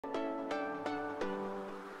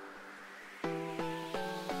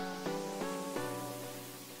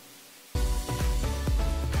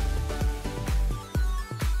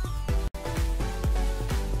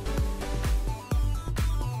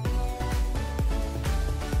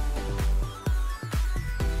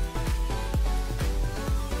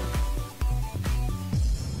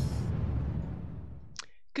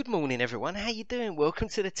Good morning, everyone. How you doing? Welcome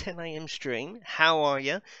to the 10 a.m. stream. How are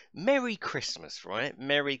you? Merry Christmas, right?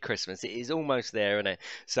 Merry Christmas. It is almost there, isn't it?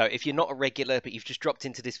 So if you're not a regular, but you've just dropped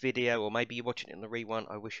into this video, or maybe you're watching it on the rerun,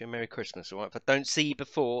 I wish you a Merry Christmas, all right? If I don't see you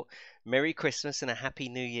before, Merry Christmas and a Happy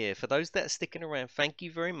New Year. For those that are sticking around, thank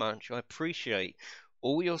you very much. I appreciate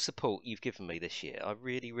all your support you've given me this year. I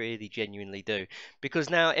really, really genuinely do. Because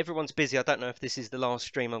now everyone's busy. I don't know if this is the last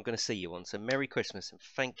stream I'm going to see you on. So Merry Christmas and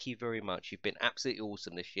thank you very much. You've been absolutely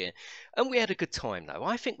awesome this year. And we had a good time, though.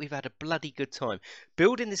 I think we've had a bloody good time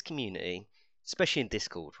building this community, especially in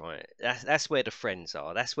Discord, right? That's where the friends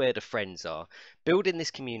are. That's where the friends are. Building this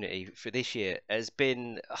community for this year has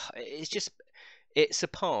been, it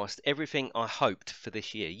surpassed everything I hoped for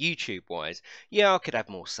this year, YouTube-wise. Yeah, I could have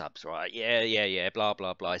more subs, right? Yeah, blah,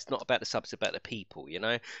 blah, blah. It's not about the subs, it's about the people, you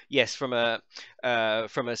know? Yes, from a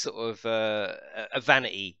sort of a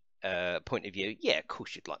vanity point of view, yeah, of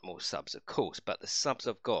course you'd like more subs, of course. But the subs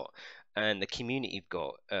I've got and the community you've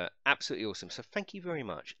got, absolutely awesome. So thank you very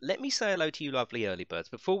much. Let me say hello to you lovely early birds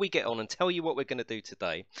before we get on and tell you what we're going to do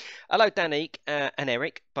today. Hello, Danique and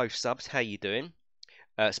Eric, both subs. How you doing?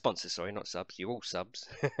 Sponsors, sorry, not subs. You're all subs.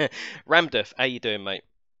 Ramduff, how you doing, mate?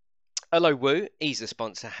 Hello, Woo. He's a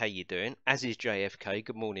sponsor. How you doing? As is JFK.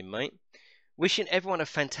 Good morning, mate. Wishing everyone a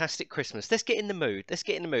fantastic Christmas. Let's get in the mood. Let's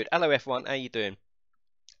get in the mood. Hello, F1. How you doing?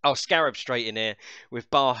 Oh, Scarab straight in here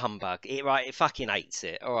with Bar Humbug. It fucking hates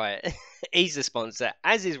it. All right. He's the sponsor.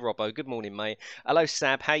 As is Robbo. Good morning, mate. Hello,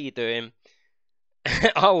 Sab. How you doing?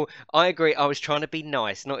 Oh, I agree. I was trying to be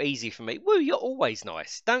nice. Not easy for me. Woo, you're always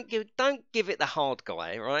nice. Don't give it the hard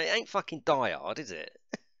guy, right? It ain't fucking Die Hard, is it?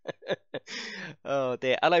 Oh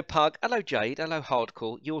dear. Hello, Pug. Hello, Jade. Hello,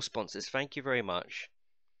 Hardcore. Your sponsors. Thank you very much.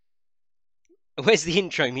 Where's the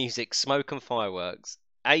intro music? Smoke and fireworks.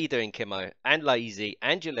 How you doing, Kimo? And Lazy.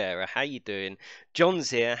 Angelera. How you doing?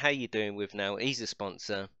 John's here. How you doing with now? He's a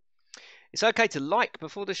sponsor. It's okay to like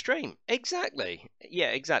before the stream. Exactly. Yeah,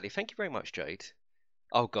 exactly. Thank you very much, Jade.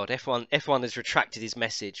 Oh God, F1 has retracted his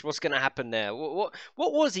message. What's going to happen there? What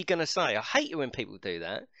was he going to say? I hate it when people do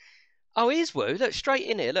that. Oh, here's Woo. Look, straight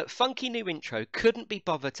in here. Look, funky new intro. Couldn't be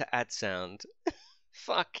bothered to add sound.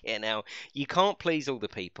 Fucking hell. You can't please all the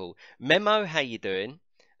people. Memo, how you doing?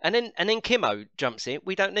 And then Kimo jumps in.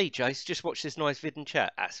 We don't need Jace. Just watch this nice vid and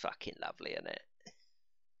chat. That's fucking lovely, isn't it?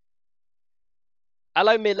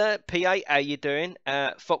 Hello, Miller. PA, how you doing?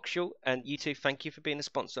 Foxshall, and you two, thank you for being a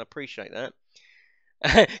sponsor. I appreciate that.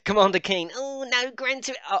 Commander Keen. Oh no, Gran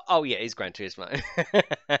Turismo. Oh yeah, it's Gran Turismo.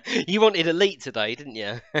 You wanted Elite today, didn't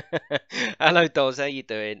you? Hello, Doz. How you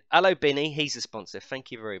doing? Hello, Binny. He's a sponsor. Thank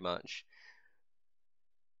you very much.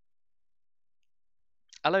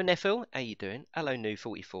 Hello, Neffel. How you doing? Hello,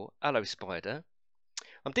 New44. Hello, Spider.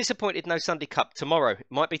 I'm disappointed no Sunday Cup tomorrow. It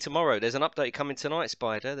might be tomorrow. There's an update coming tonight,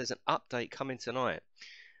 Spider. There's an update coming tonight.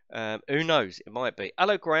 Who knows? It might be.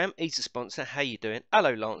 Hello, Graham. He's a sponsor. How you doing?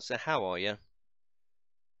 Hello, Lancer. How are you?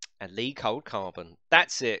 And Lee Cold Carbon.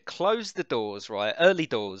 That's it. Close the doors, right? Early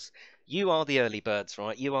doors. You are the early birds,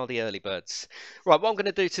 right? You are the early birds. Right, what I'm going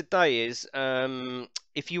to do today is,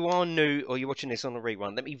 if you are new or you're watching this on the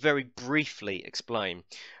rerun, let me very briefly explain.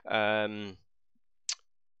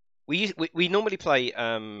 We normally play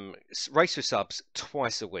Race for Subs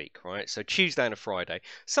twice a week, right? So Tuesday and a Friday.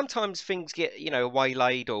 Sometimes things get,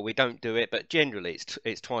 waylaid or we don't do it, but generally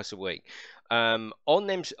it's twice a week. On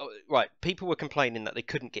them, right, people were complaining that they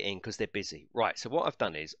couldn't get in because they're busy. Right, so what I've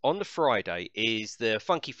done is, on the Friday is the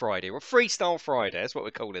Funky Friday, or Freestyle Friday, that's what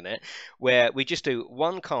we're calling it, where we just do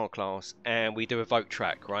one car class and we do a vote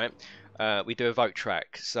track, right? We do a vote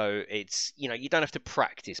track, so it's, you don't have to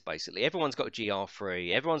practice, basically. Everyone's got a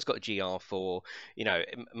GR3, everyone's got a GR4,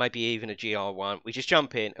 maybe even a GR1. We just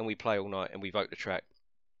jump in and we play all night and we vote the track.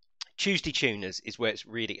 Tuesday Tuners is where it's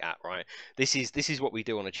really at, right? This is what we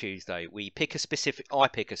do on a Tuesday. I pick a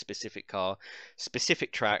specific car,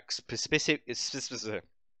 specific tracks,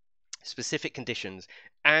 specific conditions,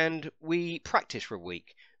 and we practice for a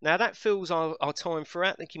week. Now that fills our time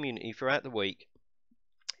throughout the community, throughout the week.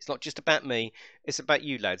 It's not just about me, it's about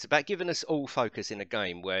you lads, about giving us all focus in a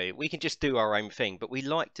game where we can just do our own thing, but we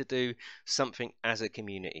like to do something as a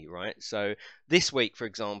community, right? So this week, for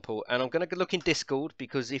example, and I'm going to look in Discord,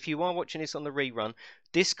 because if you are watching this on the rerun,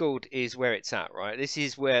 Discord is where it's at, right? This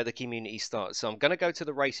is where the community starts. So I'm going to go to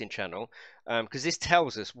the racing channel, because this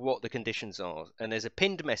tells us what the conditions are, and there's a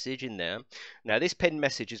pinned message in there. Now this pinned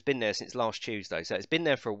message has been there since last Tuesday, so it's been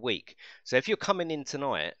there for a week. So if you're coming in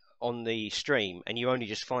tonight, on the stream and you only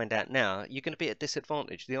just find out now, you're going to be at a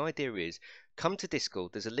disadvantage. The idea is come to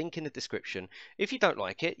Discord. There's a link in the description. If you don't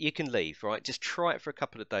like it, you can leave, right? Just try it for a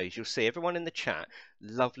couple of days. You'll see everyone in the chat,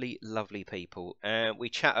 lovely, lovely people. And we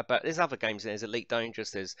chat about, there's other games. There's Elite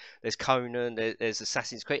Dangerous, there's Conan, there's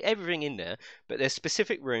Assassin's Creed, everything in there. But there's a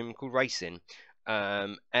specific room called Racing.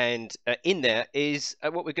 In there is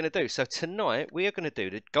what we're going to do. So tonight we are going to do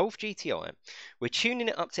the Golf GTI. We're tuning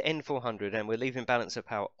it up to N400 and we're leaving balance of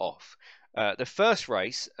power off. The first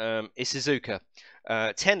race is Suzuka.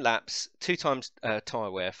 10 laps, 2 times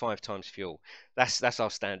tyre wear, 5 times fuel. That's our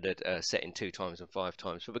standard setting, 2 times and 5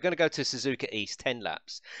 times. But we're going to go to Suzuka East, 10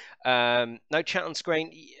 laps. No chat on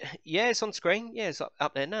screen. Yeah, it's on screen. Yeah, it's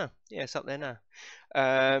up there now. Yeah, it's up there now.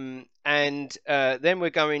 Then we're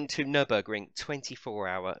going to Nürburgring,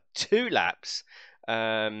 24-hour, 2 laps.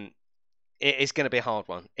 It's going to be a hard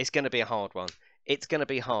one. It's going to be a hard one. It's going to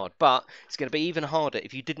be hard, but it's going to be even harder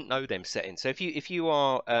if you didn't know them settings. So if you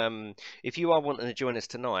are wanting to join us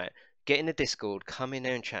tonight, get in the Discord, come in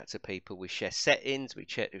there and chat to people. We share settings, we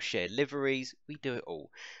share liveries, we do it all.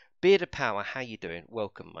 Beard of Power, how you doing?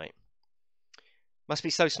 Welcome, mate. Must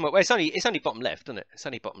be so small. Well, it's only bottom left, isn't it? It's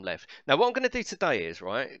only bottom left. Now, what I'm going to do today is,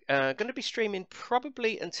 right, going to be streaming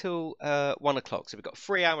probably until 1 o'clock. So we've got a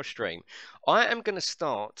 3-hour stream. I am going to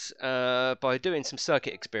start by doing some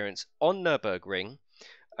circuit experience on Nürburgring.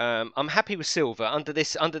 I'm happy with silver under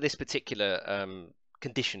this particular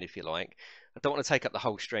condition, if you like. I don't want to take up the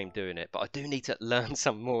whole stream doing it, but I do need to learn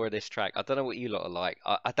some more of this track. I don't know what you lot are like.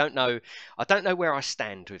 I don't know where I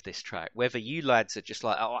stand with this track. Whether you lads are just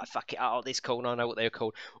like, oh, fuck it, oh, this cool, and I know what they're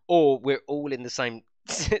called, or we're all in the same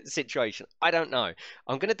situation. I don't know.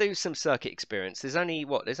 I'm going to do some circuit experience. There's only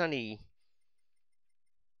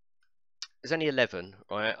 11,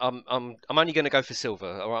 right? I'm only going to go for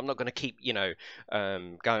silver, or I'm not going to keep, going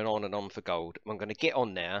on and on for gold. I'm going to get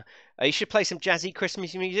on there. You should play some jazzy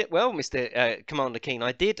Christmas music. Well, Mr. Commander Keen,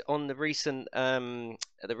 I did on the recent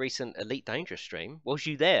Elite Dangerous stream. Was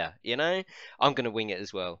you there? I'm going to wing it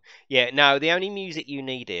as well. Yeah. No, the only music you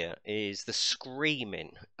need here is the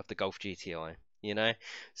screaming of the Golf GTI.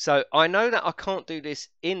 So I know that I can't do this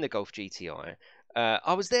in the Golf GTI.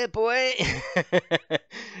 I was there, boy.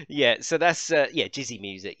 Yeah, so that's jizzy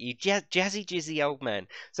music. You jazzy old man.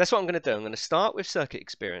 So that's what I'm going to do. I'm going to start with circuit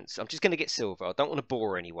experience. I'm just going to get silver. I don't want to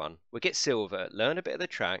bore anyone. We'll get silver, learn a bit of the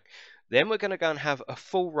track. Then we're going to go and have a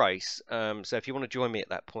full race. So if you want to join me at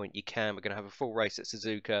that point, you can. We're going to have a full race at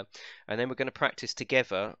Suzuka. And then we're going to practice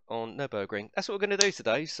together on Nürburgring. That's what we're going to do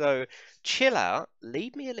today. So chill out.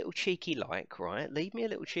 Leave me a little cheeky like, right? Leave me a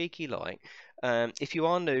little cheeky like. If you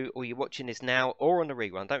are new or you're watching this now or on the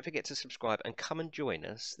rerun, don't forget to subscribe and come and join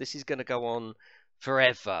us. This is going to go on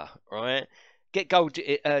forever, right? Get gold,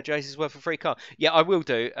 Jace, as well for free car. Yeah, I will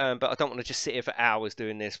do, but I don't want to just sit here for hours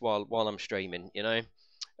doing this while I'm streaming,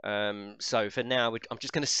 So for now, I'm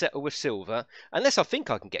just going to settle with silver. Unless I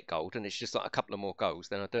think I can get gold and it's just like a couple of more goals,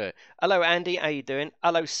 then I'll do it. Hello, Andy. How you doing?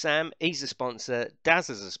 Hello, Sam. He's a sponsor.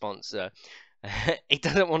 Daz is a sponsor. He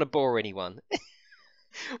doesn't want to bore anyone.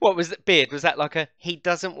 What was that, Beard? Was that like he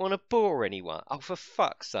doesn't want to bore anyone? Oh, for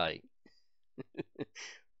fuck's sake.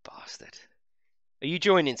 Bastard. Are you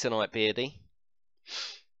joining tonight, Beardy?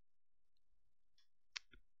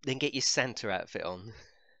 Then get your Santa outfit on.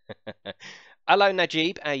 Hello,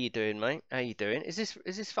 Najib. How you doing, mate? How you doing? Is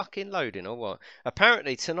this fucking loading or what?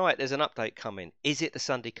 Apparently tonight there's an update coming. Is it the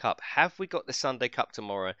Sunday Cup? Have we got the Sunday Cup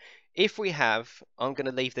tomorrow? If we have, I'm going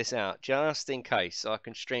to leave this out just in case so I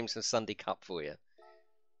can stream some Sunday Cup for you.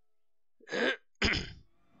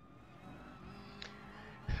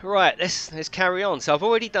 Right, let's carry on. So I've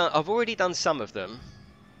already done some of them.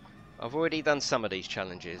 I've already done some of these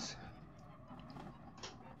challenges.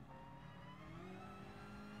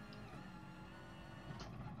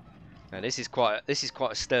 And this is quite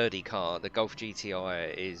a sturdy car. The Golf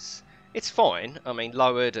GTI it's fine. I mean,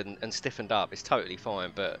 lowered and stiffened up, it's totally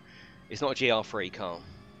fine, but it's not a GR3 car.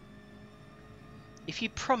 If you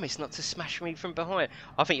promise not to smash me from behind.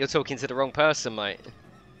 I think you're talking to the wrong person, mate.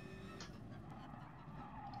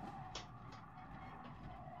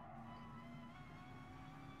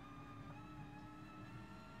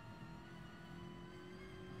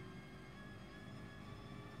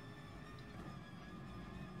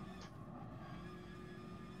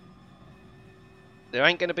 There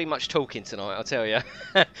ain't going to be much talking tonight, I'll tell you.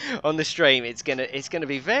 On the stream, it's gonna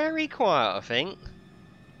be very quiet, I think.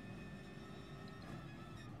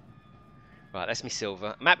 Right, that's me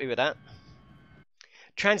silver. I'm happy with that.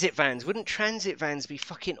 Transit vans. Wouldn't transit vans be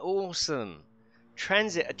fucking awesome?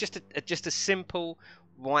 Transit, just a simple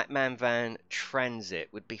white man van transit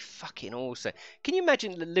would be fucking awesome. Can you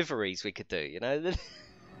imagine the liveries we could do,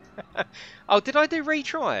 Oh, did I do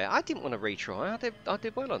retry? I didn't want to retry. I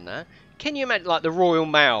did well on that. Can you imagine like the Royal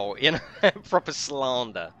Mail, you know, proper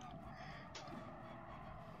slander?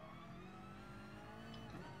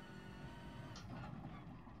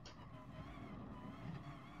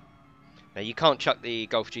 Now you can't chuck the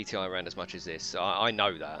Golf GTI around as much as this. I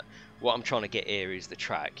know that. What I'm trying to get here is the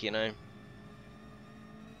track, you know.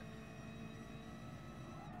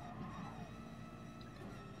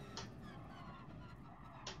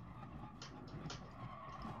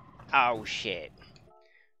 Oh shit.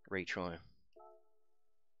 Retry.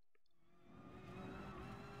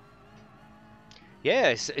 Yeah,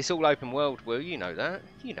 it's all open world, Will. You know that.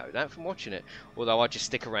 You know that from watching it. Although I just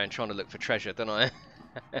stick around trying to look for treasure, don't I?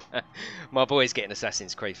 My boy's getting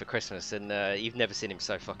Assassin's Creed for Christmas, and you've never seen him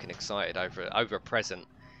so fucking excited over a present.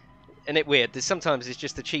 And it weird. Sometimes it's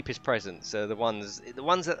just the cheapest presents, the ones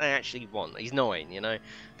that they actually want. He's 9, you know.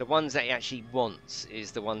 The ones that he actually wants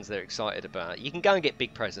is the ones they're excited about. You can go and get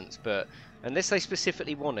big presents, but unless they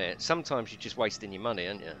specifically want it, sometimes you're just wasting your money,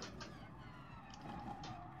 aren't you?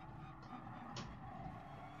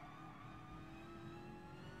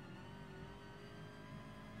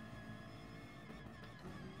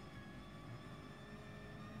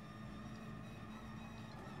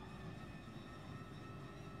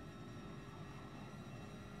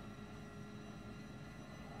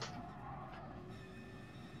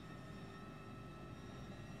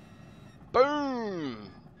 Boom!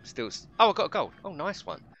 Still. Oh, I got a gold. Oh, nice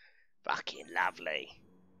one. Fucking lovely.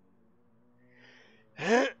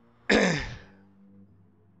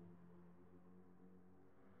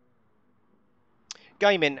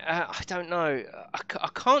 Gaming, I don't know. I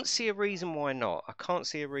can't see a reason why not. I can't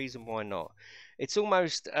see a reason why not. It's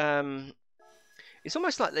almost it's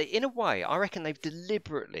almost like they, in a way, I reckon they've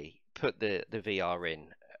deliberately put the VR in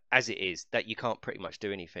as it is, that you can't pretty much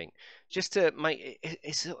do anything, just to make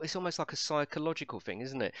it's almost like a psychological thing,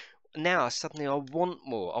 isn't it? Now suddenly I want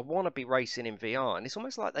more. I want to be racing in VR, and it's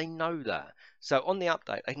almost like they know that. So on the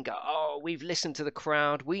update, they can go, "Oh, we've listened to the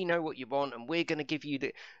crowd. We know what you want, and we're going to give you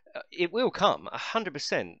the." It will come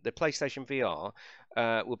 100%. The PlayStation VR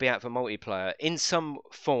will be out for multiplayer in some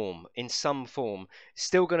form. In some form,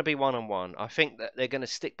 still going to be one-on-one. I think that they're going to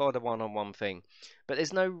stick by the one-on-one thing, but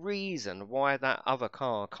there's no reason why that other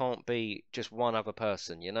car can't be just one other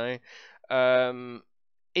person. You know,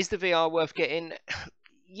 is the VR worth getting?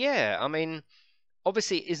 Yeah, I mean,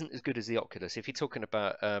 obviously it isn't as good as the Oculus. If you're talking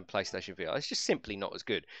about PlayStation VR, it's just simply not as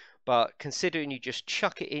good. But considering you just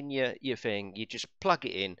chuck it in your thing, you just plug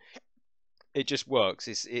it in, it just works.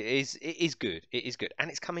 It is good. It is good, and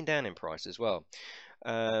it's coming down in price as well.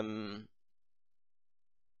 Um,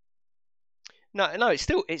 no, it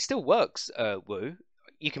still works. Woo,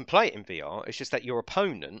 you can play it in VR. It's just that your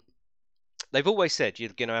opponent, they've always said you're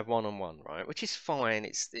going to have one-on-one, right? Which is fine.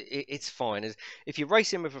 It's fine. If you're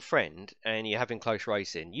racing with a friend and you're having close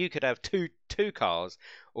racing, you could have two cars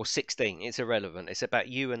or 16. It's irrelevant. It's about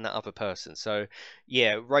you and that other person. So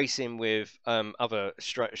yeah, racing with other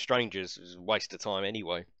strangers is a waste of time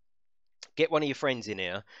anyway. Get one of your friends in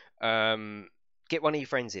here. Um, get one of your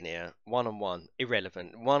friends in here. One-on-one,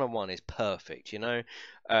 irrelevant. One-on-one is perfect. You know.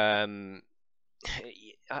 Um,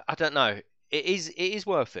 I don't know. It is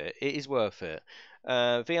worth it. It is worth it.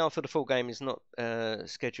 VR for the full game is not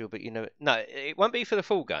scheduled, but you know, no, it won't be for the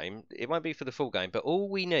full game. It won't be for the full game. But all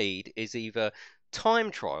we need is either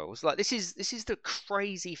time trials. Like this is the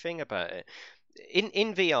crazy thing about it.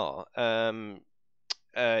 In VR,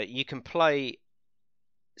 you can play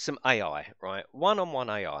some AI, right? One-on-one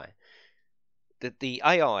AI. The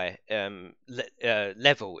AI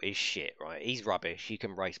level is shit, right? He's rubbish. You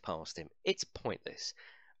can race past him. It's pointless.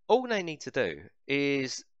 All they need to do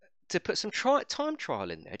is to put some time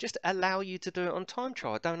trial in there, just allow you to do it on time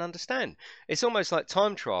trial. I don't understand. It's almost like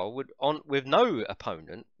time trial would on with no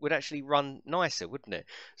opponent would actually run nicer, wouldn't it?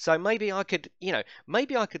 So maybe I could,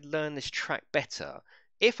 maybe I could learn this track better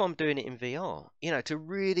if I'm doing it in VR, to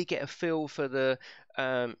really get a feel for the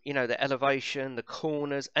elevation, the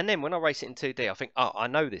corners, and then when I race it in 2D, I think, oh, I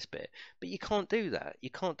know this bit, but you can't do that. You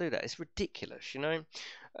can't do that. It's ridiculous.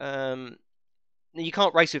 Um, you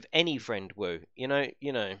can't race with any friend, Woo.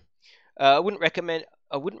 I wouldn't recommend.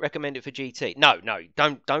 I wouldn't recommend it for GT. No, no,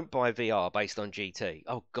 don't buy VR based on GT.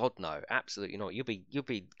 Oh God, no, absolutely not. You'll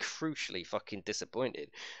be crucially fucking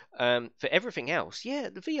disappointed. For everything else, yeah,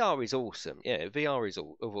 the VR is awesome. Yeah, VR is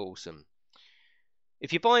awesome.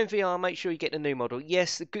 If you're buying VR, make sure you get the new model.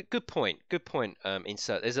 Yes, good point. Good point.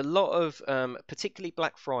 Insert. There's a lot of, particularly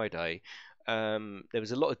Black Friday. there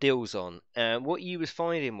was a lot of deals on, and what you was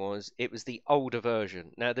finding was it was the older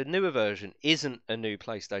version. Now the newer version isn't a new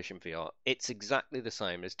PlayStation VR. It's exactly the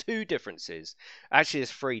same. There's two differences. Actually,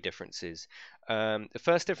 there's three differences. The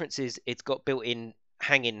first difference is it's got built-in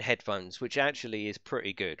hanging headphones, which actually is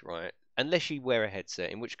pretty good, right? Unless you wear a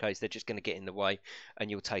headset, in which case they're just going to get in the way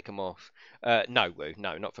and you'll take them off. No, Woo,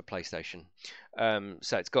 no, not for PlayStation.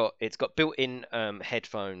 So it's got built-in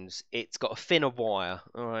headphones. It's got a thinner wire.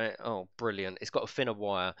 All right. Oh, brilliant! It's got a thinner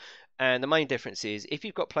wire. And the main difference is if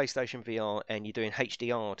you've got PlayStation VR and you're doing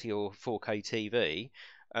HDR to your 4K TV,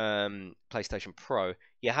 PlayStation Pro,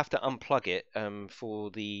 you have to unplug it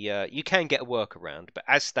for the. You can get a workaround, but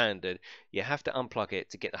as standard, you have to unplug it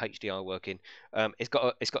to get the HDR working. It's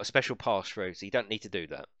got a special pass through, so you don't need to do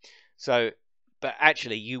that. So, but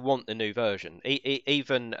actually, you want the new version.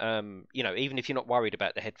 Even even if you're not worried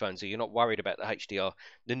about the headphones or you're not worried about the HDR,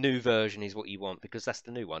 the new version is what you want because that's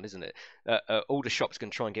the new one, isn't it? All the shops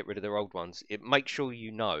can try and get rid of their old ones. Make sure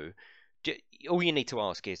you know. All you need to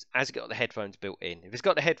ask is, has it got the headphones built in? If it's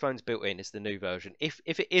got the headphones built in, it's the new version. If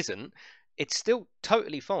it isn't, it's still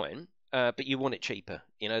totally fine, but you want it cheaper.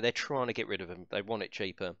 You know, they're trying to get rid of them. They want it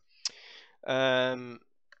cheaper. Did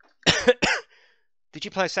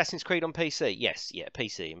you play Assassin's Creed on PC? Yes, yeah,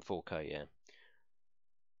 PC in 4K, yeah.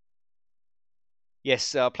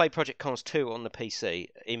 Yes, I played Project Cars 2 on the PC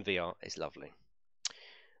in VR. It's lovely.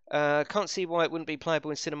 Can't see why it wouldn't be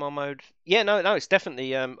playable in cinema mode. Yeah, no, it's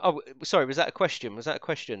definitely. Oh, sorry, was that a question? Was that a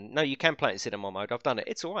question? No, you can play it in cinema mode. I've done it.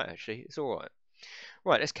 It's all right, actually. It's all right.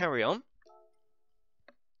 Right, let's carry on.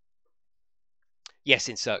 Yes,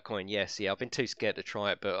 insert coin. Yes, yeah. I've been too scared to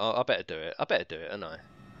try it, but I better do it. I better do it, don't I?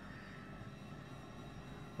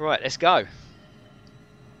 Right, let's go.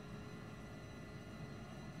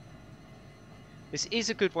 This is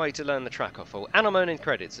a good way to learn the track off all, and I'm earning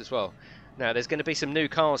credits as well. Now, there's going to be some new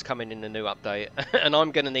cars coming in the new update, and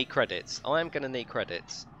I'm going to need credits. I am going to need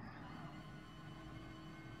credits.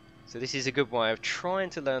 So this is a good way of trying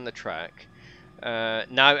to learn the track.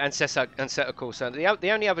 No, and set a course. So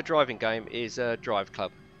the only other driving game is Drive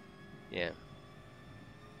Club. Yeah.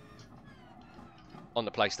 On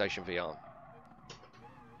the PlayStation VR.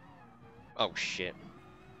 Oh, shit.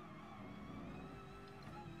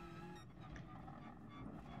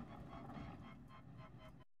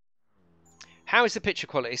 How is the picture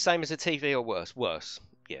quality? Same as a TV or worse? Worse.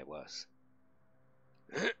 Yeah, worse.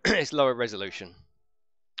 It's lower resolution.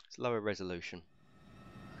 It's lower resolution.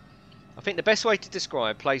 I think the best way to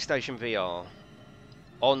describe PlayStation VR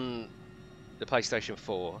on the PlayStation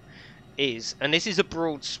 4 is, and this is a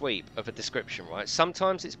broad sweep of a description, right?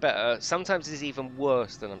 Sometimes it's better, sometimes it's even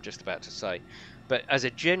worse than I'm just about to say. But as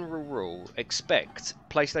a general rule, expect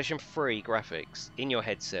PlayStation 3 graphics in your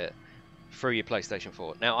headset through your PlayStation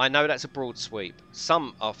 4. Now, I know that's a broad sweep.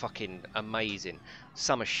 Some are fucking amazing.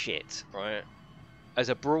 Some are shit, right? As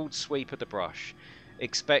a broad sweep of the brush,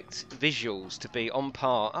 expect visuals to be on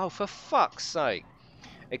par. Oh, for fuck's sake.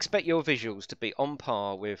 Expect your visuals to be on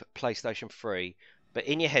par with PlayStation 3, but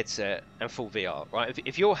in your headset and full VR, right?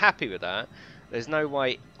 If you're happy with that, there's no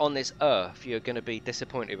way on this earth you're going to be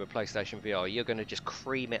disappointed with PlayStation VR. You're going to just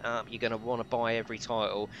cream it up. You're going to want to buy every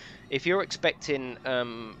title. If you're expecting,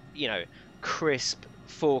 crisp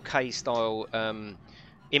 4K style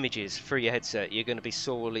images through your headset, you're going to be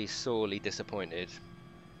sorely, sorely disappointed.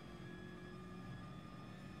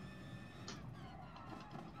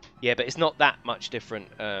 Yeah, but it's not that much different,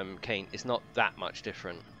 Keen. It's not that much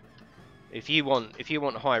different. If you want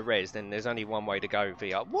high res, then there's only one way to go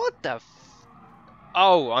VR. What the?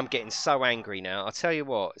 Oh, I'm getting so angry now. I'll tell you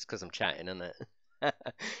what. It's because I'm chatting, isn't it?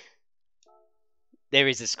 There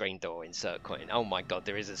is a screen door, insert coin. Oh my god,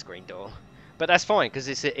 there is a screen door. But that's fine because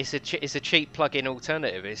it's a cheap plug-in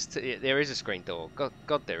alternative. There is a screen door.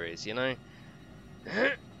 God, there is. You know.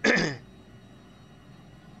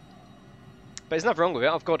 But there's nothing wrong with it.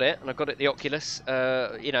 I've got it, and I've got it the Oculus.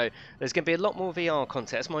 There's going to be a lot more VR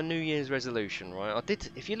content. That's my New Year's resolution, right?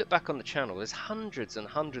 If you look back on the channel, there's hundreds and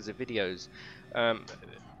hundreds of videos,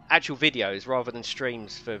 actual videos rather than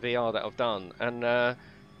streams for VR that I've done, and I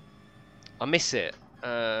miss it.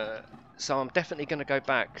 So I'm definitely going to go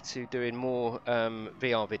back to doing more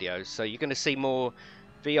VR videos. So you're going to see more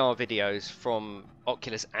VR videos from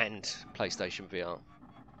Oculus and PlayStation VR.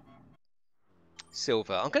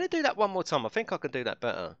 Silver. I'm going to do that one more time. I think I can do that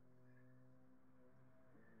better.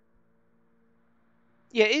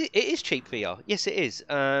 Yeah, it is cheap VR. Yes, it is.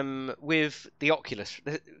 With the Oculus,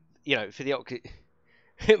 for the Oculus,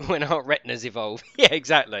 when our retinas evolve. Yeah,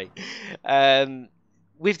 exactly.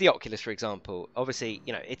 with the Oculus, for example, obviously,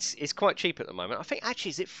 you know, it's quite cheap at the moment. I think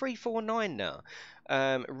actually, is it 349 now?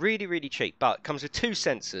 Really, really cheap, but comes with two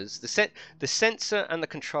sensors. The sensor and the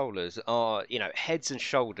controllers are, you know, heads and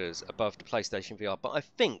shoulders above the PlayStation VR. But I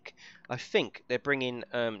think they're bringing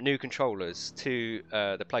new controllers to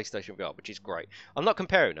the PlayStation VR, which is great. I'm not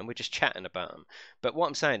comparing them; we're just chatting about them. But what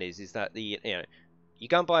I'm saying is that the you know. You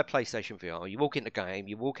go and buy a PlayStation VR, you walk in the game,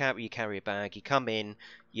 you walk out with your carrier bag, you come in,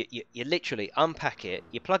 you literally unpack it,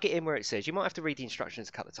 you plug it in where it says. You might have to read the instructions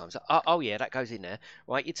a couple of times. Oh yeah, that goes in there.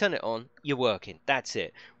 Right, you turn it on, you're working. That's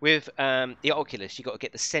it. With the Oculus, you've got to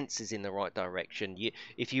get the sensors in the right direction.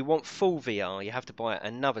 If you want full VR, you have to buy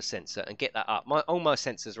another sensor and get that up. All my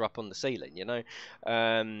sensors are up on the ceiling, you know.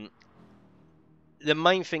 The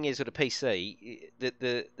main thing is with a PC,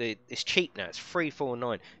 it's cheap now. It's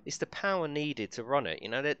 349. It's the power needed to run it. You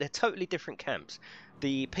know, they're totally different camps.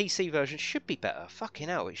 The PC version should be better. Fucking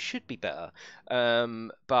hell, it should be better.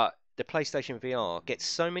 But the PlayStation VR gets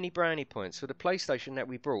so many brownie points for the PlayStation that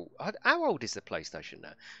we brought. How old is the PlayStation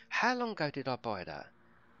now? How long ago did I buy that?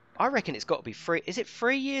 I reckon it's got to be three. Is it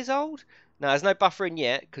 3 years old? No, there's no buffering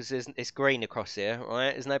yet because it's green across here,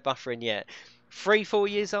 right? There's no buffering yet. 3, 4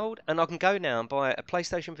 years old, and I can go now and buy a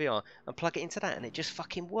PlayStation VR and plug it into that, and it just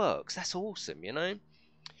fucking works. That's awesome, you know.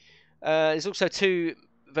 There's also two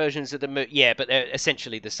versions of the yeah, but they're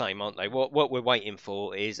essentially the same, aren't they? What we're waiting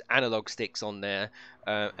for is analog sticks on there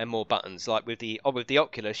and more buttons. Like with the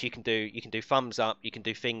Oculus, you can do thumbs up, you can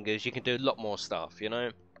do fingers, you can do a lot more stuff, you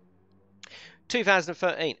know.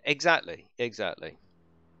 2013, exactly.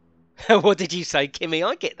 What did you say, Kimmy?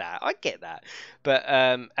 I get that. But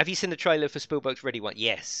have you seen the trailer for Spielberg's Ready One?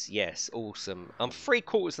 Yes, awesome. I'm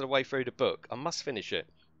 3/4 of the way through the book. I must finish it.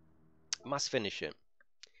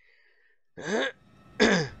 Right,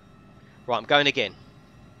 I'm going again.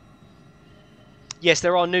 Yes,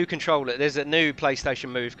 there are new controller. There's a new PlayStation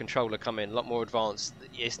Move controller coming, a lot more advanced.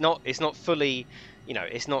 It's not fully, you know,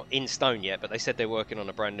 it's not in stone yet, but they said they're working on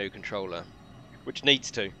a brand new controller, which needs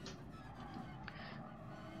to.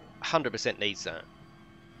 100% needs that.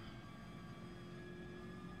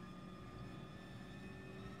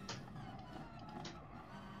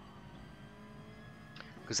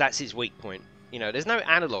 Because that's his weak point. You know, there's no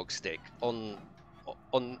analog stick on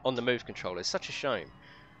the Move controller. It's such a shame.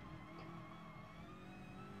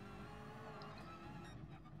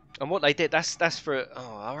 And what they did, that's for.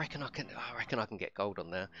 Oh, I reckon I can get gold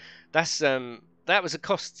on there. That's that was a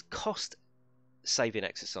cost saving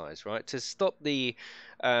exercise, right? To stop the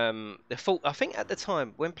fault. I think at the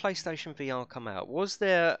time when PlayStation VR come out, was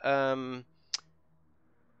there on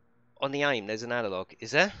the aim? There's an analog.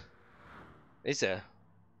 Is there? Is there?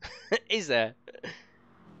 Is there?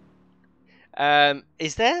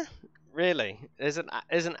 Is there? Really? There's an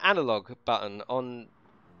analog button on.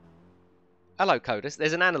 Hello, Codus.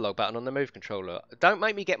 There's an analog button on the Move controller. Don't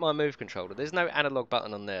make me get my Move controller. There's no analog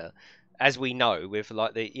button on there, as we know with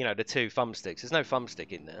like the the two thumbsticks. There's no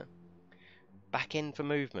thumbstick in there. Back in for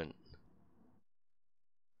movement.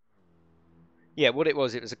 Yeah, what it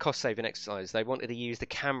was a cost-saving exercise. They wanted to use the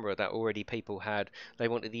camera that already people had. They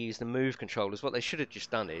wanted to use the Move controllers. What they should have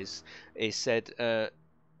just done is said,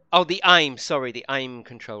 oh, the aim. Sorry, the aim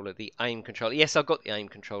controller. The aim controller. Yes, I've got the aim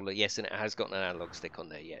controller. Yes, and it has got an analog stick on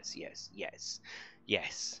there. Yes.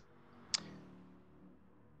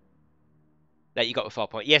 That you got the 5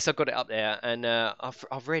 point. Yes, I've got it up there, and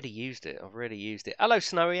I've really used it. Hello,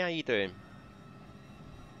 Snowy. How you doing?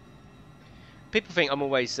 People think I'm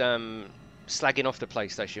always slagging off the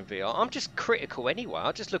PlayStation VR. I'm just critical anyway.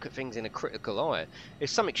 I just look at things in a critical eye. If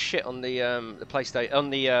something's shit on the PlayStation, on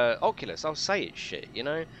the Oculus, I'll say it's shit. You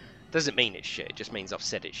know, doesn't mean it's shit. It just means I've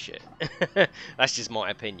said it's shit. That's just my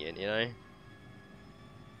opinion. You know.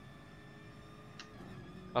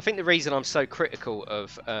 I think the reason I'm so critical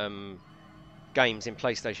of games in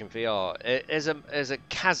PlayStation VR, there's a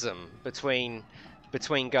chasm between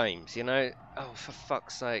games. You know. Oh, for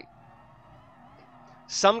fuck's sake.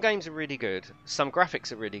 Some games are really good. Some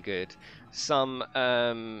graphics are really good. Some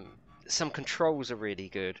controls are really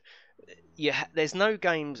good. There's no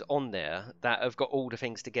games on there that have got all the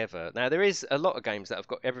things together. Now there is a lot of games that have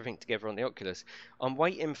got everything together on the Oculus. I'm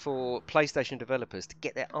waiting for PlayStation developers to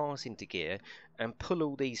get their arse into gear and pull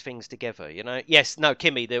all these things together. You know? Yes, no,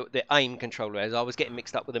 Kimmy, the aim controller. As I was getting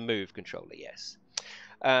mixed up with the Move controller. Yes.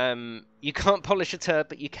 You can't polish a turd,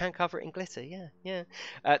 but you can cover it in glitter. Yeah.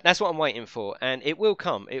 That's what I'm waiting for, and it will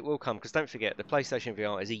come. Because don't forget, the PlayStation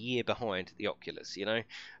VR is a year behind the Oculus. You know,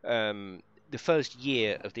 the first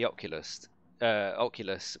year of the Oculus,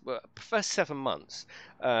 well, first 7 months,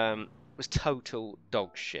 was total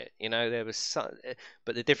dog shit. You know, there was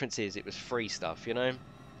but the difference is it was free stuff. You know.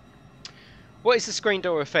 What is the screen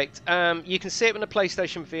door effect? You can see it in the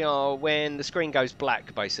PlayStation VR when the screen goes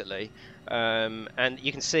black, basically. And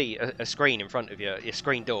you can see a screen in front of you, your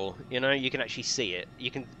screen door. You know, you can actually see it.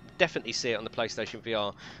 You can definitely see it on the PlayStation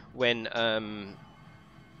VR when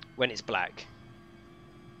it's black.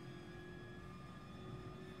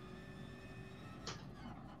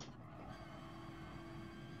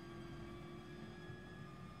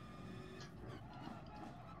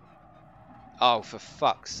 Oh, for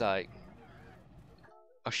fuck's sake.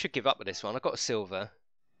 I should give up with this one. I got a silver.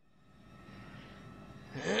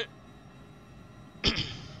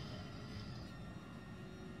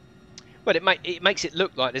 But it makes it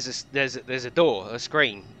look like there's a door, a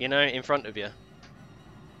screen, you know, in front of you.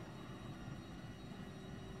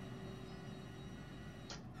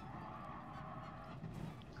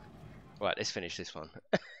 Right, let's finish this one.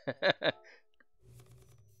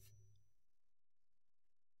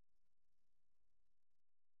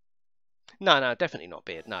 No, definitely not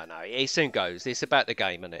beard. No, it soon goes. It's about the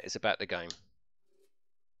game, isn't it? It's about the game.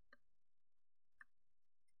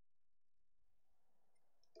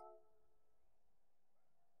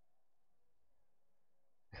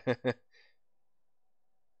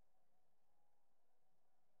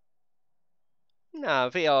 No,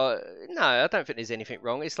 VR. No, I don't think there's anything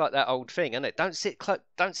wrong. It's like that old thing, isn't it? Don't sit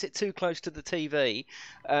too close to the TV.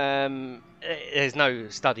 There's no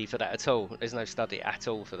study for that at all. There's no study at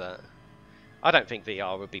all for that. I don't think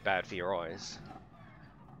VR would be bad for your eyes.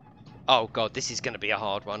 Oh god, this is going to be a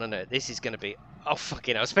hard one, isn't it? This is going to be... Oh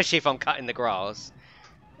fucking hell, especially if I'm cutting the grass.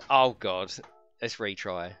 Oh god, let's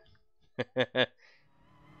retry.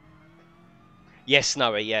 Yes,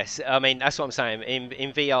 Snowy, yes. I mean, that's what I'm saying.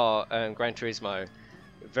 In VR, Gran Turismo,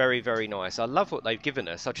 very, very nice. I love what they've given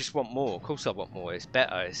us. I just want more. Of course I want more. It's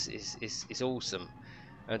better. It's awesome.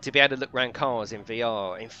 And to be able to look around cars in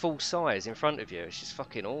VR, in full size, in front of you, it's just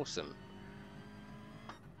fucking awesome.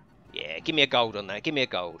 Yeah, give me a gold on that. Give me a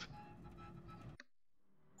gold.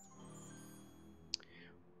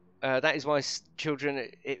 That is why children,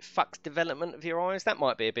 it fucks development of your eyes. That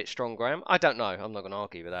might be a bit strong, Graham. I don't know. I'm not going to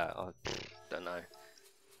argue with that. I don't know.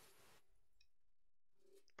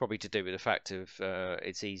 Probably to do with the fact of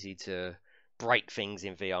it's easy to break things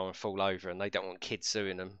in VR and fall over, and they don't want kids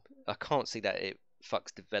suing them. I can't see that it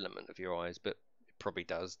fucks development of your eyes, but it probably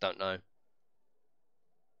does. Don't know.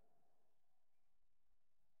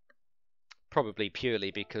 Probably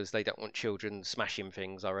purely because they don't want children smashing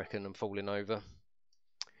things, I reckon, and falling over.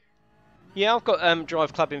 Yeah, I've got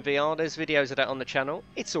Drive Club in VR. There's videos of that on the channel.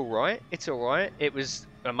 It's all right. It's all right. It was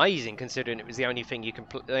amazing considering it was the only thing you can,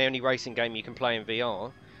 the only racing game you can play in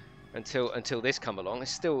VR until this come along.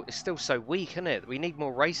 It's still so weak, isn't it? We need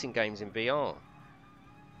more racing games in VR.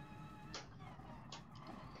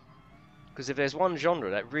 Because if there's one genre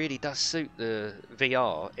that really does suit the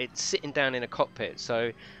VR, it's sitting down in a cockpit.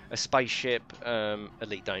 So a spaceship,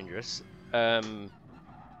 Elite Dangerous.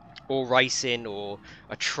 Or racing, or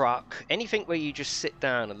a truck, anything where you just sit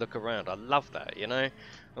down and look around. I love that, you know.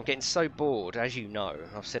 I'm getting so bored, as you know,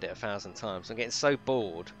 I've said it 1,000 times, I'm getting so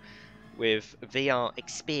bored with VR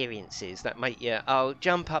experiences that make you, oh,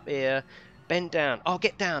 jump up here, bend down, oh,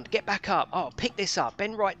 get down, get back up, oh, pick this up,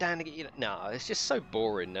 bend right down to get you. No, it's just so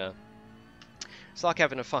boring now. It's like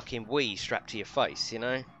having a fucking Wii strapped to your face, you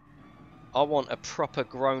know. I want a proper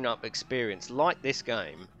grown-up experience like this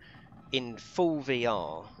game in full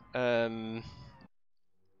VR. And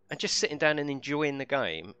just sitting down and enjoying the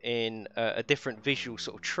game in a different visual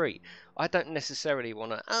sort of treat. I don't necessarily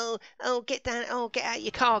want to, oh, get down, oh, get out of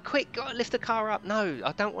your car, quick, gotta lift the car up. No,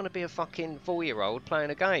 I don't want to be a fucking 4-year-old playing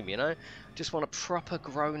a game, you know. Just want a proper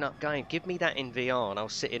grown-up game. Give me that in VR and I'll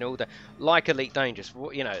sit in all day. Like Elite Dangerous,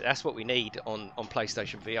 you know, that's what we need on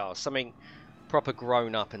PlayStation VR. Something proper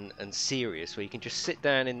grown-up and serious where you can just sit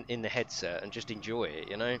down in the headset and just enjoy it,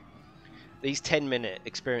 you know. These 10-minute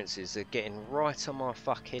experiences are getting right on my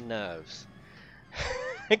fucking nerves.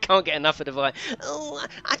 I can't get enough of the vibe. Oh,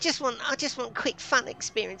 I just want quick fun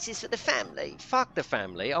experiences for the family. Fuck the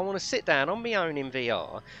family. I want to sit down on my own in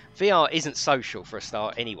VR. VR isn't social for a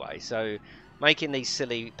start anyway, so making these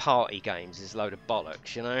silly party games is a load of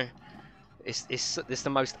bollocks, you know. It's the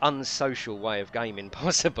most unsocial way of gaming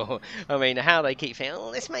possible. I mean, how they keep thinking, oh,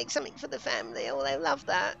 let's make something for the family. Oh, they'll love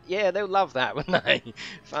that. Yeah, they'll love that, wouldn't they?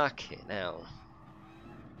 Fucking hell.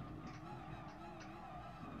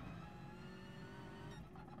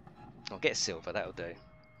 I'll get silver, that'll do.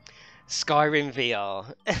 Skyrim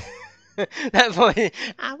VR. That voice.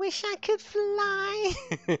 I wish I could fly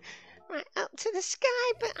right up to the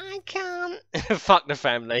sky, but I can't. Fuck the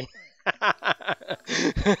family.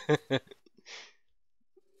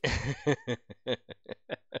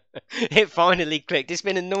 It finally clicked. It's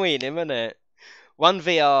been annoying him, hasn't it? One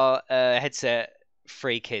VR headset,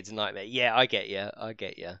 3 kids nightmare. Yeah, I get you. I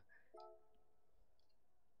get you.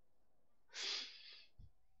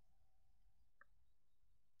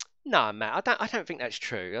 No, Matt, I don't think that's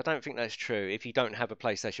true. I don't think that's true. If you don't have a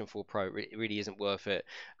PlayStation 4 Pro, it really isn't worth it.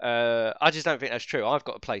 I just don't think that's true. I've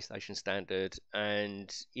got a PlayStation Standard,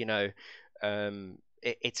 and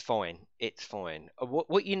it's fine. It's fine.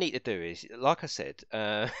 What you need to do is, like I said,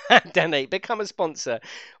 Danny, become a sponsor.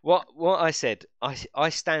 What I said, I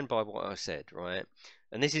stand by what I said, right?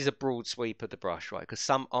 And this is a broad sweep of the brush, right? Because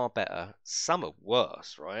some are better, some are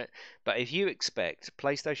worse, right? But if you expect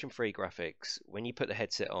PlayStation 3 graphics when you put the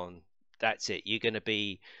headset on, that's it. You're gonna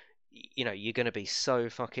be so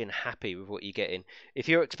fucking happy with what you're getting. If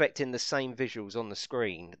you're expecting the same visuals on the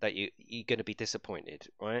screen, that you're gonna be disappointed,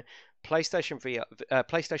 right? PlayStation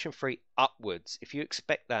 3 upwards. If you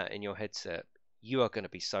expect that in your headset, you are gonna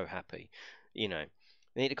be so happy. You know.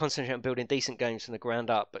 They need to concentrate on building decent games from the ground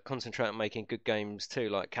up, but concentrate on making good games too,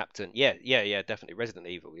 like Captain. Yeah, yeah, yeah, definitely. Resident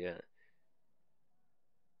Evil, yeah.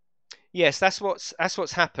 Yes, that's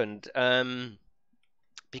what's happened.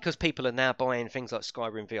 Because people are now buying things like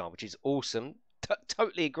Skyrim VR, which is awesome.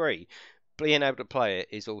 Totally agree. Being able to play it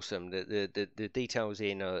is awesome. The details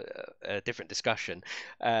in a different discussion.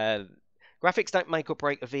 Uh, Graphics don't make or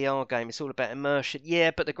break a VR game. It's all about immersion.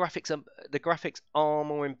 Yeah, but the graphics are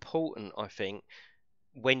more important, I think,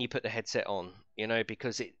 when you put the headset on.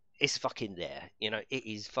 Because it's fucking there. It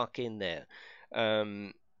is fucking there.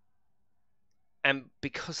 Um, and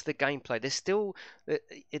because the gameplay,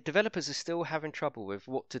 developers are still having trouble with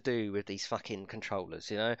what to do with these fucking controllers.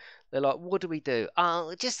 They're like, what do we do?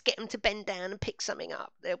 Oh, just get them to bend down and pick something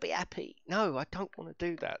up. They'll be happy. No, I don't want to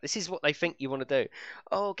do that. This is what they think you want to do.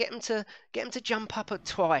 Oh, get them to jump up at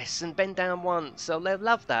twice and bend down once. So they'll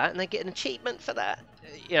love that, and they get an achievement for that.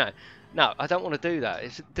 No, I don't want to do that.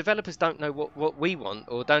 If developers don't know what we want,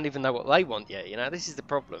 or don't even know what they want yet, this is the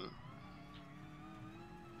problem.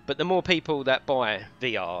 But the more people that buy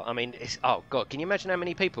VR, I mean, oh god, can you imagine how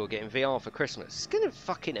many people are getting VR for Christmas? It's gonna be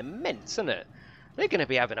fucking immense, isn't it? They're gonna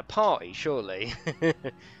be having a party, surely.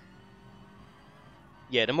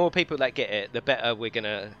 Yeah, the more people that get it, the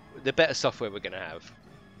better software we're gonna have.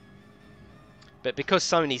 But because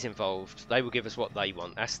Sony's involved, they will give us what they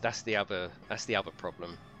want. That's the other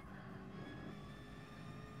problem.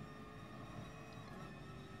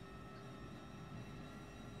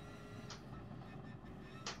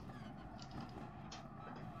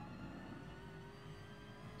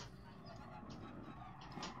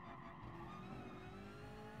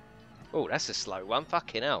 Oh, that's a slow one.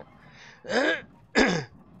 Fucking hell.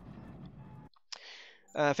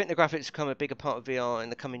 I think the graphics become a bigger part of VR in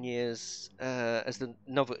the coming years as the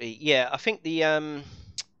novelty. Yeah, I think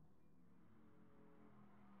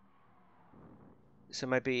so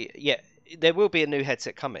maybe, yeah, there will be a new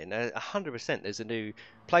headset coming. 100%. There's a new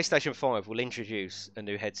PlayStation 5 will introduce a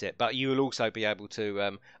new headset, but you will also be able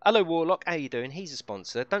to. Hello, Warlock. How you doing? He's a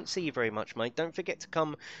sponsor. Don't see you very much, mate. Don't forget to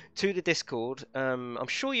come to the Discord. I'm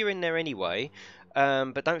sure you're in there anyway.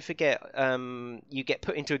 But don't forget, you get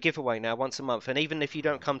put into a giveaway now once a month, and even if you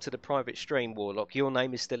don't come to the private stream, Warlock, your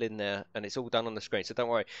name is still in there, and it's all done on the screen. So don't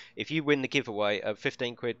worry. If you win the giveaway of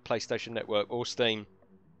 15 quid PlayStation Network or Steam,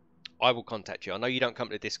 I will contact you. I know you don't come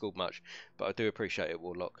to the Discord much, but I do appreciate it,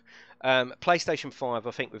 Warlock. PlayStation 5,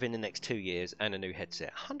 I think within the next 2 years, and a new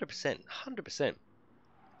headset. 100%. 100%.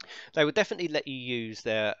 They will definitely let you use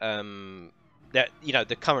the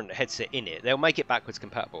current headset in it. They'll make it backwards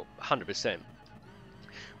compatible. 100%.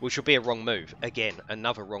 Which will be a wrong move. Again,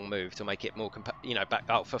 another wrong move to make it more back.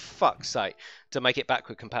 Oh, for fuck's sake, to make it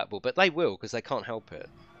backward compatible. But they will, because they can't help it.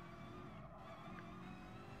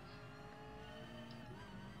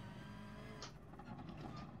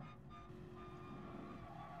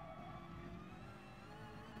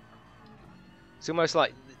 It's almost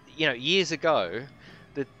like, years ago,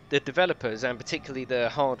 the developers, and particularly the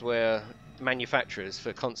hardware manufacturers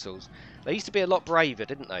for consoles, they used to be a lot braver,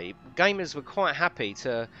 didn't they? Gamers were quite happy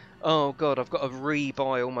to, oh god, I've got to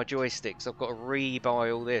re-buy all my joysticks, I've got to re-buy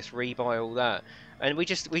all this, re-buy all that, and we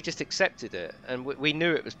just accepted it, and we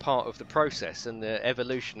knew it was part of the process and the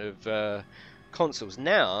evolution of consoles.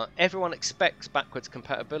 Now everyone expects backwards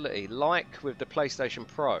compatibility, like with the PlayStation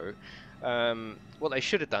Pro. What they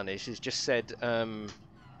should have done is just said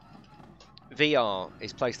VR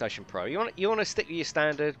is PlayStation Pro. You want to stick with your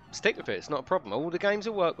standard, stick with it. It's not a problem. All the games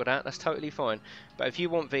will work with that. That's totally fine. But if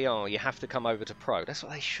you want VR, you have to come over to Pro. That's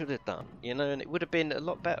what they should have done, and it would have been a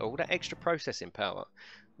lot better. All that extra processing power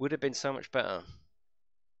would have been so much better.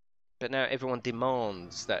 But now everyone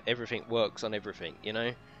demands that everything works on everything,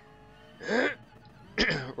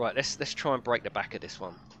 Right, let's try and break the back of this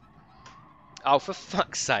one. Oh, for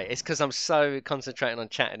fuck's sake. It's because I'm so concentrating on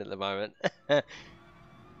chatting at the moment. I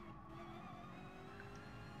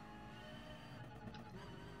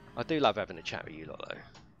do love having a chat with you lot, though.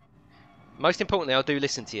 Most importantly, I do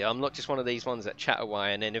listen to you. I'm not just one of these ones that chat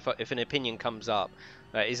away, and then if an opinion comes up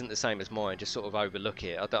that isn't the same as mine, just sort of overlook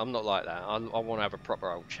it. I'm not like that. I want to have a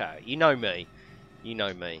proper old chat. You know me. You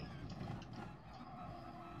know me.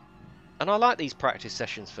 And I like these practice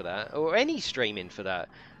sessions for that, or any streaming for that.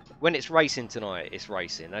 When it's racing tonight, it's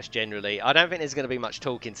racing. That's generally... I don't think there's going to be much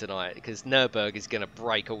talking tonight, because Nürburgring is going to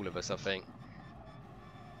break all of us, I think.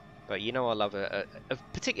 But you know I love it,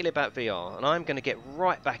 particularly about VR, and I'm going to get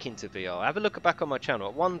right back into VR. Have a look back on my channel.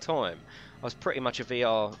 At one time, I was pretty much a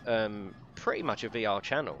VR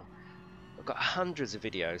channel. I've got hundreds of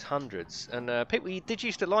videos, hundreds, and people did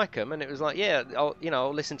used to like them, and it was like, yeah,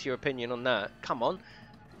 I'll listen to your opinion on that. Come on.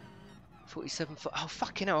 47 foot. Oh,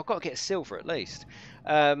 fucking hell, I've got to get a silver at least.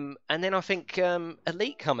 And then I think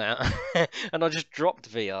Elite come out, and I just dropped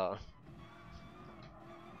VR.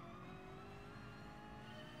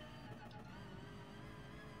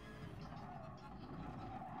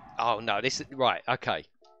 Oh, no, this is... Right, okay.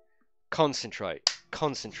 Concentrate.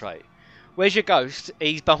 Concentrate. Where's your ghost?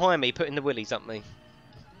 He's behind me, putting the willies up me.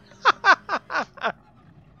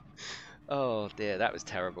 Oh, dear, that was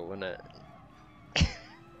terrible, wasn't it?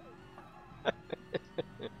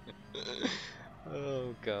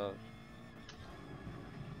 Oh god.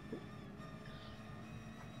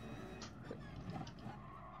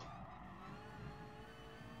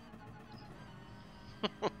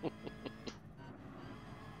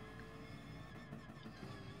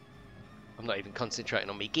 I'm not even concentrating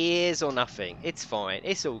on me gears or nothing. It's fine.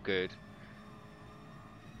 It's all good.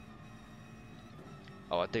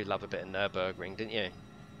 Oh, I do love a bit of Nürburgring, didn't you?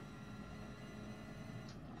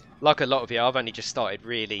 Like a lot of you, I've only just started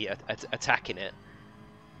really attacking it.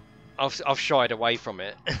 I've shied away from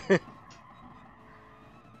it.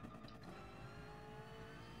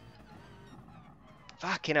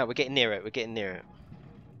 Fucking hell, we're getting near it. We're getting near it.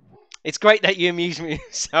 It's great that you amuse me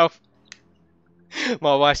yourself.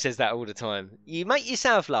 My wife says that all the time. You make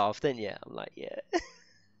yourself laugh, don't you? I'm like, yeah.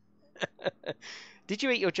 Did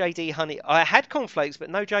you eat your JD honey? I had cornflakes, but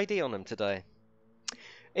no JD on them today.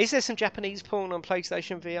 Is there some Japanese porn on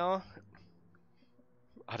PlayStation VR?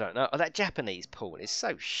 I don't know. Oh, that Japanese porn is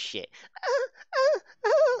so shit.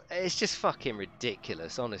 It's just fucking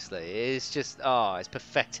ridiculous, honestly. It's just, it's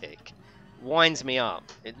pathetic. Winds me up.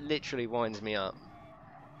 It literally winds me up.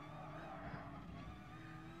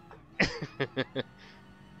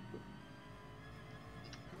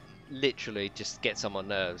 Literally just gets on my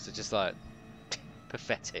nerves. It's just like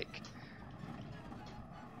pathetic.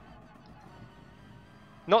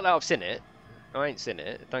 Not that I've seen it. I ain't seen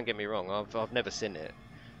it. Don't get me wrong. I've never seen it.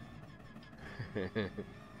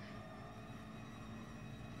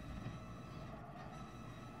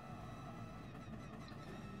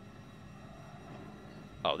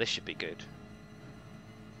 Oh, this should be good.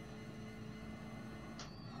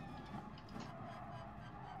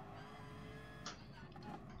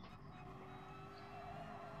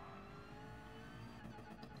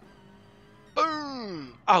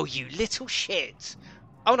 Boom! Oh, you little shit!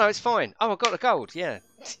 Oh no, it's fine. Oh, I got the gold. Yeah.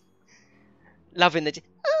 Loving the...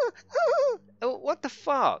 Oh, what the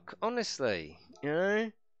fuck? Honestly, you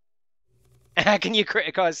know? How can you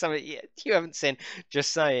criticise something you haven't seen?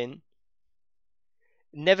 Just saying.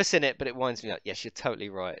 Never seen it, but it winds me up. Yes, you're totally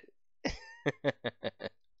right.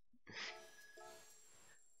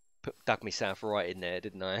 Dug myself right in there,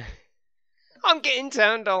 didn't I? I'm getting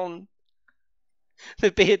turned on.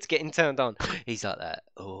 The beard's getting turned on. He's like that.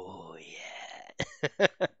 Oh, yeah.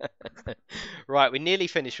 Right, we nearly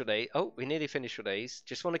finished with these. Oh, we nearly finished with these.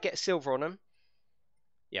 Just want to get silver on them.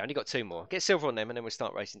 Yeah, only got 2 more. Get silver on them and then we'll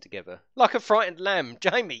start racing together. Like a frightened lamb.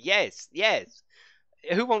 Jamie, yes, yes.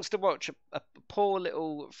 Who wants to watch a poor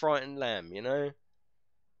little frightened lamb, you know?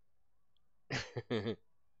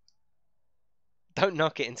 Don't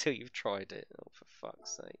knock it until you've tried it. Oh, for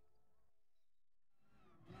fuck's sake.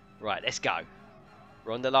 Right, let's go.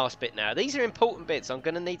 We're on the last bit now. These are important bits. I'm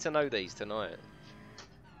going to need to know these tonight.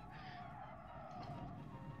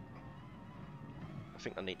 I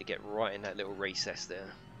think I need to get right in that little recess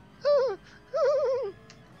there.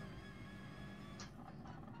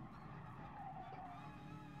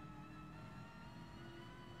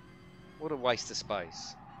 What a waste of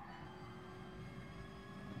space.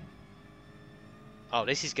 Oh,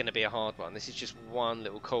 this is going to be a hard one. This is just one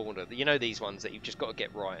little corner. You know these ones that you've just got to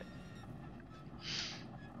get right.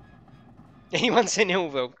 Anyone seen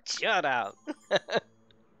Hillville? Shut up.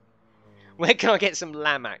 Where can I get some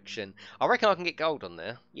lamb action? I reckon I can get gold on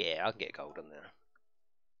there. Yeah, I can get gold on there.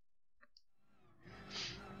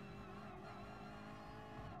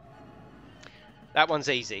 That one's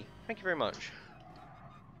easy. Thank you very much.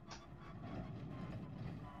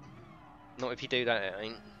 Not if you do that, it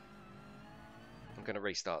ain't. I'm going to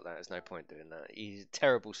restart that. There's no point doing that. He's a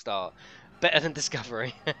terrible start. Better than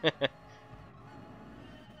Discovery.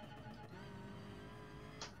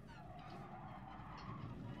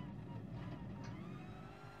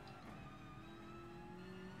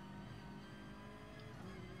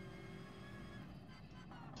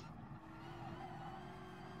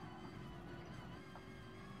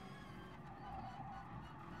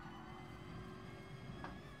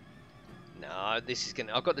 No, this is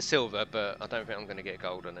gonna. I've got the silver, but I don't think I'm gonna get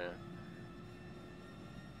gold on it.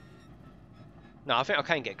 No, I think I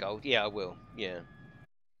can get gold. Yeah, I will. Yeah.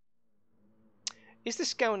 Is the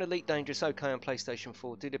scale in Elite Dangerous okay on PlayStation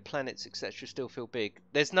 4? Do the planets etc. still feel big?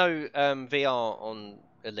 There's no VR on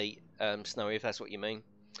Elite, Snowy, if that's what you mean.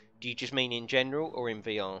 Do you just mean in general or in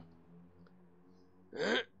VR?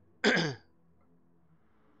 Of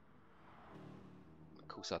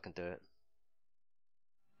course I can do it.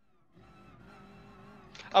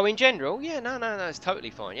 Oh, in general? Yeah, no, it's totally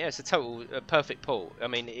fine. Yeah, it's a perfect port. I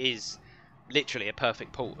mean, it is literally a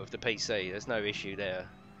perfect port of the PC. There's no issue there.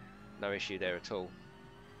 No issue there at all.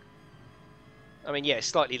 I mean, yeah, it's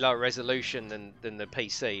slightly lower resolution than the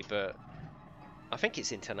PC, but I think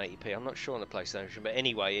it's in 1080p. I'm not sure on the PlayStation, but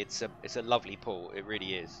anyway, it's a lovely port. It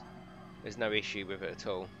really is. There's no issue with it at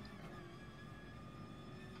all.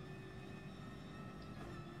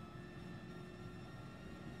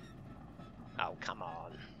 Oh, come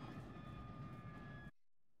on.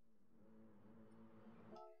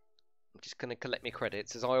 I'm just going to collect my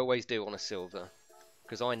credits, as I always do on a silver,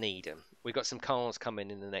 because I need them. We've got some cars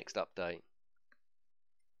coming in the next update.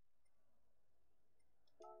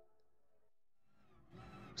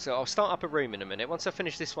 So I'll start up a room in a minute. Once I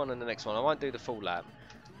finish this one and the next one, I won't do the full lap.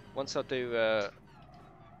 Once I do,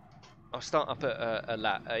 I'll start up a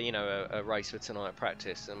lap, you know, a race for tonight at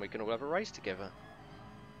practice, and we can all have a race together.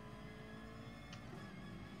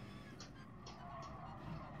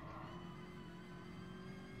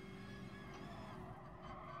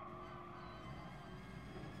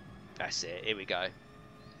 That's it. Here we go.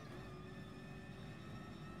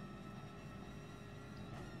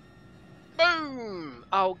 Boom!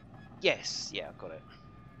 Oh, yes. Yeah, I've got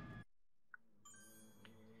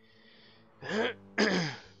it.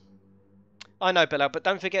 I know, Bella, but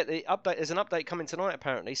don't forget the update. There's an update coming tonight,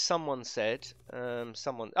 apparently. Someone said.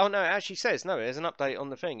 Someone. Oh, no, it actually says. No, there's an update on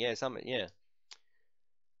the thing. Yeah, something. Yeah.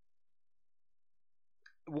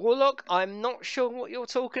 Warlock, I'm not sure what you're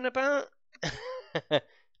talking about.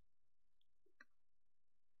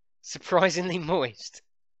 Surprisingly moist.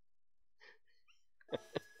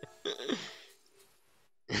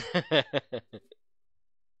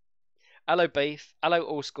 Hello, Beef. Hello,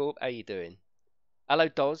 Allscorp. How you doing? Hello,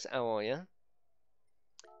 Doz. How are you?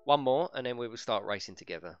 One more, and then we will start racing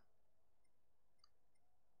together.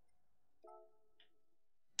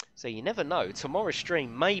 So you never know. Tomorrow's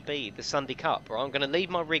stream may be the Sunday Cup, or I'm going to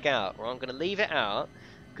leave my rig out, or I'm going to leave it out,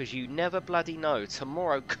 because you never bloody know.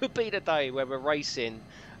 Tomorrow could be the day where we're racing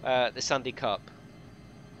the Sunday Cup.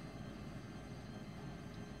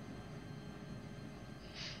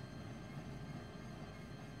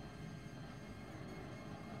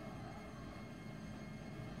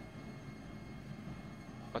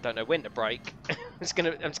 I don't know when to brake. I'm just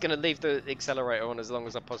gonna leave the accelerator on as long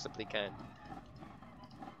as I possibly can.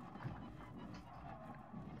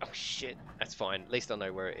 Oh shit, that's fine. At least I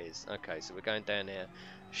know where it is. Okay, so we're going down here.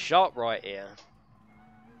 Sharp right here.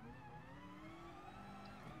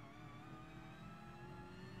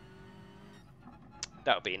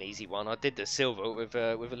 That'll be an easy one. I did the silver with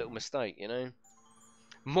a little mistake, you know.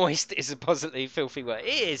 Moist is a positively filthy word.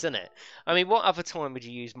 It is, isn't it? I mean, what other time would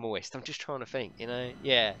you use moist? I'm just trying to think, you know.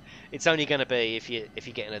 Yeah, it's only going to be if you're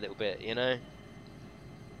getting a little bit, you know.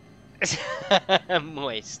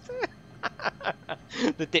 Moist.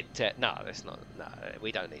 The dip test. No, that's not. No,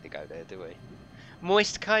 we don't need to go there, do we?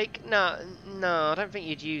 Moist cake? No, I don't think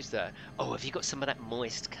you'd use that. Oh, have you got some of that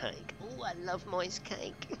moist cake? Oh, I love moist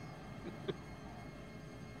cake.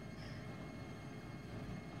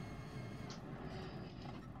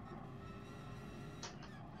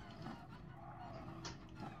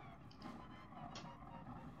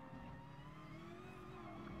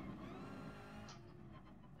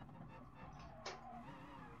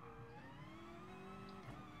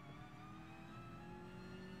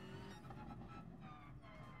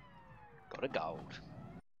 Got a gold.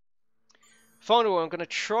 Final one, I'm going to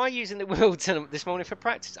try using the Wilton this morning for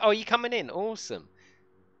practice. Oh, are you coming in? Awesome.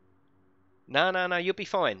 No, you'll be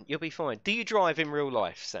fine. You'll be fine. Do you drive in real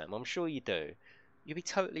life, Sam? I'm sure you do. You'll be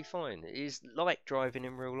totally fine. It is like driving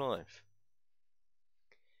in real life.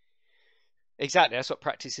 Exactly, that's what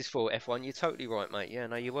practice is for, F1. You're totally right, mate. Yeah,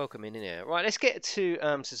 no, you're welcome in here. Right, let's get to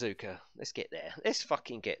Suzuka. Let's get there. Let's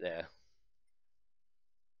fucking get there.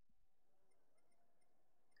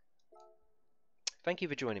 Thank you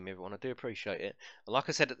for joining me, everyone. I do appreciate it. And like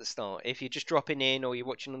I said at the start, if you're just dropping in or you're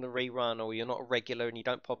watching on the rerun or you're not a regular and you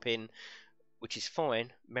don't pop in, which is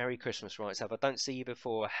fine, Merry Christmas, right? So if I don't see you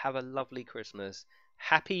before, have a lovely Christmas.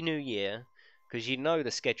 Happy New Year. Because you know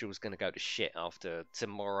the schedule's going to go to shit after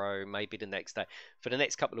tomorrow, maybe the next day. For the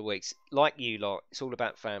next couple of weeks, like you lot, it's all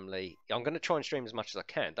about family. I'm going to try and stream as much as I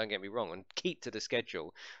can, don't get me wrong, and keep to the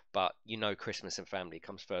schedule. But you know Christmas and family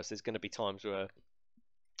comes first. There's going to be times where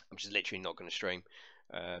I'm just literally not going to stream.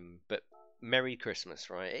 But Merry Christmas,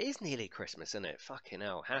 right? It is nearly Christmas, isn't it? Fucking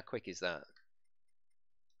hell, how quick is that?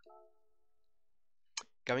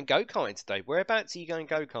 Going go-karting today. Whereabouts are you going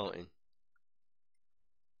go-karting?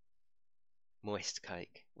 Moist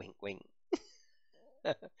cake. Wink, wink.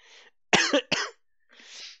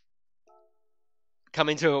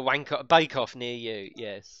 Coming to a bake-off near you.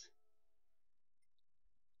 Yes.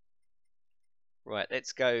 Right,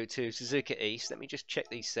 let's go to Suzuka East. Let me just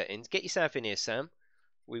check these settings. Get yourself in here, Sam.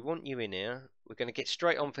 We want you in here. We're going to get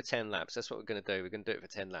straight on for 10 laps. That's what we're going to do. We're going to do it for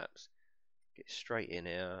 10 laps. Get straight in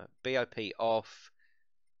here. BOP off.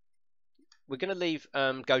 We're going to leave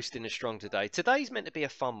Ghosting as strong today. Today's meant to be a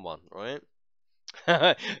fun one, right?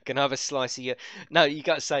 Can I have a slice of your... No, you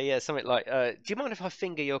got to say, yeah, something like, do you mind if I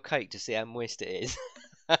finger your cake to see how moist it is?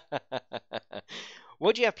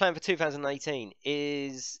 What do you have planned for 2018?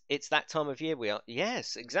 It's that time of year we are?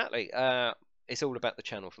 Yes, exactly. It's all about the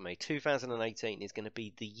channel for me. 2018 is going to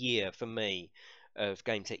be the year for me of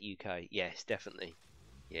GametechUK. Yes, definitely.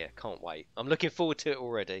 Yeah, can't wait. I'm looking forward to it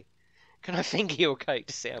already. Can I finger your cake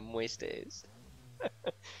to see how moist it is?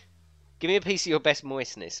 Give me a piece of your best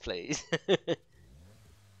moistness, please.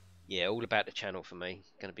 Yeah, all about the channel for me.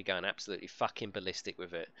 Going to be going absolutely fucking ballistic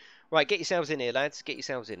with it. Right, get yourselves in here, lads. Get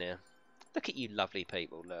yourselves in here. Look at you lovely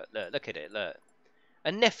people. Look, look, look at it, look.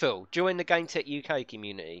 And Neffel, join the GameTech UK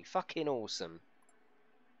community. Fucking awesome.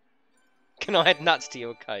 Can I add nuts to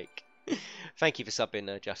your cake? Thank you for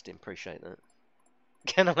subbing, Justin. Appreciate that.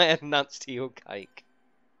 Can I add nuts to your cake?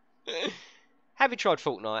 Have you tried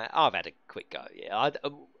Fortnite? I've had a quick go, yeah.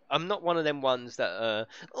 I'm not one of them ones that,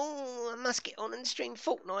 oh, I must get on and stream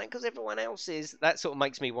Fortnite because everyone else is. That sort of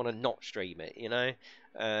makes me want to not stream it, you know?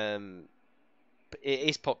 It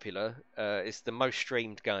is popular. It's the most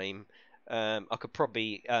streamed game. I could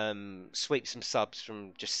probably sweep some subs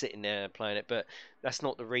from just sitting there playing it, but that's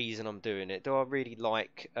not the reason I'm doing it. Do I really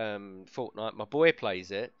like Fortnite? My boy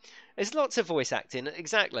plays it. There's lots of voice acting,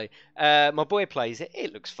 exactly. My boy plays it.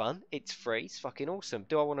 It looks fun. It's free. It's fucking awesome.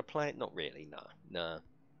 Do I want to play it? Not really. No, no.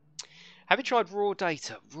 Have you tried Raw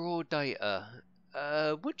Data? Raw Data.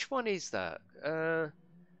 Which one is that?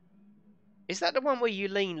 Is that the one where you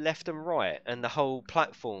lean left and right and the whole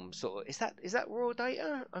platform sort of is that raw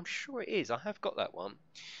data? I'm sure it is. I have got that one.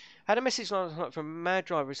 Had a message last night from a mad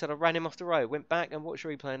driver who said I ran him off the road, went back and watched the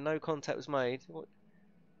replay and no contact was made.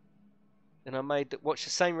 And I watched the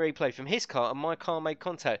same replay from his car and my car made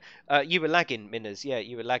contact. You were lagging, Minners. Yeah,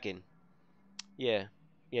 you were lagging. Yeah.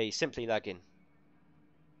 Yeah, you're simply lagging.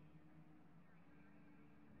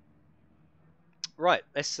 Right,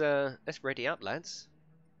 let's ready up, lads.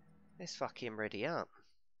 Let's fucking ready up.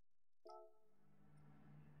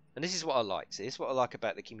 And this is what I like. See, this is what I like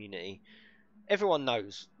about the community. Everyone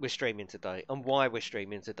knows we're streaming today and why we're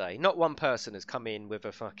streaming today. Not one person has come in with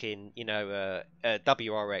a fucking, you know,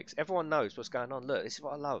 WRX. Everyone knows what's going on. Look, this is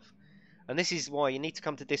what I love. And this is why you need to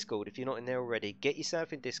come to Discord if you're not in there already. Get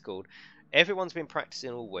yourself in Discord. Everyone's been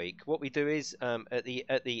practicing all week. What we do is at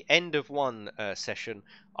the end of one session,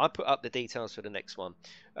 I put up the details for the next one.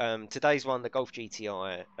 Today's one, the Golf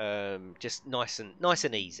GTI, just nice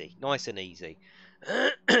and easy, nice and easy.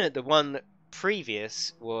 The one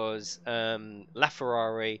previous was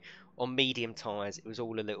LaFerrari on medium tyres. It was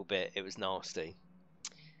all a little bit. It was nasty.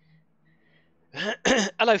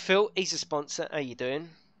 Hello, Phil. He's a sponsor. How you doing?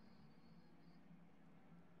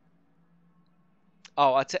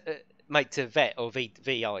 Oh, mate, to vet or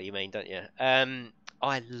VR, you mean, don't you? I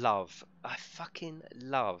fucking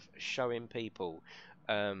love showing people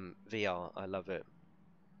VR. I love it.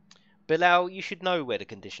 Bilal, you should know where the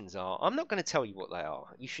conditions are. I'm not going to tell you what they are.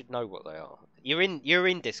 You should know what they are. You're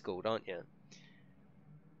in Discord, aren't you?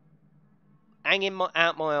 Hanging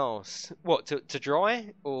out my arse. What, to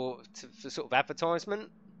dry or for sort of advertisement?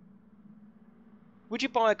 Would you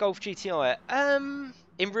buy a Golf GTI?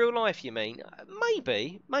 In real life, you mean?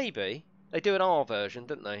 Maybe, maybe. They do an R version,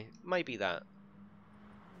 don't they? Maybe that.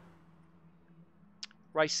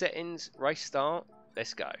 Race settings, race start.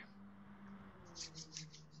 Let's go.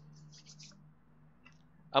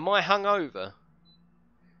 Am I hungover?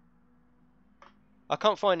 I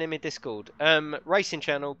can't find him in Discord. Racing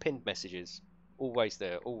channel, pinned messages. Always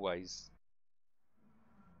there, always.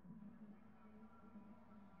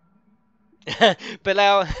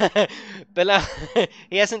 Bilal, Bilal,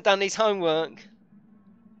 he hasn't done his homework.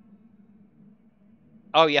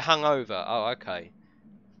 Oh, you're hungover. Oh, okay.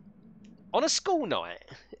 On a school night?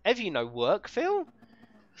 Have you no work, Phil?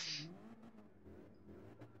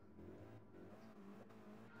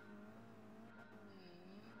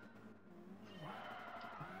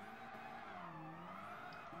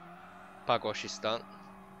 Bugwash is stuck.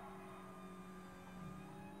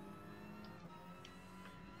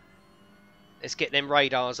 Let's get them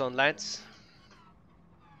radars on, lads.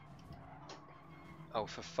 Oh,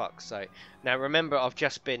 for fuck's sake. Now, remember, I've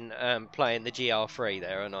just been playing the GR3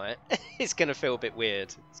 there, haven't I? It's going to feel a bit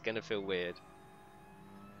weird. It's going to feel weird.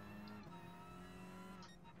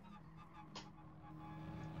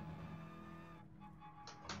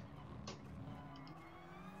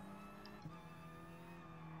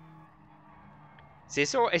 See,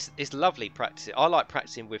 it's lovely practicing. I like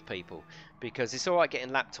practicing with people because it's alright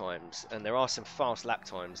getting lap times, and there are some fast lap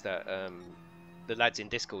times that the lads in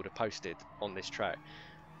Discord have posted on this track.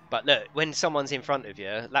 But look, when someone's in front of you,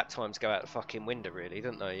 lap times go out the fucking window, really,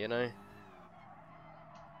 don't they, you know?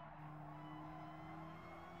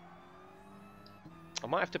 I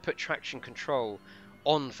might have to put traction control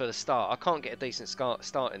on for the start. I can't get a decent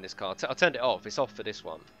start in this car. I turned it off. It's off for this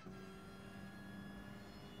one.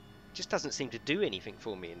 Just doesn't seem to do anything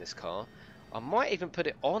for me in this car. I might even put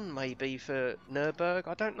it on maybe for Nürburgring.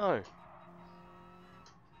 I don't know.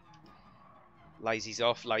 Lazy's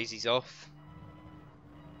off. Lazy's off.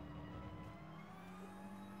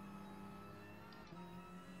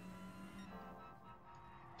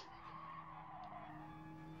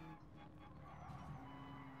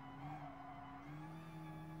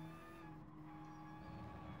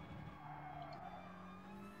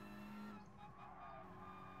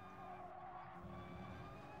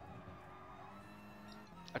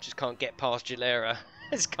 I just can't get past Gilera.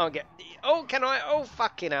 I just can't get... Oh, can I? Oh,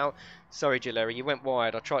 fucking hell. Sorry, Gilera, you went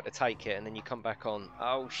wide. I tried to take it, and then you come back on.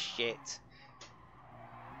 Oh, shit.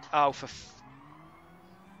 Oh, for...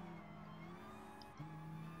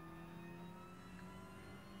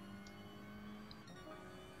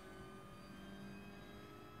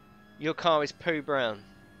 Your car is poo brown.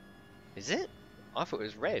 Is it? I thought it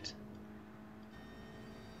was red.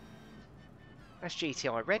 That's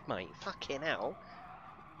GTI red, mate. Fucking hell.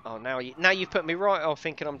 Oh, now you've put me right off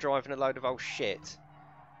thinking I'm driving a load of old shit.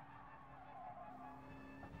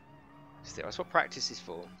 Still, that's what practice is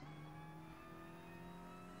for.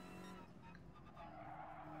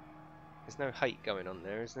 There's no hate going on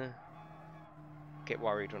there, is there? Get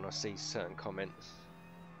worried when I see certain comments.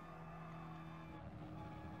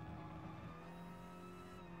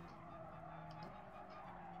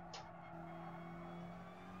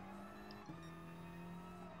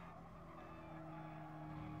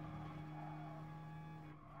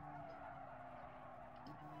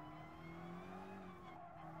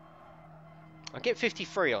 I get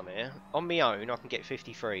 53 on here. On my own, I can get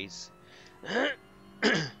 53s.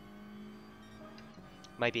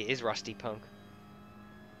 Maybe it is Rusty Punk.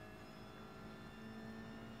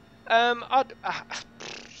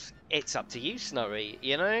 It's up to you, Snowy.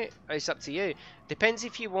 You know, it's up to you. Depends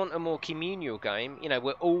if you want a more communal game. You know,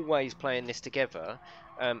 we're always playing this together.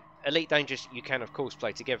 Elite Dangerous, you can of course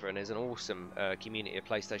play together, and there's an awesome community of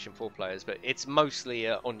PlayStation 4 players. But it's mostly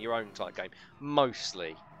on your own type game.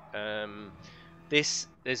 Mostly.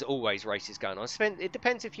 There's always races going on. It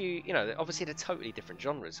depends if you know. Obviously, they're totally different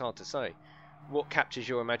genres. It's hard to say. What captures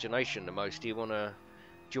your imagination the most? Do you want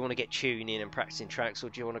to get tuning and practicing tracks, or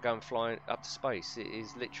do you want to go and fly up to space? It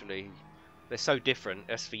is literally, they're so different.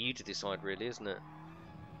 That's for you to decide, really, isn't it?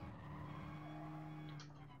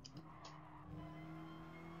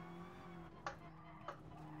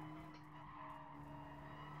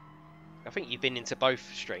 I think you've been into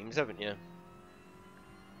both streams, haven't you?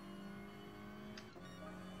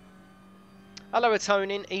 Hello,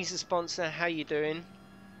 Atonin. He's a sponsor. How you doing?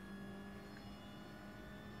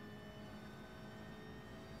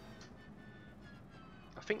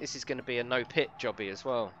 I think this is going to be a no pit jobby as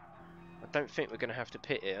well. I don't think we're going to have to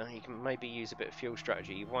pit here. You can maybe use a bit of fuel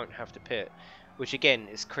strategy. You won't have to pit, which again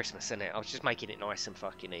is Christmas, isn't it? I was just making it nice and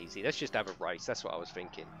fucking easy. Let's just have a race. That's what I was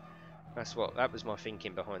thinking. That was my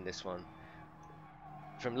thinking behind this one.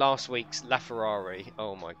 From last week's LaFerrari.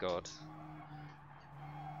 Oh my god.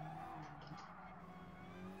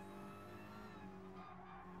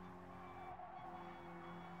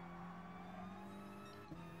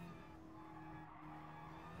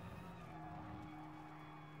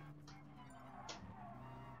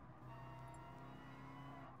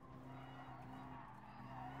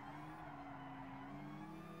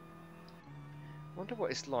 wonder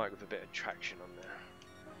what it's like with a bit of traction on there.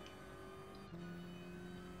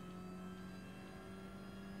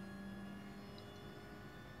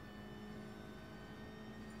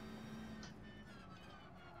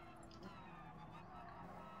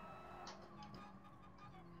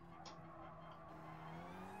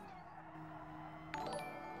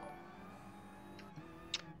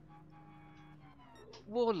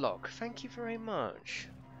 Warlock, thank you very much.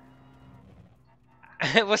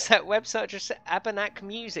 What's that website? Just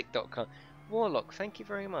abernakmusic.com. Warlock, thank you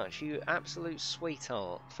very much. You absolute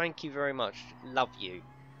sweetheart. Thank you very much. Love you.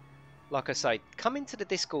 Like I say, come into the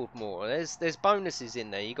Discord more. There's bonuses in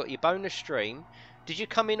there. You got your bonus stream. Did you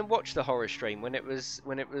come in and watch the horror stream when it was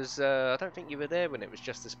I don't think you were there when it was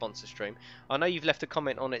just the sponsor stream. I know you've left a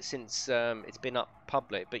comment on it since it's been up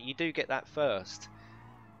public, but you do get that first.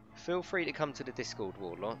 Feel free to come to the Discord,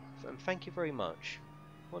 Warlock, and thank you very much.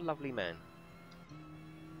 What a lovely man.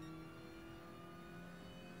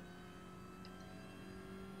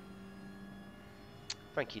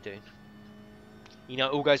 Thank you, dude. You know,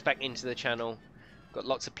 it all goes back into the channel. Got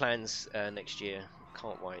lots of plans next year.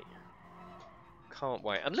 Can't wait. Can't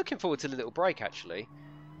wait. I'm looking forward to the little break, actually.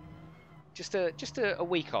 Just a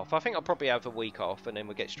week off. I think I'll probably have a week off, and then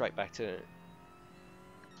we'll get straight back to it.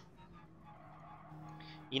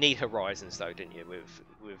 You need Horizons, though, didn't you,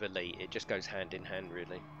 with Elite? It just goes hand in hand,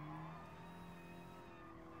 really.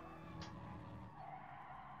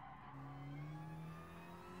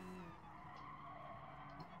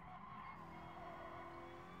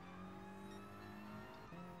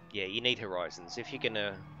 Yeah, you need Horizons. If you're going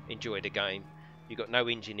to enjoy the game, you've got no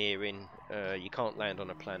engineering, you can't land on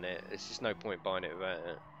a planet, there's just no point buying it without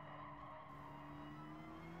it.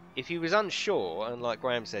 If you was unsure, and like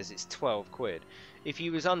Graham says, it's 12 quid. If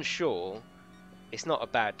you was unsure, it's not a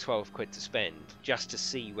bad 12 quid to spend, just to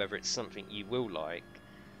see whether it's something you will like.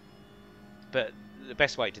 But the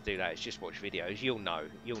best way to do that is just watch videos. You'll know.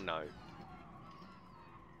 You'll know.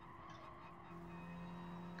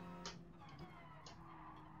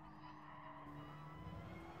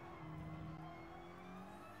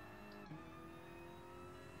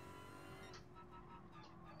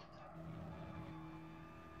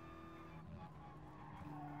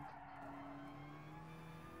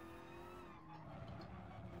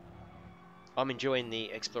 I'm enjoying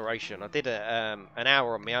the exploration. I did an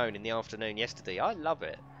hour on my own in the afternoon yesterday. I love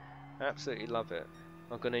it. Absolutely love it.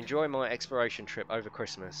 I'm going to enjoy my exploration trip over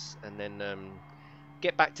Christmas, and then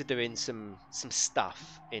get back to doing some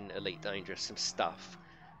stuff in Elite Dangerous. Some stuff.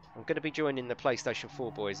 I'm going to be joining the PlayStation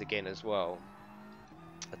 4 boys again as well.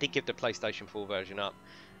 I did give the PlayStation 4 version up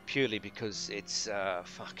purely because it's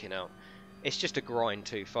fucking hell. It's just a grind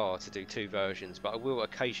too far to do two versions, but I will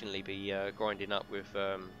occasionally be grinding up with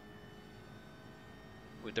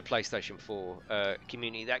the PlayStation 4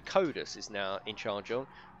 community that Codus is now in charge of.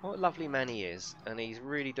 What a lovely man he is, and he's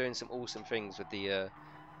really doing some awesome things with the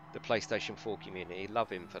PlayStation 4 community.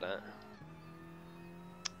 Love him for that.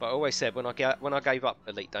 But I always said when I gave up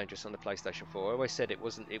Elite Dangerous on the PlayStation 4, I always said it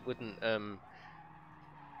wasn't dead.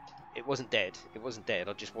 It wasn't dead.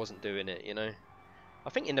 I just wasn't doing it, you know. I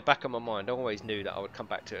think in the back of my mind, I always knew that I would come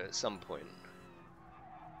back to it at some point.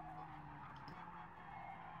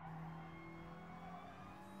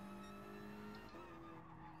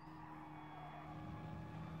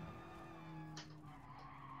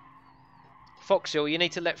 Foxhill, you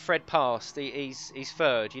need to let Fred past. He's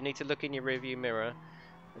third. You need to look in your rearview mirror.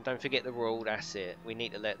 And don't forget the rule, that's it. We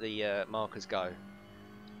need to let the markers go.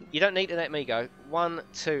 You don't need to let me go. 1,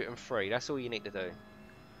 2 and 3. That's all you need to do.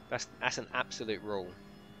 That's an absolute rule.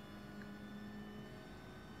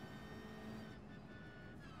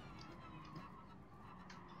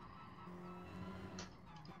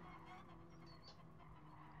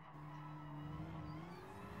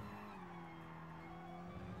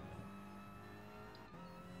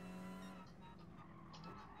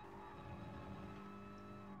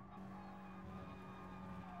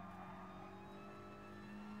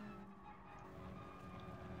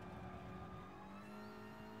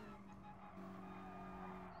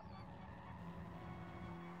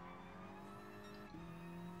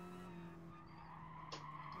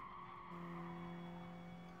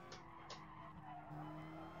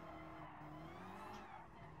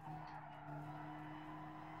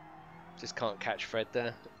 Just can't catch Fred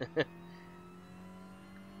there. Oh,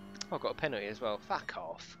 I've got a penalty as well. Fuck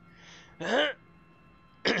off.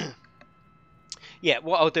 Yeah,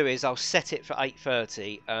 what I'll do is I'll set it for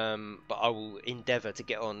 8:30, but I will endeavour to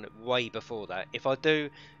get on way before that. If I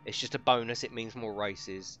do, it's just a bonus. It means more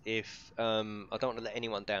races. If I don't want to let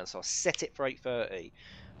anyone down, so I'll set it for 8:30.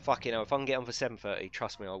 Fucking hell, if I can get on for 7:30,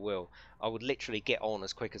 trust me, I will. I would literally get on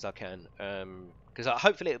as quick as I can. Because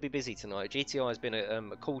hopefully it'll be busy tonight. GTI has been a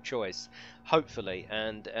cool choice, hopefully.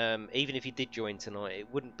 And even if you did join tonight,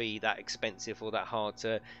 it wouldn't be that expensive or that hard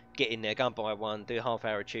to get in there, go and buy one, do a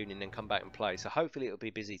half-hour tuning, and come back and play. So hopefully it'll be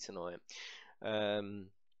busy tonight. I'm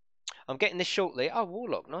getting this shortly. Oh,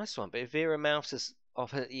 Warlock, nice one. But if Vera Mouse has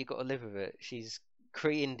offered, you got to live with it. She's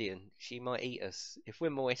Cree Indian. She might eat us if we're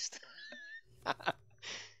moist.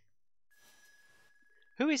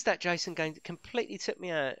 Who is that Jason game that completely took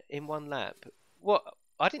me out in one lap? What?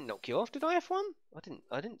 I didn't knock you off, did I, F1?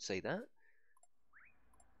 I didn't see that.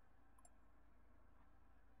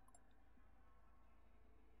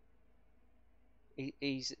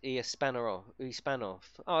 He spanner off. He span off.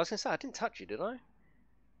 Oh, I was gonna say I didn't touch you, did I?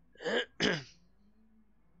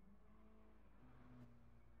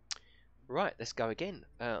 Right, let's go again.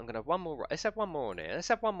 I'm gonna have one more. Let's have one more on here. Let's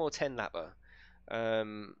have one more 10 lapper.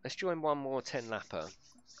 Let's join one more 10 lapper.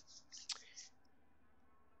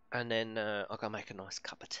 And then I'll go make a nice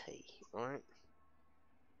cup of tea, alright?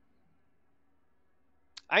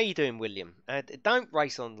 How you doing, William? Don't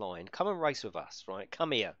race online. Come and race with us, right?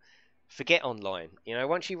 Come here. Forget online. You know,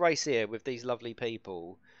 once you race here with these lovely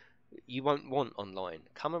people, you won't want online.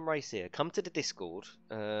 Come and race here. Come to the Discord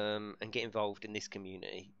and get involved in this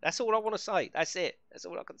community. That's all I want to say. That's it. That's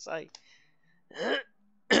all I can say.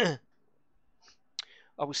 I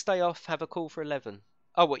will stay off. Have a call for 11.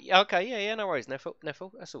 Oh, what? Okay, yeah, no worries,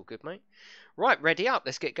 Neffel. That's all good, mate. Right, ready up.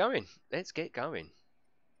 Let's get going. Let's get going.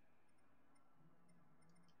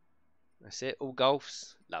 That's it. All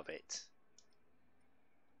golfs. Love it.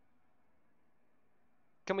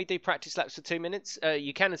 Can we do practice laps for 2 minutes?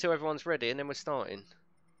 You can until everyone's ready, and then we're starting.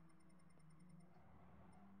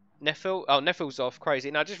 Neffel? Oh, Neffel's off.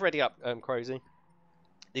 Crazy. No, just ready up, Crazy.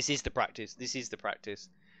 This is the practice. This is the practice.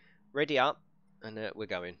 Ready up, and we're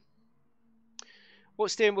going. What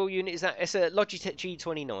steering wheel unit is that? It's a Logitech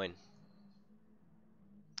G29.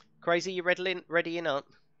 Crazy, you readying up?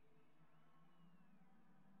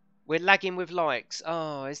 We're lagging with likes.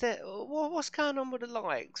 Oh, is there? What's going on with the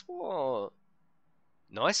likes? What?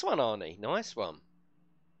 Nice one, Arnie. Nice one.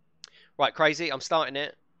 Right, Crazy. I'm starting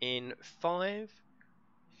it in 5,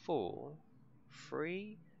 4,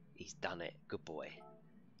 3. He's done it. Good boy.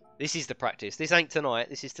 This is the practice. This ain't tonight.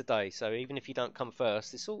 This is today. So even if you don't come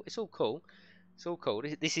first, it's all cool. It's all cool.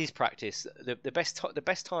 This is practice. The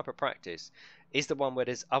best type of practice is the one where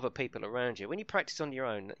there's other people around you. When you practice on your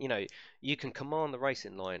own, you know, you can command the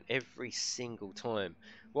racing line every single time.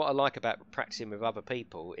 What I like about practicing with other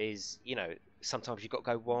people is, you know, sometimes you've got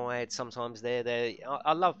to go wide, sometimes they're there.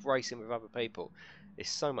 I love racing with other people. It's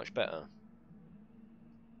so much better.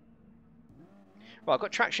 Right, I've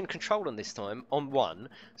got traction control on this time, on 1,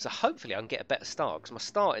 so hopefully I can get a better start, because my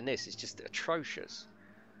start in this is just atrocious.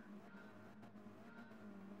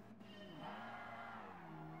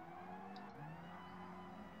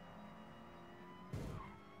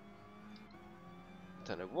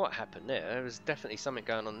 Don't know what happened there. There was definitely something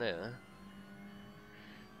going on there.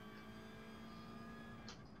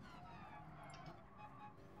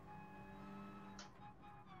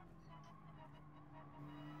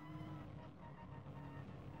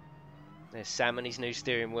 There's Sam and his new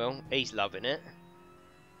steering wheel. He's loving it.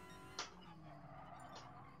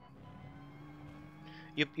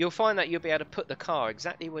 You'll find that you'll be able to put the car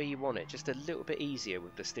exactly where you want it, just a little bit easier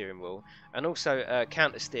with the steering wheel. And also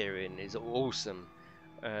counter steering is awesome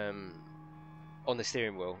on the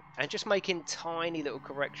steering wheel. And just making tiny little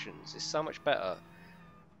corrections is so much better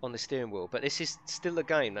on the steering wheel. But this is still a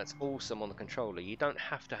game that's awesome on the controller. You don't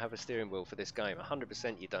have to have a steering wheel for this game.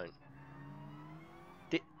 100% you don't.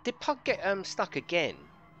 Did Pug get stuck again?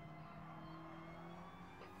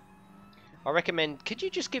 I recommend, could you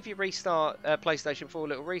just give your restart PlayStation 4 a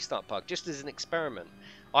little restart, Pug, just as an experiment?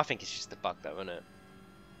 I think it's just a bug though, isn't it?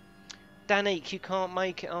 Danik, you can't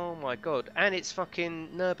make it. Oh my god. And it's fucking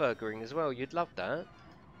Nürburgring as well. You'd love that.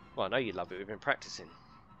 Well, I know you'd love it. We've been practicing.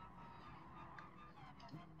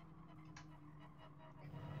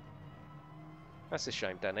 That's a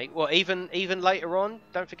shame, Danik. Well, even later on,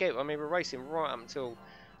 don't forget, I mean, we're racing right up until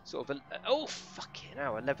sort of, oh, fucking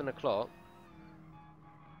hell, 11 o'clock.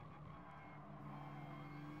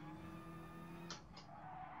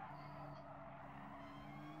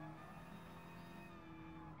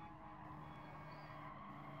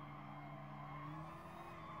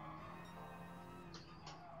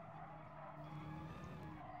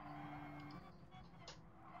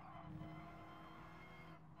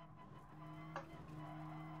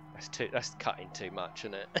 That's cutting too much,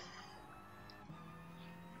 isn't it?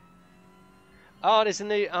 Oh, there's a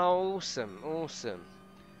new. Oh, awesome.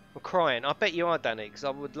 I'm crying. I bet you are, Danny, because I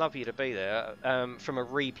would love you to be there. From a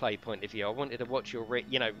replay point of view, I wanted to watch your,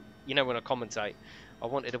 you know when I commentate, I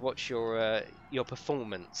wanted to watch your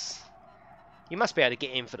performance. You must be able to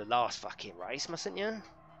get in for the last fucking race, mustn't you?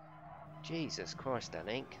 Jesus Christ,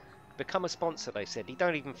 Danny. Become a sponsor, they said. He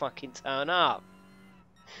don't even fucking turn up.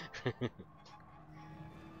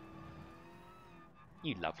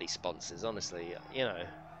 You lovely sponsors, honestly. You know,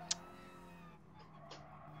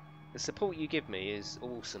 the support you give me is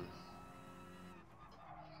awesome.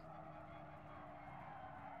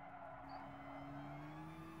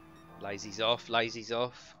 Lazy's off, Lazy's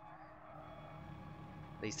off.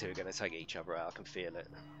 These two are going to take each other out. I can feel it.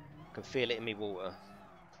 I can feel it in me water.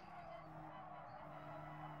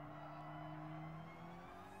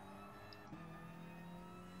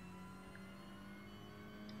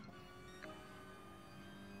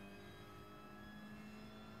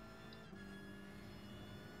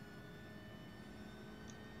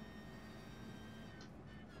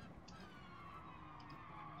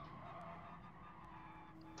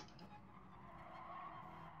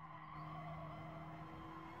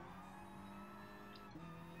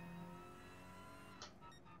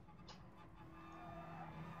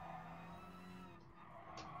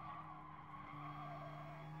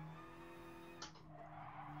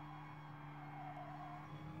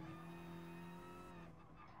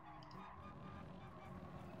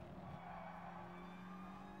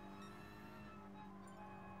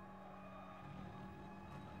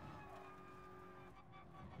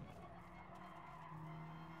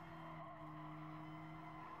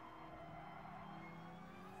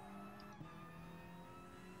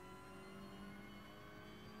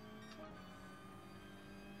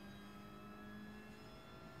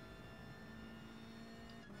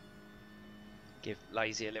 Give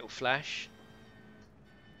Lazy a little flash.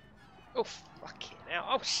 Oh, fucking hell.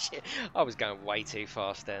 Oh, shit. I was going way too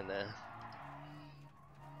fast down there.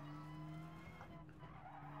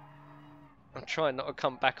 I'm trying not to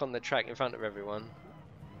come back on the track in front of everyone.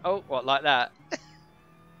 Oh, what, like that?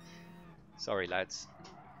 Sorry, lads.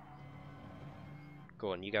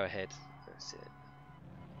 Go on, you go ahead. That's it.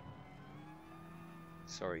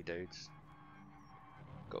 Sorry, dudes.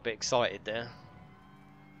 Got a bit excited there.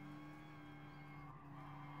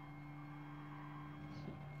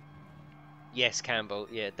 Yes, Campbell.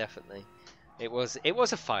 Yeah, definitely. It was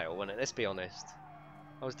a fail, wasn't it? Let's be honest.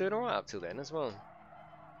 I was doing alright up till then as well.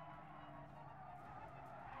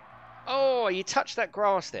 Oh, you touched that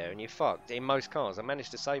grass there and you fucked in most cars. I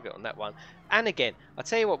managed to save it on that one. And again, I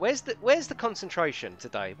tell you what, where's the concentration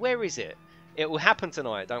today? Where is it? It will happen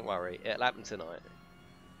tonight, don't worry. It'll happen tonight.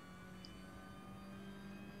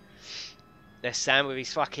 There's Sam with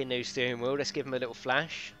his fucking new steering wheel. Let's give him a little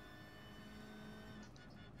flash.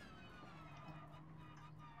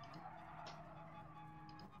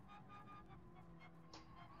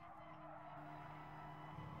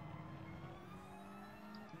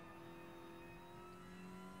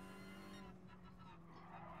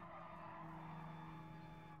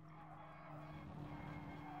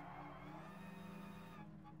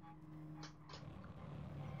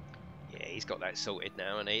 He's got that sorted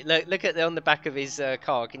now, and he look at on the back of his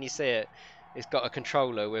car. Can you see it? It's got a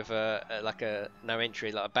controller with like a no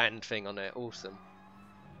entry, like a band thing on it. Awesome.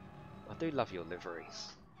 I do love your liveries.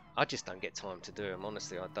 I just don't get time to do them.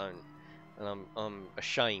 Honestly, I don't, and I'm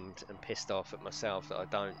ashamed and pissed off at myself that I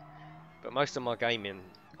don't. But most of my gaming,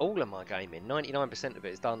 all of my gaming, 99% of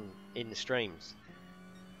it is done in the streams.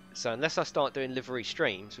 So unless I start doing livery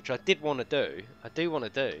streams, which I did want to do,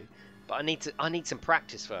 but I need some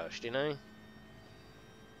practice first, you know.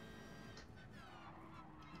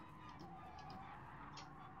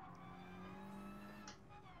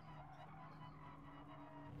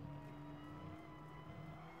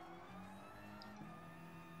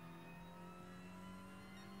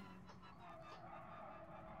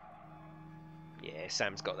 Yeah,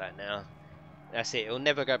 Sam's got that now. That's it. He'll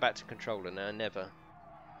never go back to controller now. Never.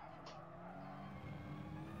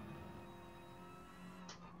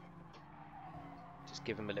 Just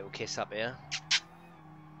give him a little kiss up here.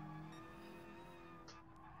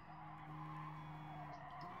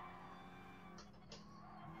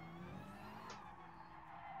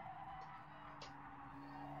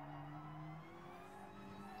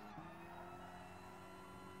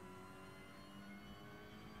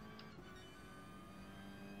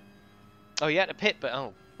 Oh, you had to pit, but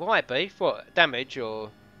oh, why, Beef? What, damage or?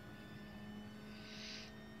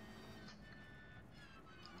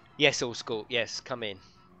 Yes, all school. Yes, come in.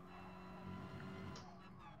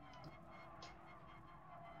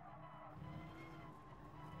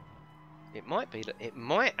 It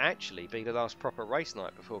might actually be the last proper race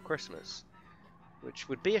night before Christmas. which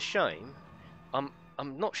would be a shame.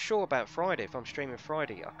 I'm not sure about Friday, if I'm streaming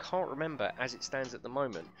Friday. I can't remember as it stands at the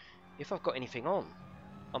moment if I've got anything on.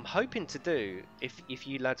 I'm hoping to do, if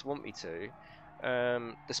you lads want me to,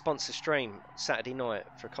 the sponsor stream Saturday night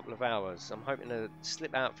for a couple of hours. I'm hoping to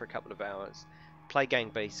slip out for a couple of hours, play Gang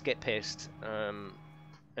Beasts, get pissed, and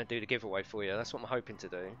do the giveaway for you. That's what I'm hoping to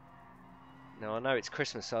do. Now I know it's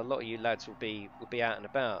Christmas, so a lot of you lads will be out and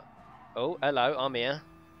about. Oh, hello, I'm here.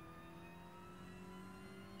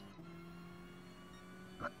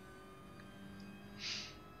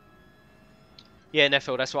 Yeah,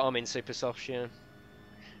 Neffel, that's what I'm in, Super Soft, yeah.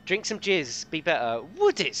 Drink some jizz, be better.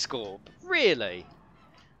 Would it, Scorp? Really?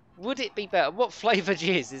 Would it be better? What flavour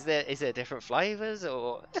jizz? Is there different flavours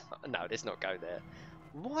or no, let's not go there.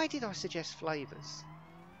 Why did I suggest flavours?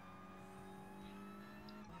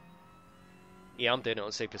 Yeah, I'm doing it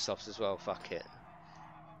on Super Softs as well, fuck it.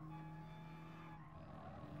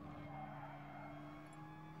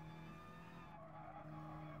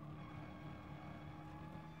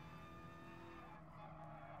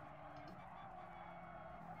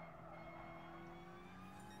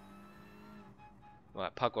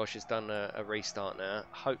 Right, Pugwash has done a restart now.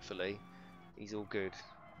 Hopefully, he's all good.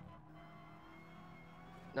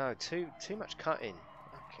 No, too much cutting.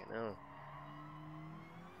 Fucking hell.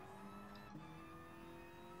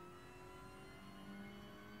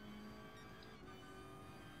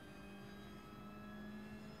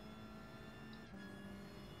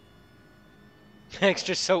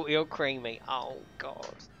 Extra salty or creamy. Oh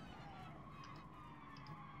god.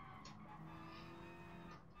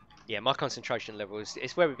 Yeah, my concentration level is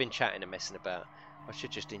it's where we've been chatting and messing about. I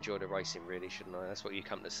should just enjoy the racing, really, shouldn't I? That's what you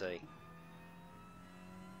come to see.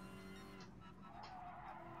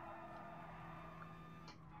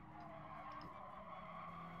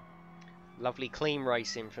 Lovely clean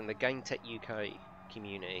racing from the GametechUK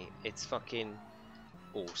community. It's fucking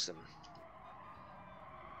awesome.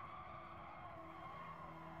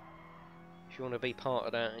 If you want to be part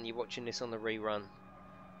of that and you're watching this on the rerun,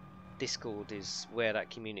 Discord is where that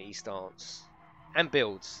community starts and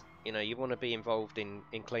builds. You know, you want to be involved in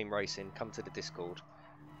clean racing, come to the Discord.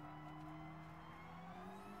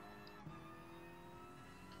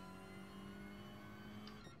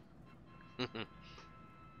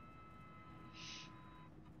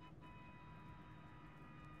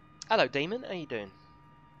 Hello, Demon. How you doing?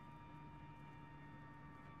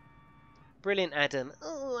 Brilliant, Adam.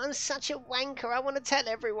 Oh, I'm such a wanker. I want to tell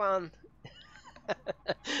everyone.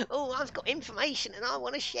 Oh, I've got information and I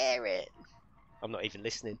want to share it. I'm not even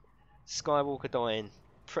listening. Skywalker dying.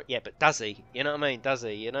 Yeah, but does he? You know what I mean? Does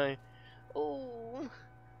he? You know? Oh.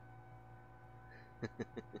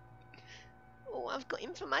 Oh, I've got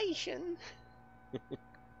information.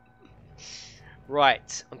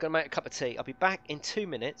 Right, I'm going to make a cup of tea. I'll be back in 2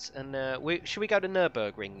 minutes. And should we go to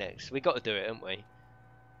Nürburgring next? We've got to do it, haven't we?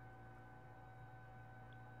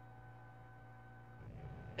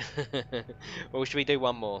 Or should we do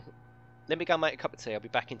one more? Let me go make a cup of tea. I'll be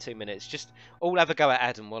back in 2 minutes. Just all have a go at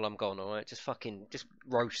Adam while I'm gone, alright? Just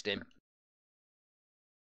roast him.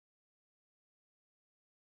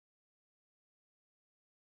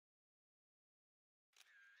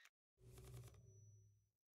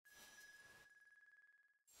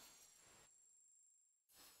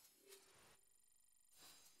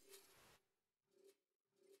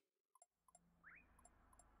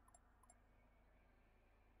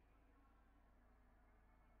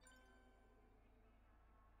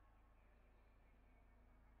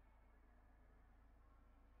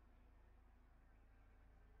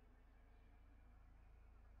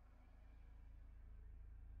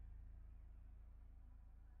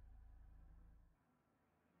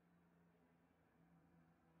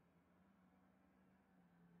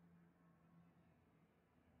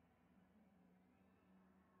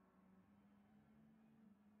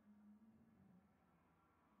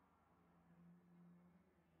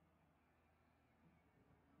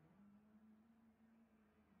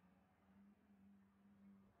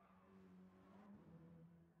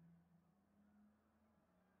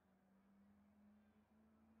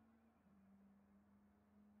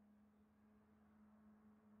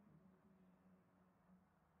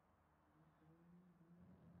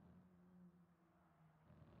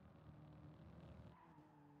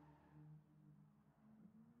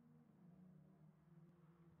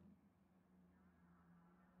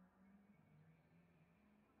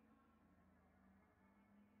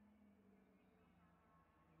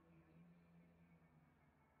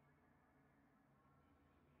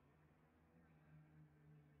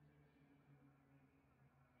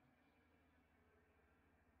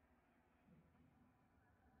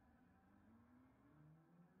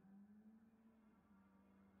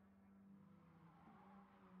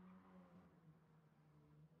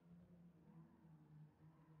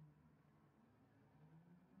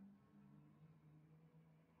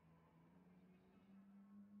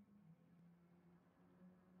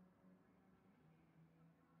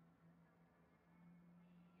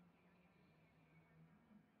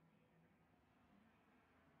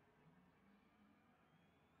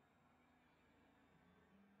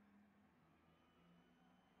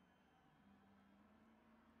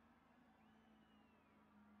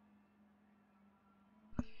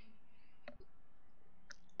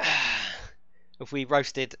 If we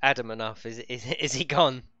roasted Adam enough, is he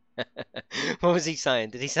gone? What was he saying?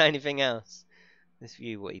 Did he say anything else? Let's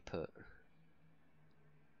view what he put.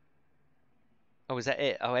 Oh, was that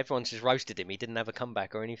it? Oh, everyone's just roasted him. He didn't have a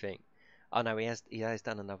comeback or anything. Oh no, he has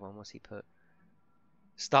done another one. What's he put?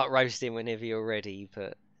 Start roasting whenever you're ready. He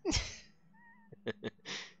put.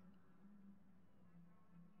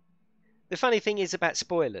 The funny thing is about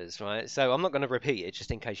spoilers, right? So I'm not going to repeat it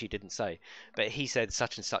just in case you didn't say. But he said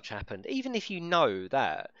such and such happened. Even if you know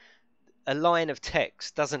that, a line of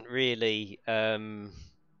text doesn't really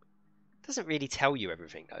tell you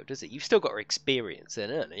everything, though, does it? You've still got to experience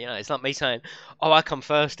it, isn't it? You know, it's like me saying, "Oh, I come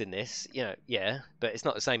first in this." You know, yeah, but it's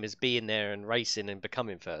not the same as being there and racing and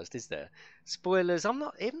becoming first, is there? Spoilers. I'm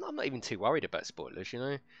not even too worried about spoilers. You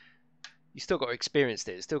know, you still got to experience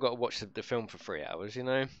it. Still got to watch the film for 3 hours. You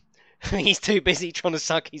know. He's too busy trying to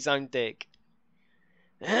suck his own dick.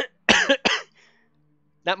 That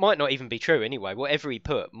might not even be true anyway. Whatever he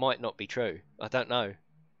put might not be true. I don't know.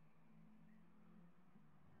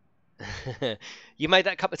 You made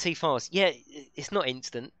that cup of tea fast. Yeah, it's not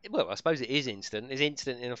instant. Well, I suppose it is instant. It's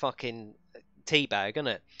instant in a fucking tea bag, isn't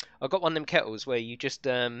it? I got one of them kettles where you just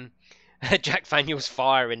Jack Daniel's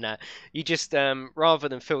fire in that. You just rather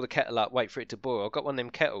than fill the kettle up, wait for it to boil. I got one of them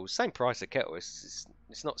kettles, same price of kettle. It's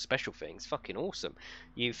not a special thing. It's fucking awesome.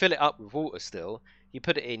 You fill it up with water still. You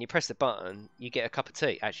put it in. You press the button. You get a cup of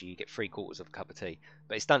tea. Actually, you get 3/4 of a cup of tea,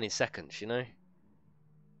 but it's done in seconds. You know.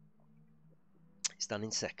 It's done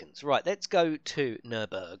in seconds. Right, let's go to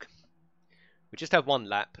Nürburgring. We just have one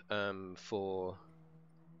lap for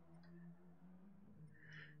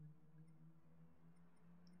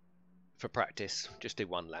practice. Just do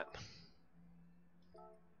one lap.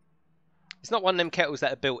 It's not one of them kettles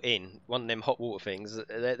that are built in. One of them hot water things.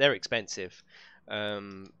 They're expensive,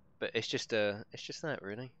 but it's just that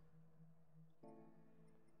really.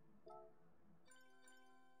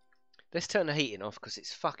 Let's turn the heating off because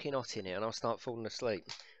it's fucking hot in here, and I'll start falling asleep.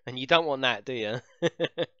 And you don't want that, do you?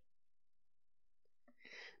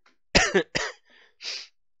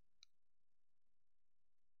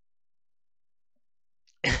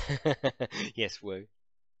 Yes, woo.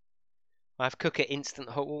 I have cooker instant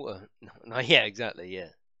hot water. No, yeah, exactly, yeah.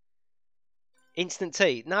 Instant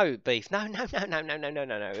tea? No, beef. No, no, no, no, no, no, no,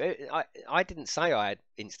 no, no. I didn't say I had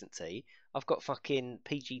instant tea. I've got fucking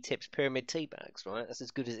PG Tips pyramid tea bags, right? That's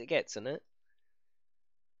as good as it gets, isn't it?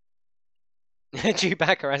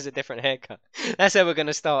 Chewbacca has a different haircut. That's how we're going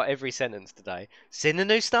to start every sentence today. Seen the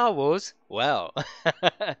new Star Wars? Well,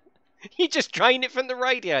 you just drain it from the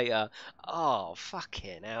radiator. Oh,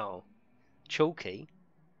 fucking hell. Chalky.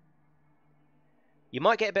 You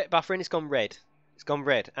might get a bit of buffering. It's gone red. It's gone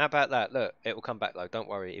red. How about that? Look, it will come back though. Don't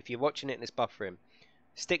worry. If you're watching it and it's buffering,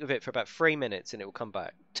 stick with it for about 3 minutes and it will come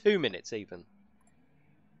back. 2 minutes even.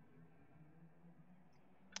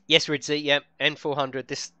 Yes, Ridzi. Yep. N400.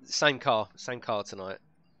 This same car tonight.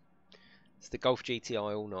 It's the Golf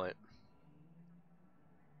GTI all night.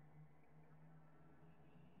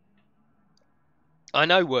 I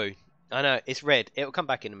know, Woo. I know. It's red. It'll come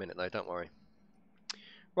back in a minute though. Don't worry.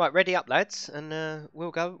 Right, ready up, lads, and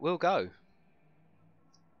we'll go. We'll go.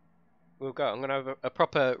 We'll go. I'm going to have a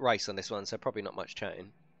proper race on this one, so probably not much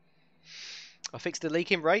chatting. I fixed the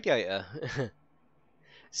leaking radiator.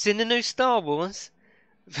 Seen the new Star Wars?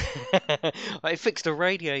 I fixed a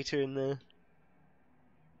radiator in there.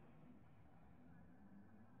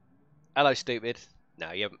 Hello, stupid.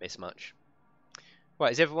 No, you haven't missed much.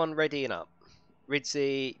 Right, is everyone ready and up?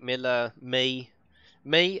 Ridzi, Miller, me.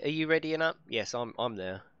 Me, are you ready and up? Yes, I'm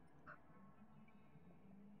there.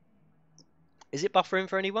 Is it buffering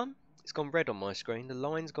for anyone? It's gone red on my screen. The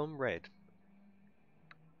line's gone red.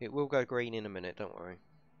 It will go green in a minute, don't worry.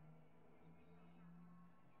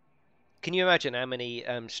 Can you imagine how many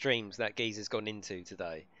streams that geezer's gone into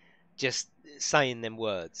today? Just saying them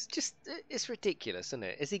words. Just, it's ridiculous, isn't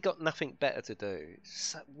it? Has he got nothing better to do? It's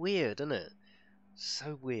so weird, isn't it?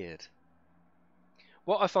 So weird.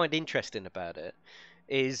 What I find interesting about it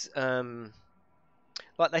is,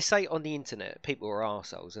 like they say on the internet, people are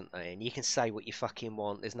arseholes, aren't they? And you can say what you fucking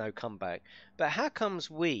want, there's no comeback. But how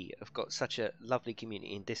comes we have got such a lovely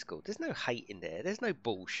community in Discord? There's no hate in there, there's no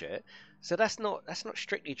bullshit. So that's not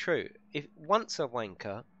strictly true. If once a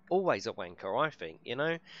wanker, always a wanker, I think, you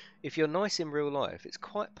know? If you're nice in real life, it's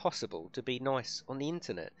quite possible to be nice on the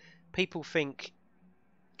internet. People think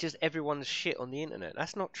just everyone's shit on the internet.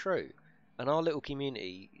 That's not true. And our little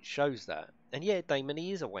community shows that. And yeah, Damon,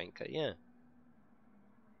 he is a wanker, yeah.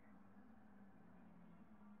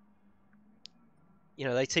 You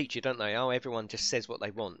know, they teach you, don't they? Oh, everyone just says what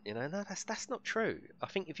they want. You know, no, that's not true. I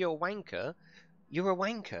think if you're a wanker, you're a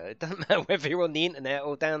wanker. It doesn't matter whether you're on the internet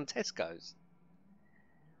or down Tesco's.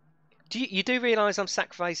 You do realise I'm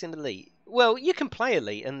sacrificing Elite? Well, you can play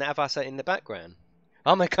Elite and have us in the background.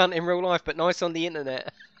 I'm a cunt in real life, but nice on the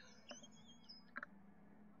internet.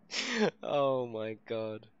 Oh my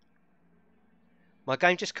god. My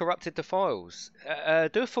game just corrupted the files.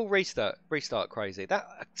 Do a full restart. Restart, crazy. That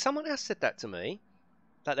someone else said that to me.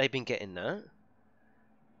 That they've been getting that.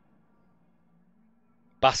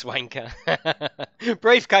 Bus wanker.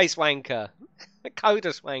 Briefcase wanker.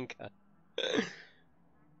 Codus wanker.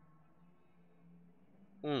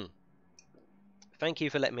 Thank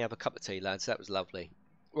you for letting me have a cup of tea, lads. That was lovely.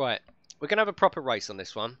 Right, we're going to have a proper race on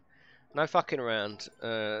this one. No fucking around.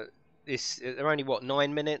 They're only, what,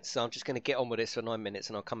 9 minutes? So I'm just going to get on with this for 9 minutes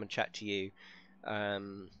and I'll come and chat to you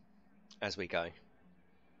as we go.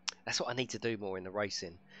 That's what I need to do more in the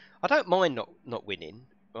racing. I don't mind not winning.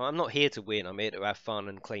 I'm not here to win. I'm here to have fun,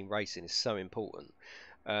 and clean racing is so important.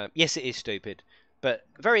 Yes, it is stupid, but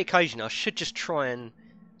very occasionally I should just try and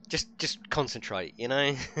just concentrate, you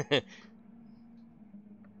know?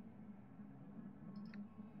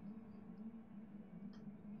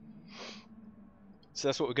 So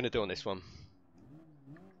that's what we're going to do on this one.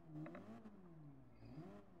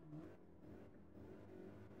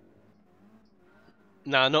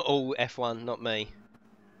 No, not all F1, not me.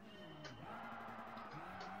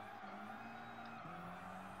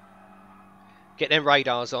 Get them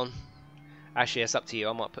radars on. Actually, it's up to you.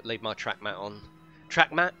 I might leave my track mat on.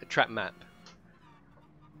 Track mat? Track map.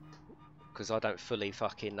 Because I don't fully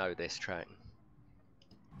fucking know this track.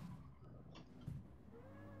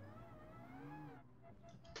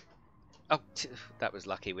 Oh, that was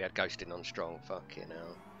lucky we had ghosting on strong. Fucking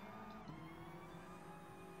hell.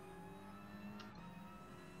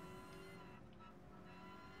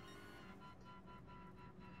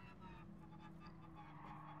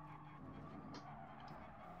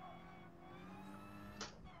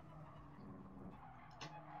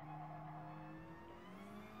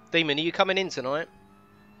 Demon, are you coming in tonight?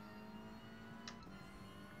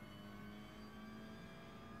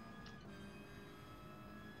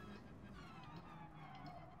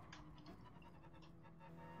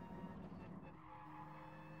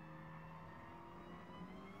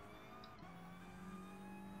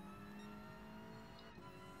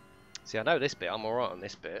 See, I know this bit. I'm alright on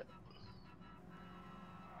this bit.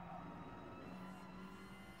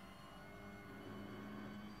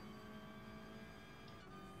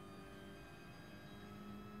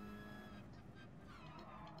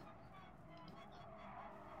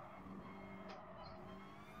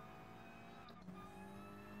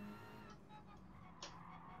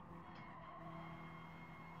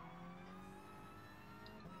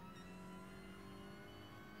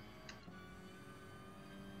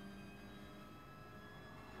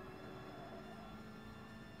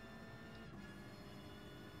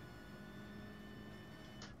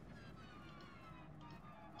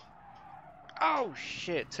 Oh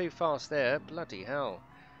shit, too fast there. Bloody hell.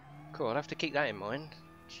 Cool, I'll have to keep that in mind.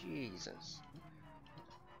 Jesus.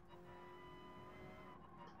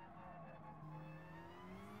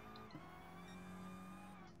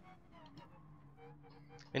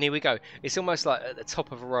 And here we go. It's almost like at the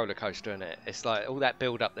top of a roller coaster, isn't it? It's like all that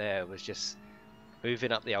build up there was just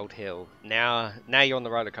moving up the old hill. Now you're on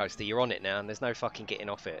the roller coaster. You're on it now, and there's no fucking getting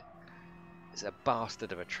off it. It's a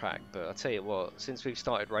bastard of a track, but I'll tell you what, since we've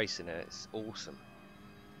started racing it, it's awesome.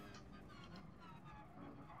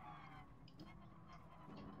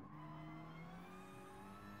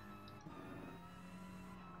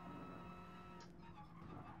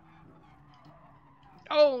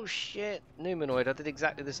 Oh shit, Numanoid, I did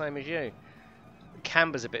exactly the same as you. The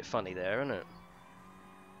camber's a bit funny there, isn't it?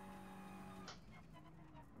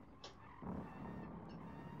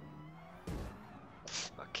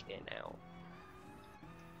 Fucking hell.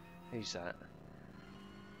 Who's that?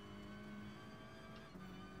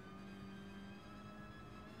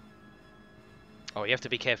 Oh, you have to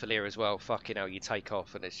be careful here as well. Fucking hell, you take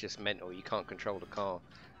off and it's just mental. You can't control the car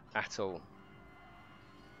at all.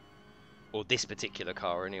 Or this particular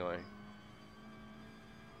car, anyway.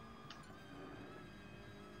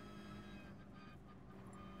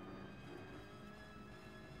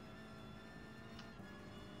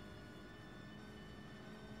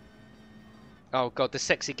 Oh god, the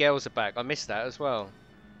sexy girls are back. I missed that as well.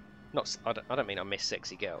 I don't mean I miss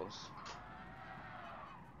sexy girls.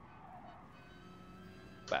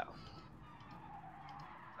 Well.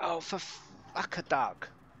 Oh, for fuck a duck.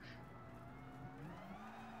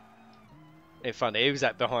 It's funny, who's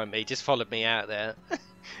that behind me? Just followed me out there.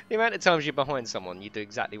 The amount of times you're behind someone, you do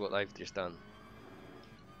exactly what they've just done.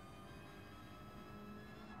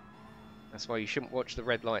 That's why you shouldn't watch the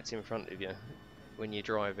red lights in front of you when you're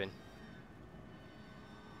driving.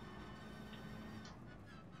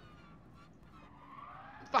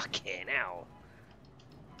 Fucking hell.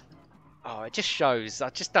 Oh, it just shows. I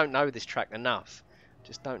just don't know this track enough.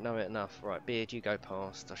 Just don't know it enough. Right, Beard, you go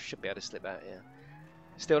past. I should be able to slip out here.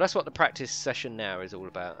 Still, that's what the practice session now is all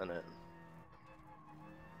about, isn't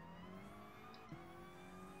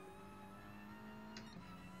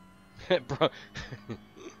it? Bro.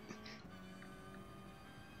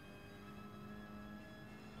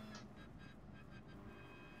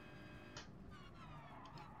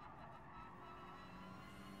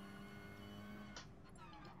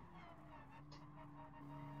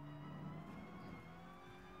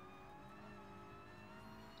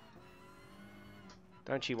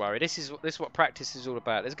 Don't you worry. This is what practice is all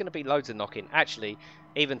about. There's going to be loads of knocking. Actually,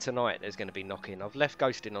 even tonight there's going to be knocking. I've left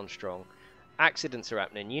ghosting on strong. Accidents are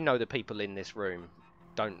happening. You know the people in this room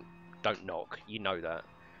don't knock. You know that.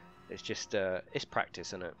 It's just it's practice,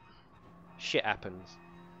 isn't it? Shit happens.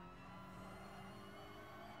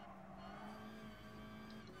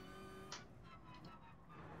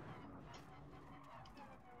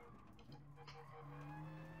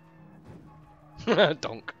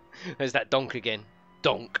 Donk. There's that donk again.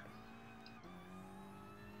 Donk.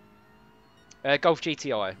 Golf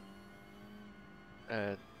GTI.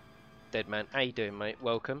 Deadman, how you doing, mate?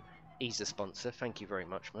 Welcome. He's a sponsor. Thank you very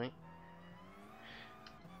much, mate.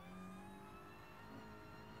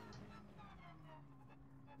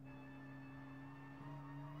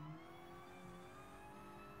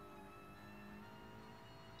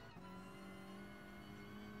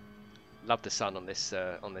 Love the sun on this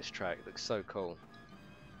track. It looks so cool.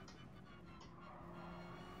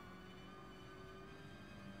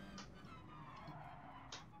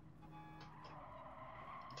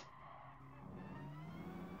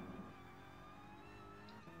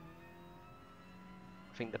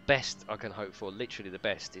 I think the best I can hope for, literally the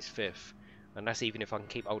best, is 5th, and that's even if I can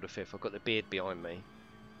keep hold of 5th. I've got the Beard behind me.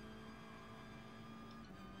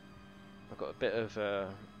 I've got a bit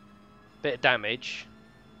of damage.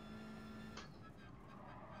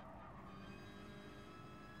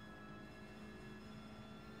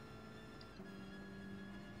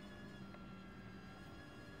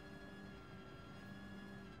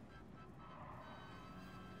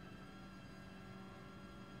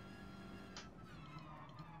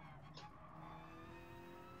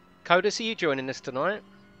 Codus, are you joining us tonight?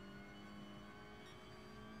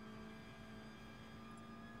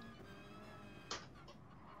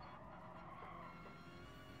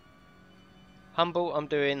 Humble, I'm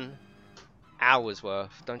doing hours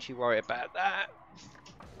worth. Don't you worry about that.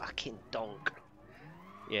 Fucking donk.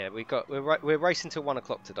 Yeah, we're racing till 1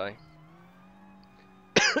 o'clock today.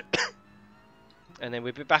 And then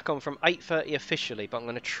we'll be back on from 8:30 officially, but I'm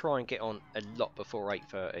going to try and get on a lot before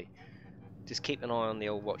 8:30. Just keep an eye on the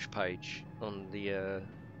old watch page on the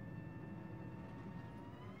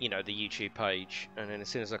you know, the YouTube page, and then as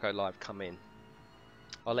soon as I go live, come in.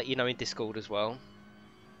 I'll let you know in Discord as well.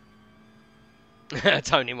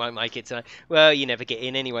 Tony won't make it tonight. Well, you never get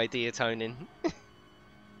in anyway, do you, Tony?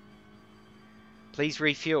 Please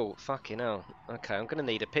refuel. Fucking hell. Okay, I'm going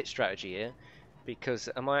to need a pit strategy here, because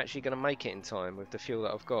am I actually going to make it in time with the fuel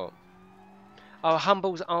that I've got? Oh,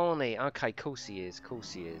 Humble's Arnie. Okay, course he is.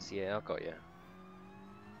 Course he is. Yeah, I got you.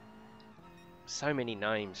 So many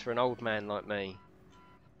names for an old man like me.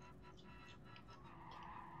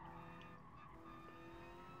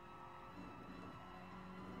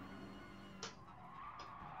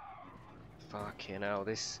 Fucking hell,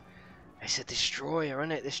 it's a destroyer,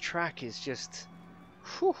 isn't it? This track is just...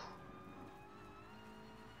 Whew.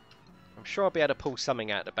 I'm sure I'll be able to pull something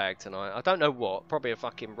out of the bag tonight. I don't know what. Probably a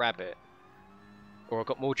fucking rabbit. Or I've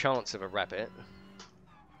got more chance of a rabbit.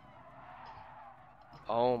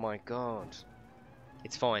 Oh my god.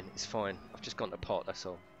 It's fine, it's fine. I've just gone to pot, that's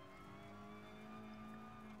all.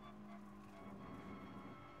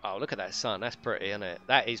 Oh, look at that sun. That's pretty, isn't it?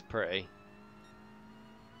 That is pretty.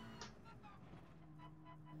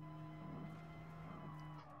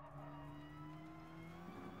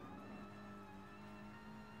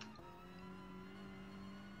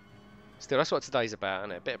 Still, that's what today's about,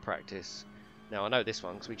 isn't it? A bit of practice. Now, I know this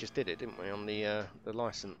one because we just did it, didn't we, on the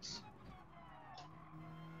license.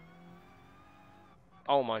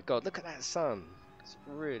 Oh my god, look at that sun. It's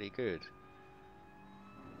really good.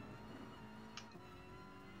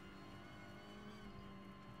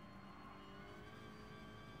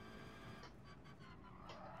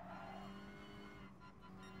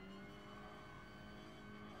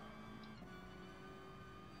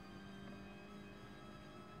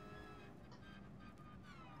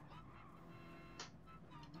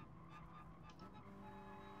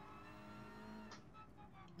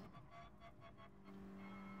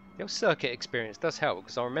 The old circuit experience does help,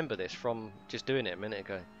 because I remember this from just doing it a minute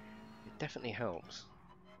ago. It definitely helps.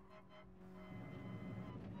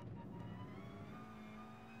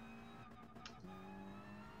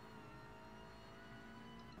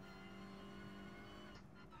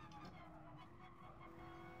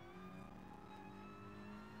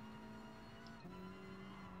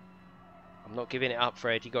 I'm not giving it up,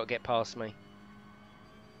 Fred. You got to get past me.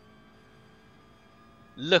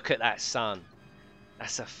 Look at that sun.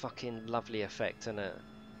 That's a fucking lovely effect, isn't it?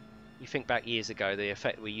 You think back years ago, the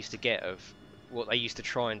effect we used to get of what they used to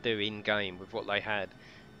try and do in game with what they had,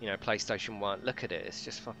 you know, PlayStation 1. Look at it. It's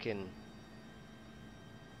just fucking.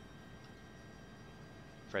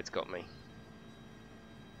 Fred's got me.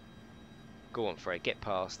 Go on, Fred. Get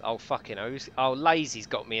past. Oh, fucking. Oh, Lazy's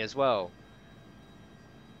got me as well.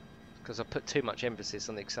 Because I put too much emphasis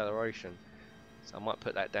on the acceleration. So I might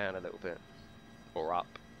put that down a little bit. Or up.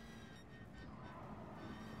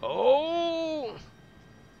 Oh!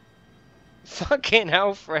 Fucking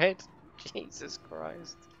hell, Fred. Jesus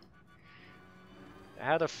Christ.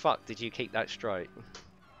 How the fuck did you keep that straight?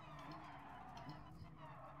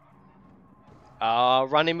 Ah,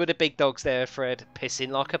 running with the big dogs there, Fred. Pissing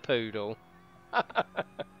like a poodle.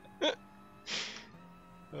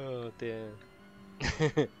 Oh, dear.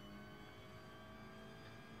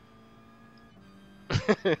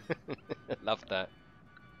 Love that.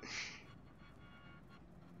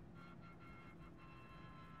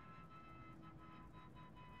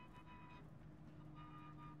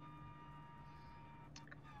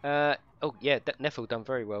 Oh yeah, Neffel done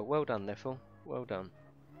very well. Well done, Neffel. Well done.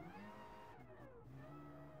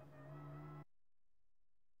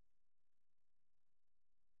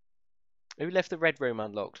 Who left the red room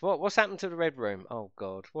unlocked? What's happened to the red room? Oh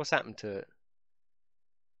God, what's happened to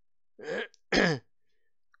it?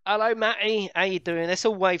 Hello, Matty. How you doing? Let's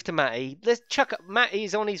all wave to Matty. Let's chuck up.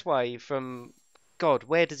 Matty's on his way from God.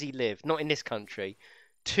 Where does he live? Not in this country,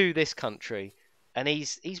 to this country, and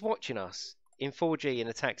he's watching us in 4G in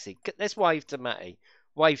a taxi. Let's wave to Matty.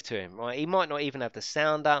 Wave to him, right? He might not even have the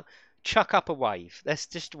sound up. Chuck up a wave. Let's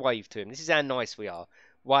just wave to him. This is how nice we are.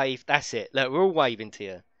 Wave. That's it. Look, we're all waving to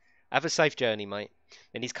you. Have a safe journey, mate.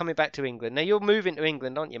 And he's coming back to England. Now you're moving to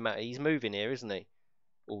England, aren't you, Matty? He's moving here, isn't he?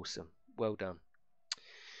 Awesome. Well done.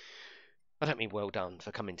 I don't mean well done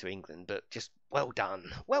for coming to England, but just well done.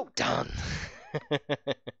 Well done.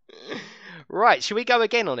 Right, shall we go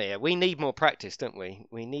again on here? We need more practice, don't we?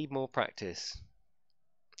 We need more practice.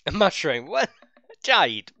 A mushroom. What?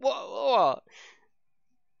 Jade. What?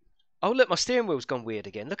 Oh, look, my steering wheel's gone weird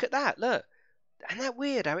again. Look at that. Look. Isn't that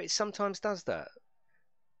weird how it sometimes does that?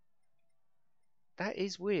 That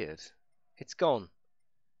is weird. It's gone.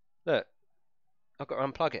 Look. I've got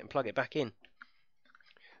to unplug it and plug it back in.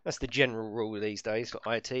 That's the general rule these days for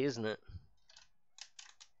IT, isn't it?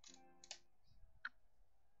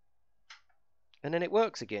 And then it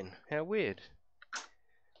works again. How weird.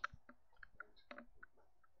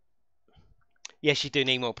 Yes, you do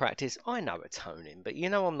need more practice. I know a toning, but you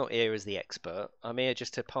know I'm not here as the expert. I'm here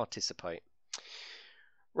just to participate.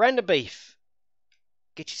 Random beef.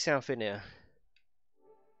 Get yourself in here.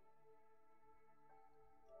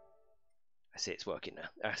 That's it. It's working now.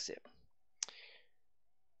 That's it.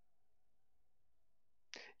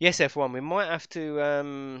 Yes, F1. We might have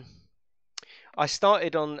to... I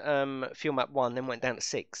started on Fuel Map 1, then went down to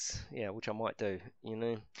 6. Yeah, which I might do, you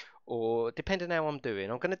know. Or, depending how I'm doing.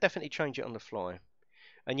 I'm going to definitely change it on the fly.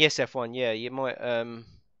 And yes, F1, yeah, you might... you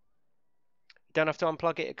don't have to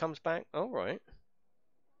unplug it, it comes back. Alright.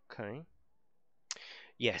 Okay.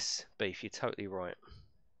 Yes, Beef, you're totally right.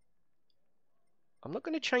 I'm not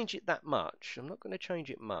going to change it that much. I'm not going to change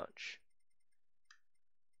it much.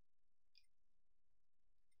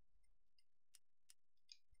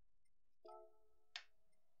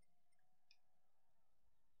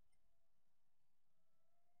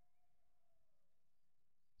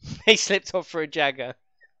 He slipped off for a Jagger.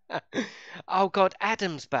 Oh God,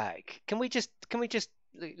 Adam's back. Can we just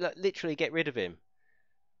literally get rid of him?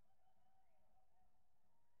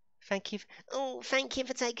 Thank you. Thank you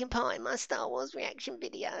for taking part in my Star Wars reaction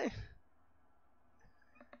video.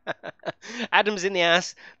 Adam's in the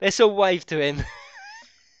ass. Let's all wave to him.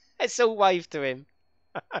 Let's all wave to him.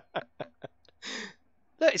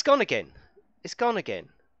 Look, it's gone again. It's gone again.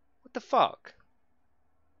 What the fuck?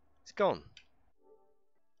 It's gone.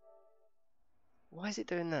 Why is it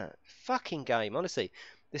doing that? Fucking game, honestly.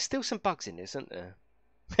 There's still some bugs in this, isn't there?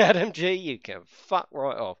 Adam G, you can fuck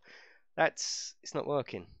right off. It's not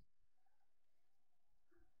working.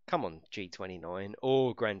 Come on, G29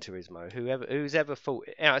 or Gran Turismo. Who's ever thought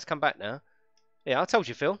it. Yeah, it's come back now. Yeah, I told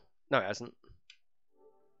you, Phil. No, it hasn't.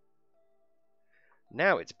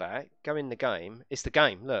 Now it's back. Go in the game. It's the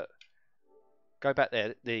game. Look. Go back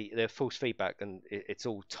there. The false feedback and it's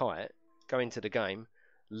all tight. Go into the game.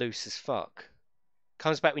 Loose as fuck.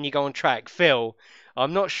 Comes back when you go on track. Phil,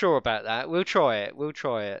 I'm not sure about that. We'll try it. We'll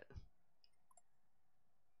try it.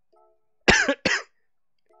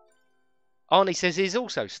 Arnie says his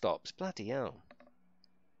also stops. Bloody hell.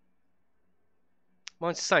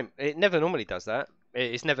 Mine's the same. It never normally does that.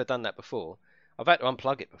 It's never done that before. I've had to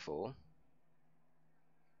unplug it before.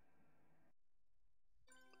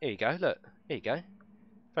 Here you go. Look. Here you go.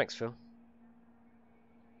 Thanks, Phil.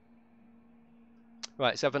 Right,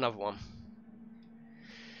 let's have another one.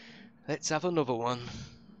 Let's have another one.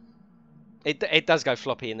 It does go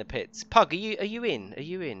floppy in the pits. Pug, are you in? Are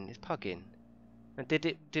you in? Is Pug in? And did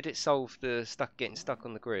it solve the getting stuck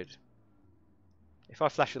on the grid? If I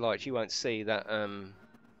flash the lights, you won't see that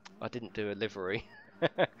I didn't do a livery.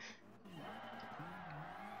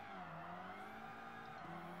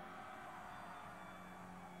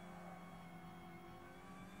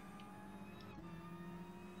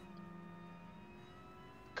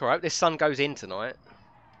 Correct. This sun goes in tonight.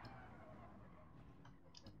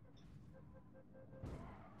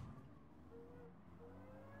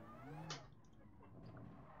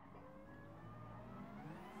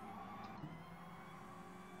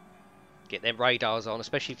 Get them radars on,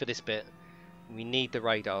 especially for this bit. We need the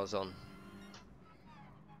radars on.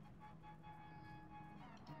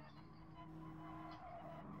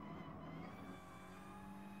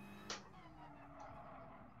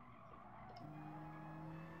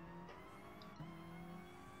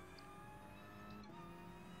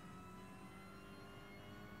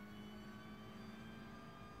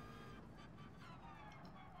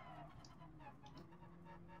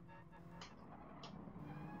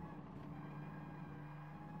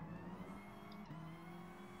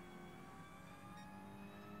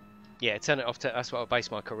 Yeah, turn it off. That's what I base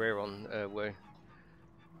my career on. Woo.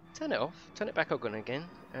 Turn it off. Turn it back on again,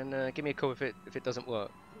 and give me a call if it doesn't work.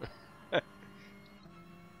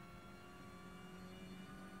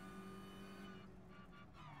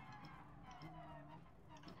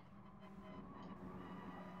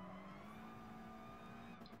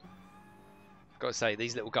 Got to say,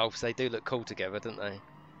 these little Golfs, they do look cool together, don't they?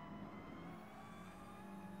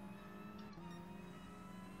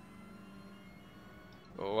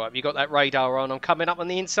 Alright, have you got that radar on? I'm coming up on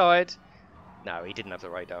the inside. No, he didn't have the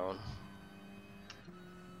radar on.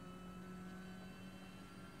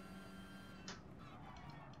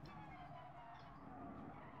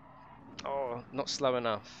 Oh, not slow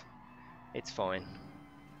enough. It's fine.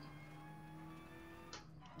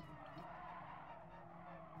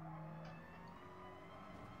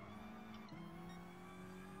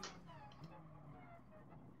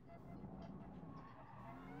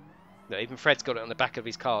 No, even Fred's got it on the back of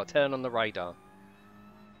his car. Turn on the radar.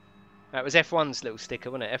 That was F1's little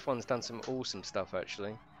sticker, wasn't it? F1's done some awesome stuff,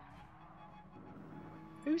 actually.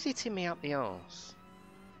 Who's hitting me up the arse?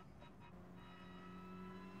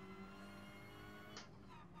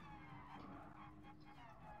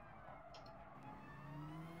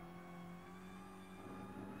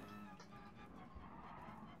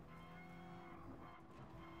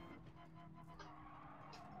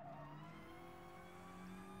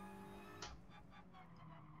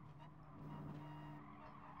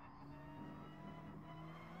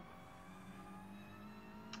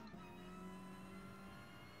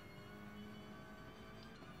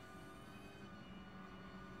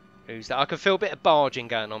 Who's that? I can feel a bit of barging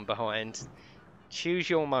going on behind. Choose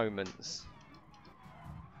your moments.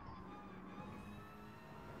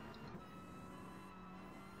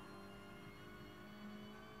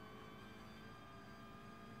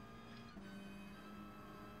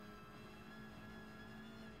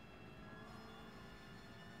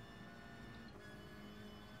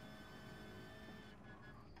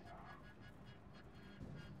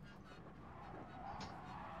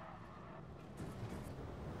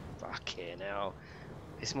 Fucking hell.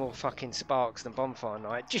 It's more fucking sparks than bonfire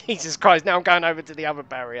night. Jesus Christ, now I'm going over to the other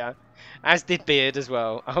barrier. As did Beard as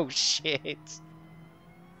well. Oh shit.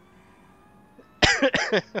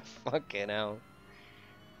 Fucking hell.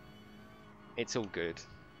 It's all good.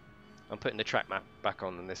 I'm putting the track map back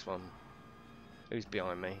on this one. Who's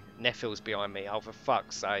behind me? Neffil's behind me. Oh, for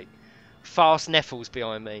fuck's sake. Fast Neffil's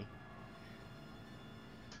behind me.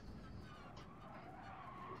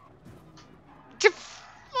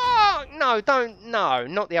 No, don't. No,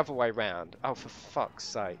 not the other way round. Oh, for fuck's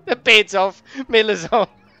sake. The Beard's off. Miller's on.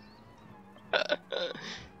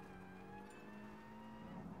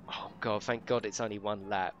 Oh, God. Thank God it's only one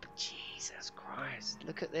lap. Jesus Christ.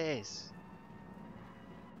 Look at this.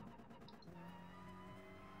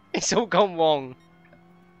 It's all gone wrong.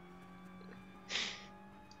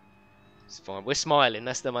 fine. We're smiling.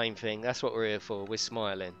 That's the main thing. That's what we're here for. We're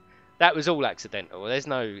smiling. That was all accidental. There's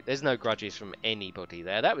no grudges from anybody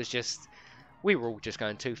there. That was just, we were all just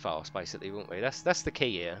going too fast, basically, weren't we? That's the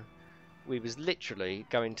key here. We was literally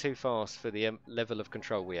going too fast for the level of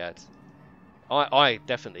control we had. I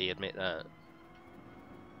definitely admit that.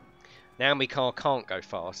 Now my car can't go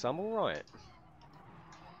fast, so I'm all right.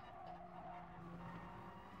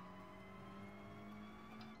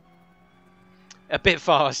 A bit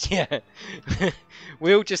fast, yeah.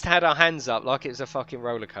 We all just had our hands up like it was a fucking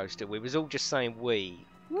roller coaster. We was all just saying wee.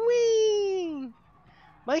 Wee!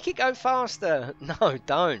 Make it go faster. No,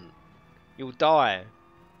 don't. You'll die.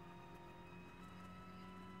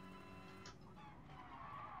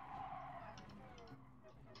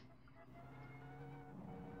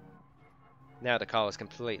 Now the car is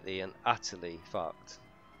completely and utterly fucked.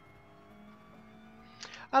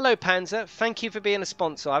 Hello, Panzer. Thank you for being a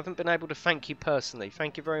sponsor. I haven't been able to thank you personally.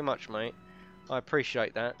 Thank you very much, mate. I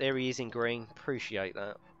appreciate that. There he is in green. Appreciate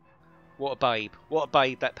that. What a babe. What a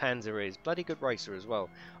babe that Panzer is. Bloody good racer as well.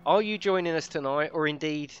 Are you joining us tonight, or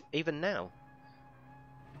indeed even now?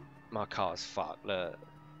 My car's fucked. Look.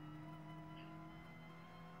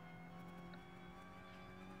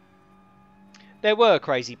 There were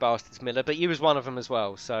crazy bastards, Miller, but you was one of them as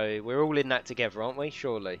well. So we're all in that together, aren't we?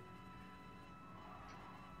 Surely.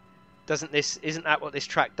 Isn't that what this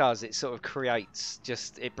track does? It sort of creates,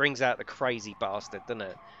 it brings out the crazy bastard, doesn't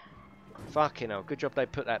it? Fucking hell, good job they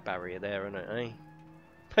put that barrier there, innit, eh?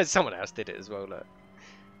 But someone else did it as well, look.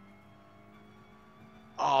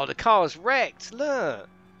 Oh, the car's wrecked, look!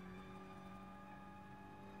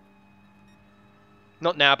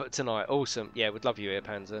 Not now, but tonight. Awesome. Yeah, we'd love you here,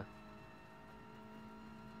 Panzer.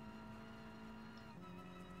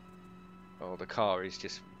 Oh, the car is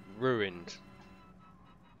just ruined.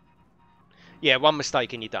 Yeah, one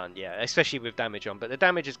mistake and you're done, yeah. Especially with damage on. But the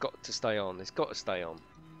damage has got to stay on. It's got to stay on.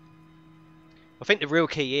 I think the real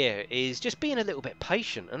key here is just being a little bit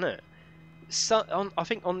patient, isn't it? I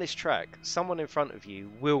think on this track, someone in front of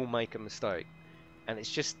you will make a mistake. And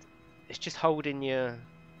it's just holding your...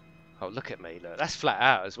 Oh, look at me, look. That's flat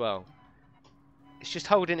out as well. It's just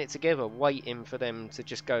holding it together, waiting for them to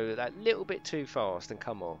just go that little bit too fast and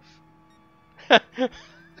come off.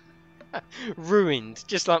 Ruined,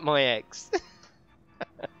 just like my ex.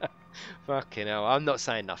 Fucking hell, I'm not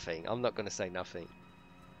saying nothing. I'm not going to say nothing.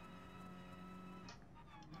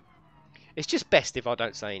 It's just best if I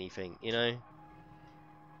don't say anything, you know?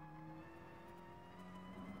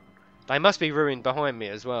 They must be ruined behind me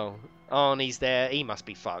as well. Oh, and he's there. He must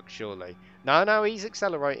be fucked, surely. No, no, he's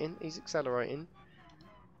accelerating. He's accelerating.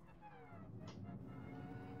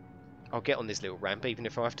 I'll get on this little ramp, even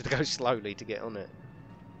if I have to go slowly to get on it.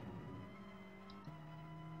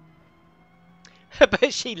 I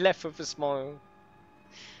bet she left with a smile.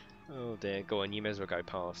 Oh dear, go on, you may as well go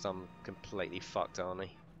past. I'm completely fucked, aren't I?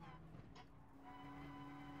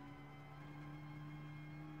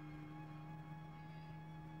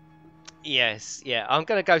 Yes, yeah, I'm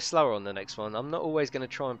going to go slower on the next one. I'm not always going to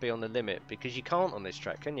try and be on the limit, because you can't on this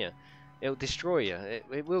track, can you? It'll destroy you.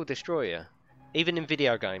 It will destroy you. Even in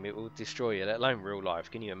video game, it will destroy you, let alone real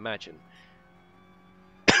life. Can you imagine?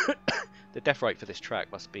 The death rate for this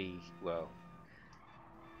track must be, well...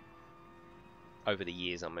 over the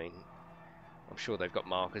years, I mean. I'm sure they've got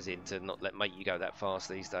markers in to not make you go that fast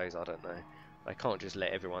these days, I don't know. They can't just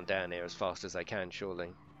let everyone down here as fast as they can, surely.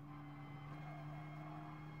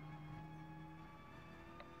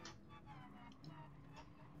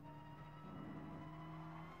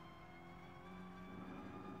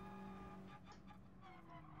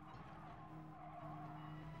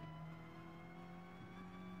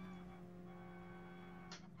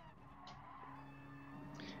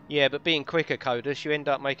 Yeah, but being quicker, Codus, you end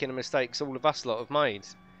up making the mistakes all of us lot have made.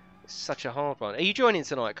 It's such a hard one. Are you joining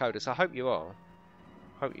tonight, Codus? I hope you are.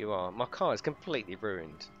 Hope you are. My car is completely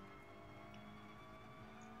ruined.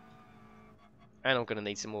 And I'm going to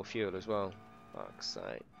need some more fuel as well. Fuck's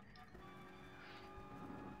sake.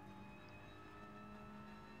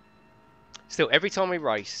 Still, every time we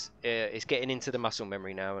race, it's getting into the muscle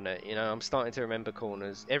memory now, and you know, I'm starting to remember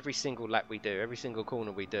corners. Every single lap we do, every single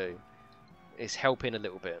corner we do, it's helping a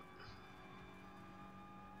little bit.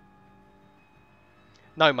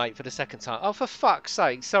 No, mate, for the second time. Oh, for fuck's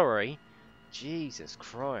sake, sorry. Jesus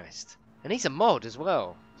Christ. And he's a mod as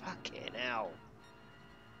well. Fucking hell.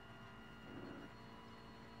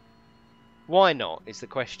 Why not, is the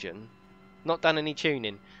question. Not done any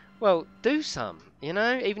tuning. Well, do some, you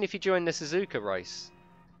know, even if you join the Suzuka race.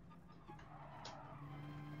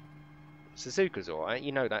 Suzuka's alright,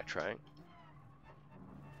 you know that track.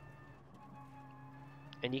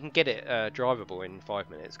 And you can get it drivable in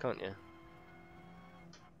 5 minutes, can't you?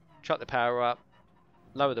 Chuck the power up,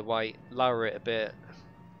 lower the weight, lower it a bit,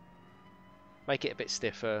 make it a bit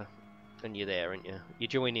stiffer, and you're there, aren't you? You're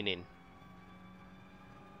joining in.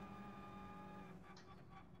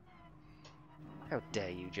 How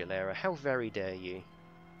dare you, Jalera? How very dare you?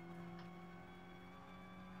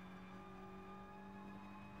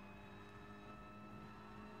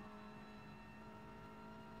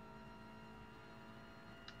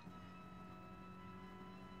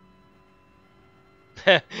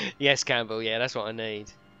 Yes, Campbell, yeah, that's what I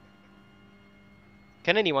need.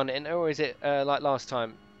 Can anyone enter, or is it like last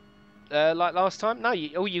time? Like last time? No,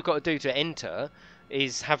 all you've got to do to enter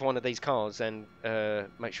is have one of these cars and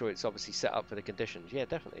make sure it's obviously set up for the conditions. Yeah,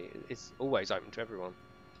 definitely. It's always open to everyone.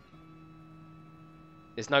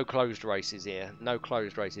 There's no closed races here. No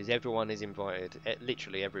closed races. Everyone is invited.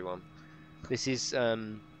 Literally everyone. This is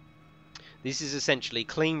essentially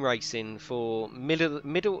clean racing for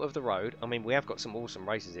middle of the road. I mean, we have got some awesome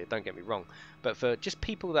races here, don't get me wrong. But for just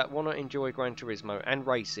people that want to enjoy Gran Turismo and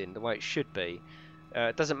racing the way it should be,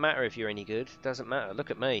 it doesn't matter if you're any good. It doesn't matter. Look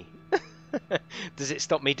at me. Does it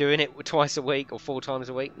stop me doing it twice a week or 4 times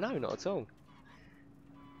a week? No, not at all.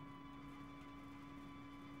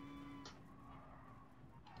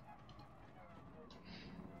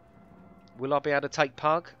 Will I be able to take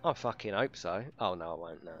Pug? I fucking hope so. Oh, no, I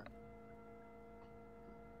won't, no.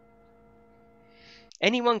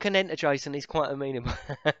 Anyone can enter, Jason. He's quite amenable.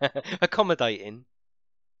 Accommodating.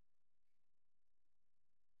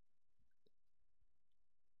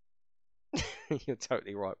 You're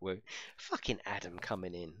totally right, Woo. Fucking Adam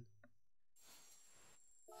coming in.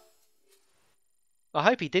 I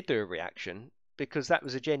hope he did do a reaction, because that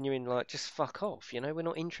was a genuine, like, just fuck off, you know? We're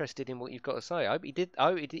not interested in what you've got to say. I hope he did. I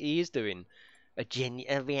hope he is doing a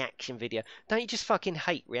reaction video. Don't you just fucking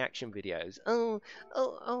hate reaction videos? Oh.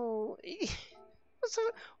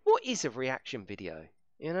 What is a reaction video?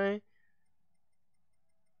 You know?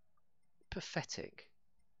 Pathetic.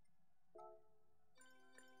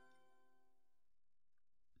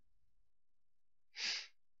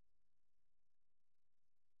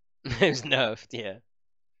 It was nerfed, yeah.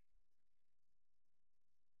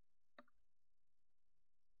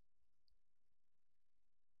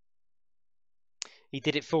 He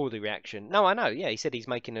did it for the reaction. No, I know. Yeah, he said he's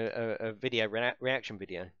making a video reaction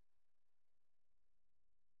video.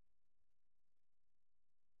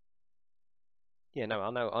 Yeah, no,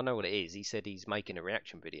 I know what it is. He said he's making a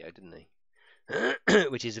reaction video, didn't he?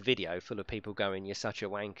 Which is a video full of people going, "You're such a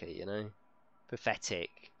wanker," you know?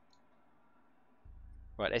 Pathetic.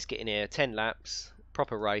 Right, let's get in here. 10 laps,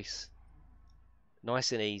 proper race,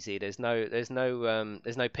 nice and easy. There's no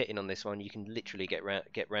pitting on this one. You can literally get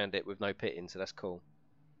round it with no pitting, so that's cool.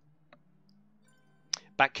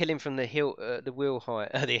 Back killing from the hill, the wheel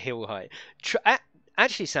height, the hill height.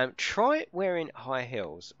 Actually, Sam, try wearing high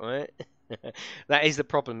heels, right? That is the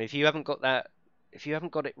problem. If you haven't got that, if you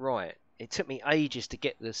haven't got it right, it took me ages to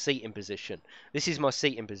get the seating position. This is my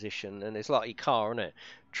seating position, and it's like your car, isn't it?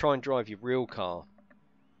 Try and drive your real car,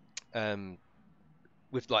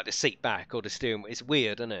 with like the seat back or the steering wheel. It's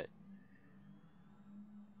weird, isn't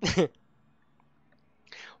it?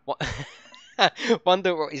 What?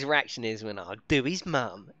 Wonder what his reaction is when I do his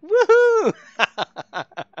mum. Woohoo!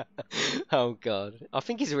 Oh god, I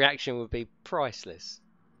think his reaction would be priceless.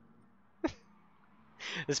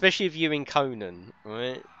 Especially if you're in Conan,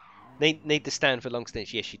 right? Need to stand for long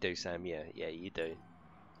stints. Yes, you do, Sam. Yeah, you do.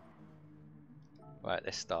 Right,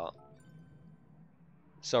 let's start.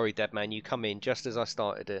 Sorry, dead man, you come in just as I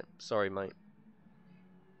started it. Sorry, mate.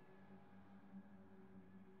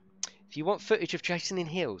 If you want footage of Jason in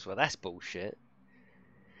heels, well, that's bullshit.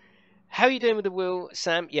 How are you doing with the wheel,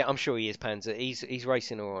 Sam? Yeah, I'm sure he is, Panzer. He's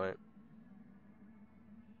racing all right.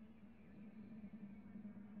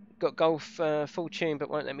 Got golf full tune,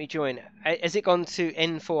 but won't let me join. Has it gone to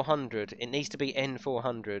N400? It needs to be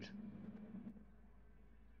N400.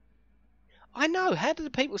 I know. How do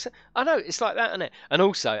the people say? I know it's like that, isn't it? And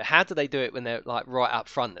also, how do they do it when they're like right up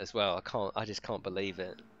front as well? I can't. I just can't believe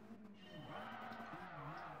it.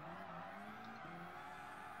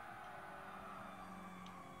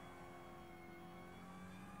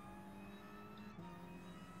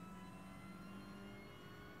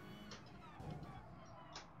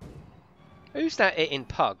 Who's that hitting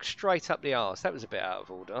Pug straight up the arse? That was a bit out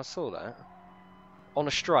of order. I saw that. On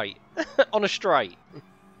a straight. On a straight.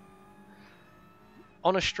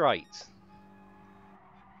 On a straight.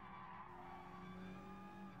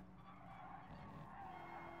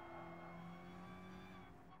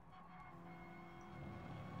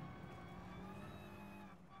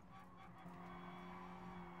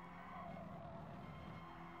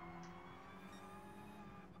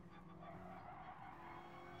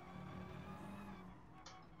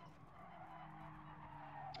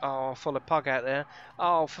 Oh, full of pug out there.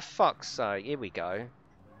 Oh, for fuck's sake. Here we go.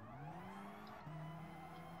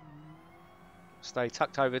 Stay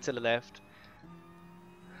tucked over to the left.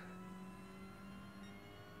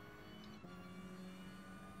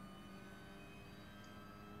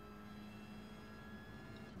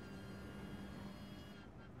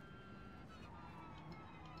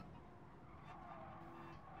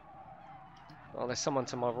 Oh, there's someone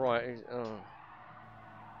to my right. Oh.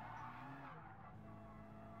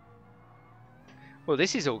 Well,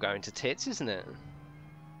 this is all going to tits, isn't it?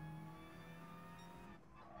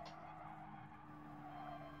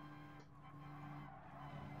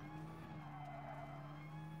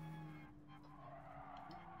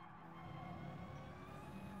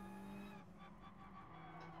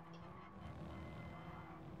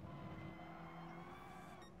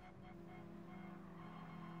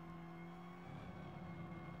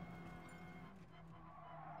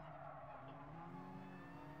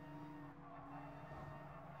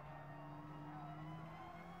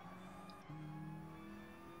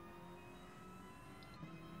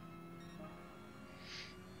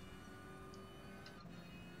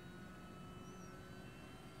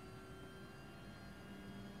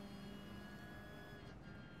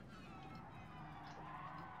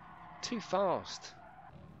 Too fast.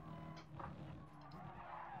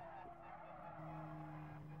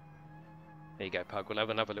 There you go, Pug. We'll have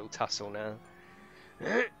another little tussle now.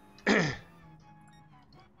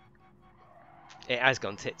 It has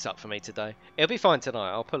gone tits up for me today. It'll be fine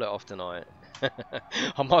tonight. I'll pull it off tonight.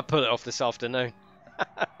 I might pull it off this afternoon.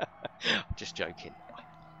 Just joking.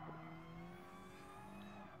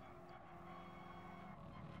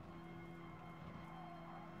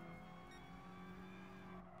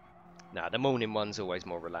 Nah, the morning one's always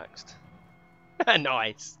more relaxed.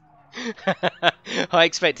 Nice. I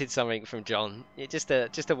expected something from John. Just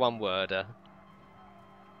a one-worder.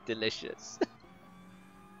 Delicious.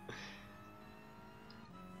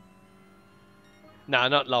 No,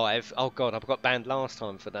 not live. Oh god, I got banned last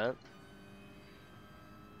time for that.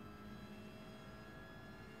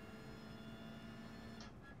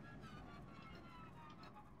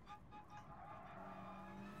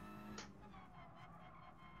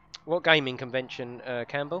 What gaming convention,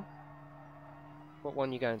 Campbell? What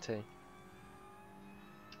one you going to?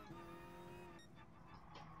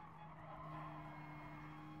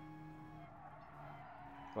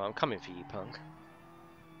 Well, I'm coming for you, punk.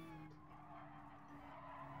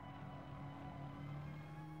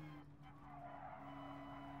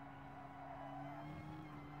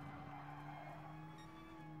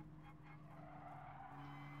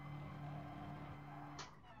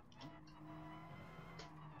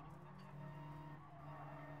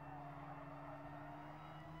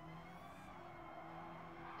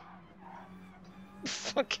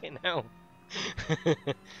 Fucking hell.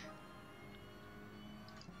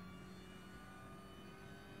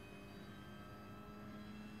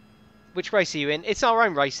 Which race are you in? It's our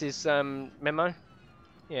own races, Memo.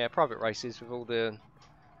 Yeah, private races with all the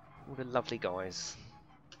lovely guys.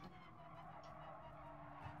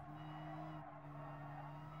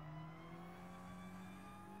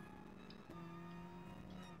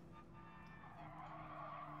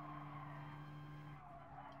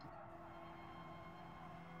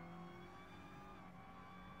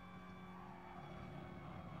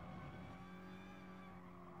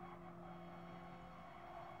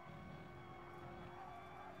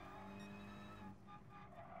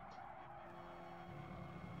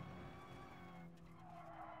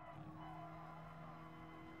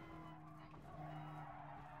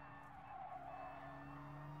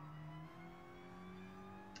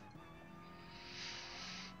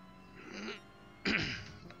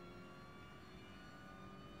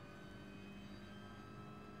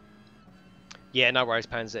 Yeah, no worries,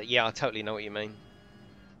 Panzer. Yeah, I totally know what you mean.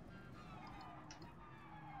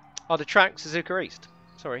 Oh, the track, Suzuka East.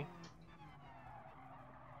 Sorry.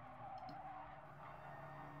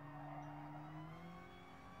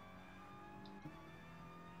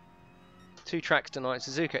 Two tracks tonight,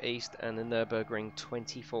 Suzuka East and the Nürburgring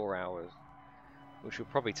 24 hours. Which will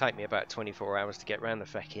probably take me about 24 hours to get round the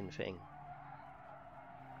fucking thing.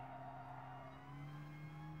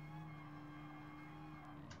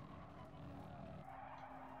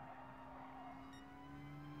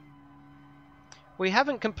 We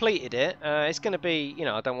haven't completed it. It's going to be, you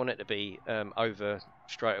know, I don't want it to be over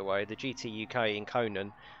straight away. The GTUK in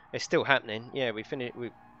Conan is still happening. Yeah, we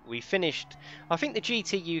finished. I think the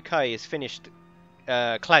GTUK is finished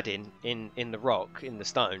cladding in the rock, in the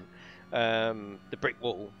stone, the brick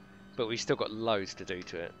wall, but we've still got loads to do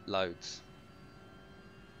to it. Loads.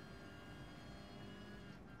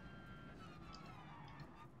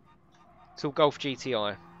 It's all Golf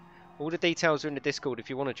GTI. All the details are in the Discord if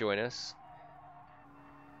you want to join us.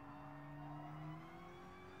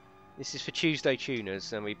 This is for Tuesday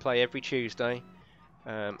tuners, and we play every Tuesday.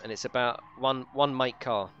 And it's about one make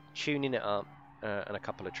car, tuning it up, and a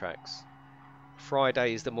couple of tracks.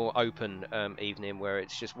 Friday is the more open evening, where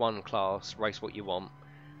it's just one class, race what you want,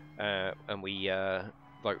 and we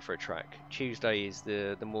vote for a track. Tuesday is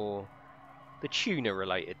the tuner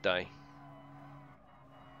related day.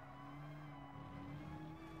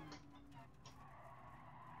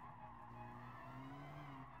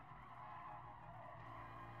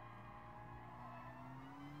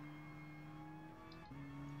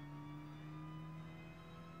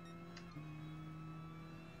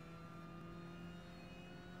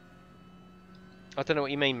 I don't know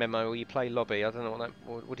what you mean, Memo, or you play lobby. I don't know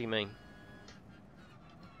what do you mean?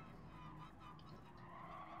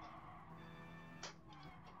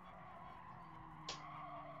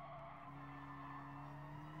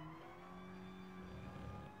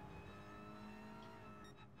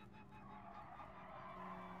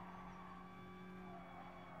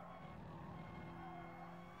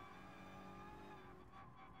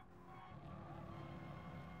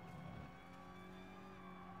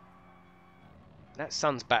 That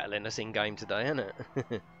sun's battling us in game today, isn't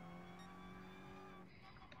it?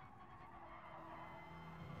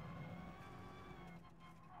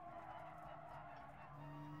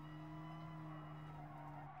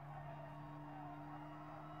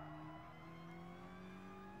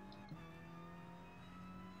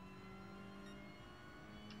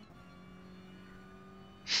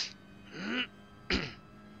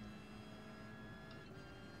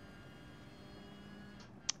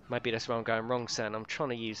 Maybe that's where I'm going wrong, Sam. I'm trying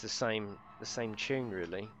to use the same tune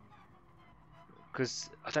really, because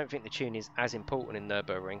I don't think the tune is as important in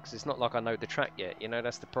Nürburgring, because it's not like I know the track yet. You know,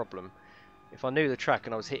 that's the problem. If I knew the track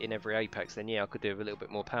and I was hitting every apex, then yeah, I could do with a little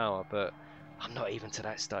bit more power. But I'm not even to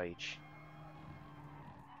that stage.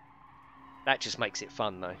 That just makes it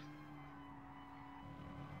fun, though.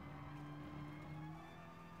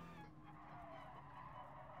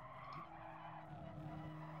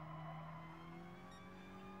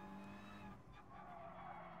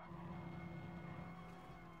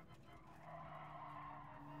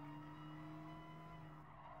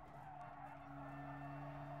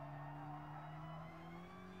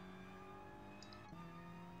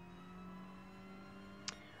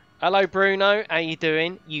 Hello, Bruno. How you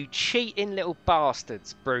doing? You cheating little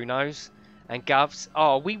bastards, Brunos and Govs.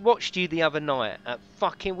 Oh, we watched you the other night.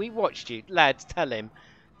 We watched you. Lads, tell him.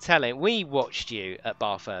 Tell him. We watched you at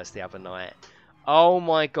Bathurst the other night. Oh,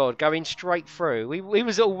 my God. Going straight through. We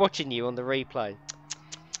was all watching you on the replay.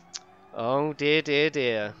 Oh, dear, dear,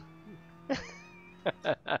 dear.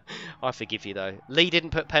 I forgive you, though. Lee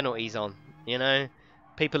didn't put penalties on, you know.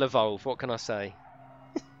 People evolve. What can I say?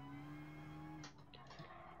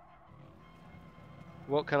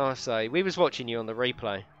 What can I say? We was watching you on the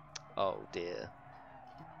replay. Oh dear.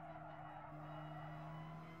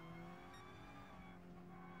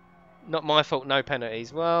 Not my fault, no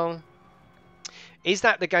penalties. Well, is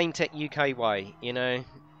that the GametechUK way, you know?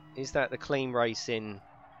 Is that the clean racing,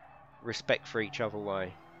 respect for each other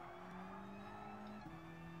way?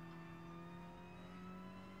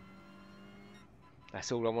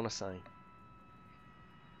 That's all I want to say.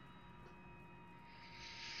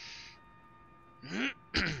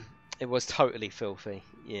 It was totally filthy,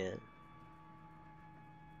 yeah.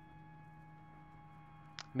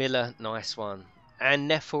 Miller, nice one. And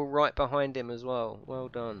Neffel right behind him as well. Well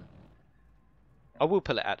done. I will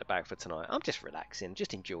pull it out the bag for tonight. I'm just relaxing,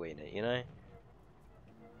 just enjoying it, you know.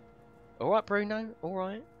 Alright, Bruno,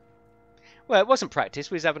 alright. Well, it wasn't practice,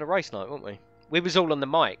 we was having a race night, weren't we? We was all on the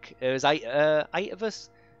mic. There was eight of us?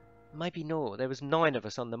 Maybe no, there was 9 of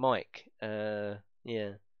us on the mic.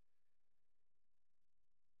 Yeah.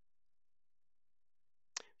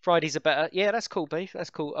 Fridays are better. Yeah, that's cool, Beef. That's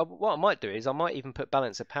cool. What I might do is I might even put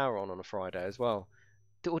balance of power on a Friday as well.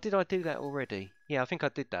 Or did I do that already? Yeah, I think I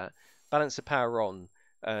did that. Balance of power on.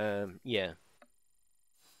 Yeah.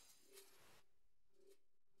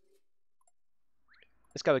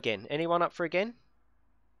 Let's go again. Anyone up for again?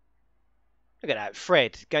 Look at that.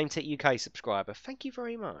 Fred, GameTech UK subscriber. Thank you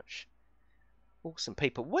very much. Awesome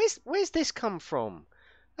people. Where's this come from?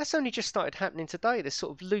 That's only just started happening today. This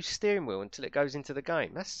sort of loose steering wheel until it goes into the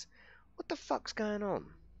game. That's... What the fuck's going on?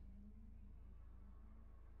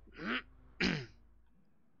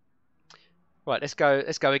 Right, let's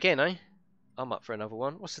go again, eh? I'm up for another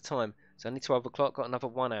one. What's the time? It's only 12 o'clock, got another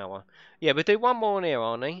 1 hour. Yeah, we'll do one more on here,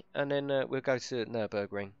 Arnie, and then we'll go to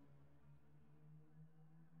Nürburgring.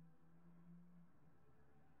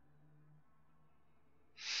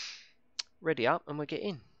 Ready up and we'll get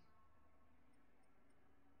in.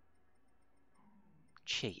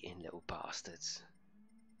 Cheating little bastards.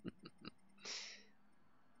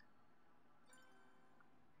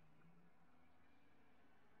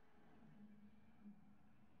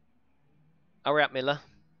 Hurry up, Miller.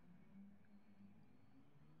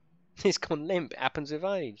 It's gone limp. It happens with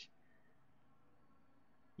age.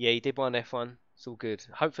 Yeah, he did one F1. It's all good.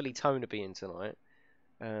 Hopefully Tone will be in tonight.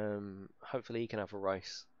 Hopefully he can have a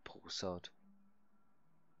race. Poor sod.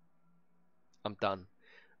 I'm done.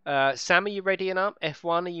 Sam, are you readying up?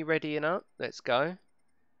 F1, are you readying up? Let's go.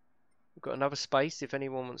 We've got another space if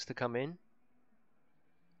anyone wants to come in.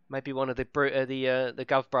 Maybe one of the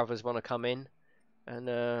Gov brothers want to come in,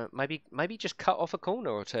 and maybe just cut off a corner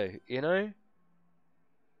or two. You know,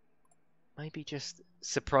 maybe just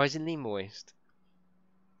surprisingly moist.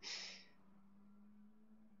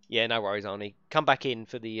 Yeah, no worries, Arnie. Come back in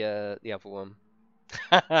for the other one.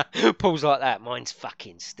 Pulls like that. Mine's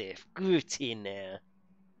fucking stiff. Get in there.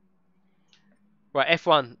 Right,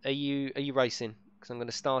 F1. Are you racing? Because I'm going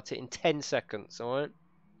to start it in 10 seconds. All right.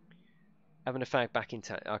 Having a fag back in.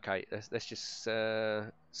 Okay, let's just.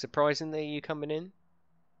 Surprisingly, you coming in?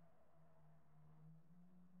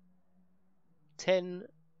 10,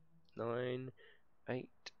 9, 8,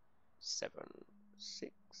 7,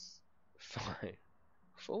 6, 5,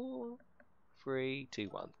 4, 3, 2,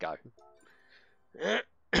 1, go.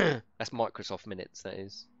 That's Microsoft minutes, that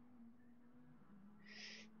is.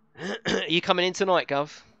 Are you coming in tonight,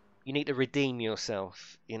 Gov? You need to redeem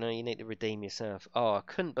yourself. You know, you need to redeem yourself. Oh, I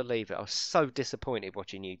couldn't believe it. I was so disappointed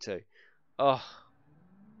watching you two. Oh.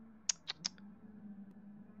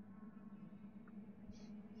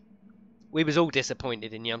 We was all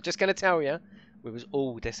disappointed in you. I'm just going to tell you. We was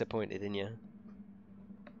all disappointed in you.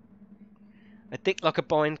 A dick like a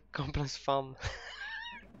bind, Gobbler's fun.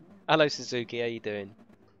 Hello, Suzuki. How you doing?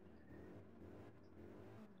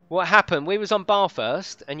 What happened? We was on bar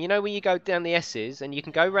first, and you know when you go down the S's, and you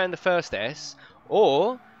can go round the first S,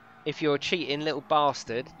 or if you're a cheating little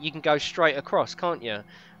bastard, you can go straight across, can't you?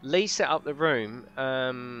 Lee set up the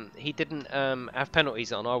room. He didn't have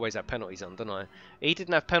penalties on. I always have penalties on, don't I? He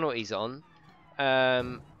didn't have penalties on.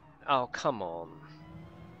 Oh come on!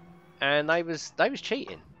 And they was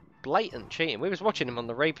cheating, blatant cheating. We was watching him on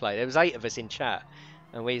the replay. There was 8 of us in chat.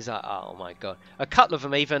 And we was like, oh my god. A couple of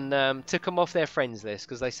them even took them off their friends list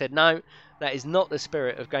because they said, no, that is not the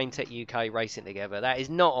spirit of GametechUK racing together. That is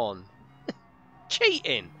not on.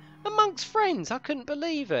 Cheating amongst friends. I couldn't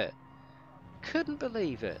believe it. Couldn't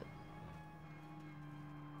believe it.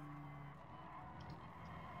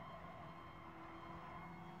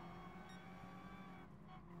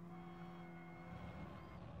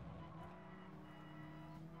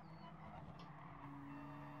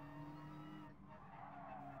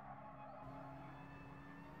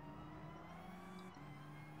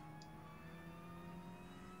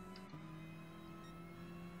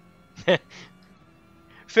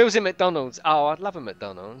 Phil's in McDonald's. Oh, I'd love a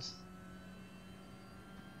McDonald's.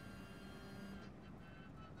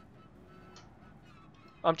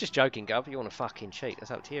 I'm just joking, Gov. You want to fucking cheat? That's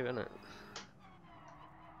up to you, isn't it?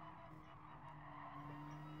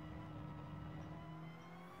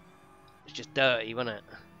 It's just dirty, wasn't it?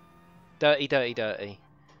 Dirty, dirty, dirty.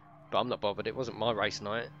 But I'm not bothered. It wasn't my race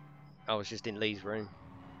night. I was just in Lee's room.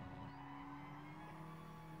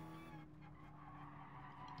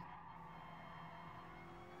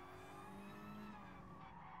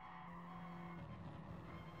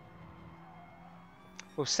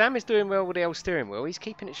 Well, Sam is doing well with the old steering wheel. He's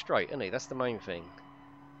keeping it straight, isn't he? That's the main thing.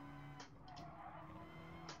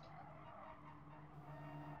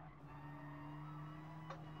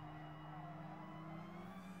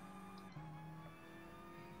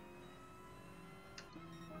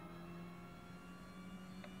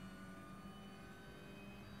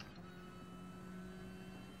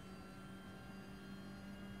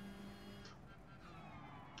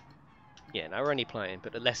 Yeah, no, we're only playing,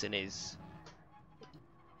 but the lesson is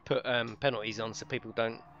put penalties on so people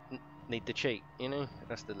don't need to cheat, you know?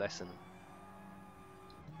 That's the lesson.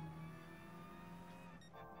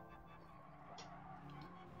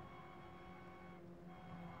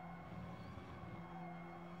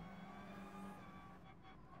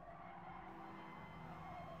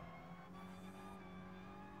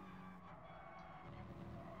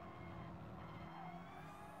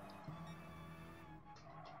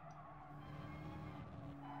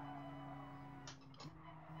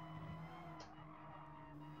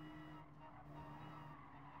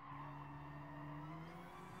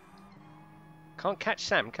 Can't catch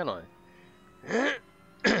Sam, can I?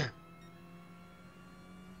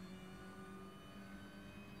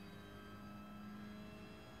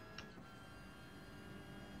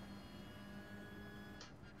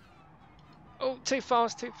 Oh, too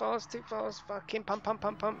fast, too fast, too fast. Fucking pump, pump,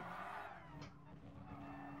 pump, pump.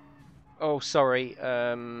 Oh, sorry.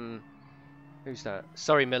 Who's that?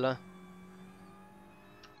 Sorry, Miller.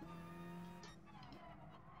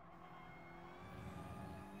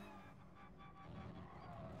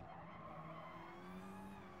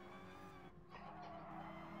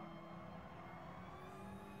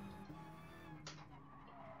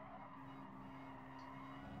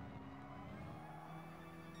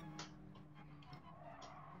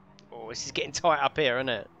 Oh, this is getting tight up here, isn't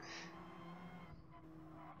it?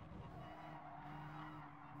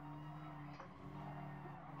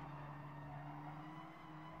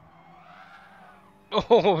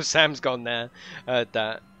 Oh, Sam's gone there. Heard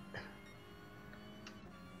that.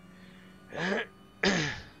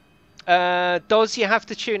 Does you have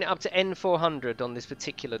to tune it up to N400 on this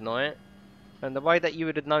particular night? And the way that you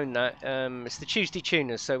would have known that, it's the Tuesday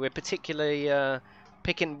tuners, so we're particularly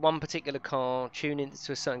picking one particular car, tuning it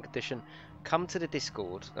to a certain condition. Come to the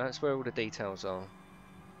Discord, that's where all the details are.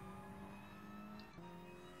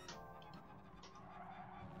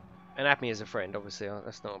 And add me as a friend, obviously,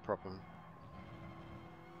 that's not a problem.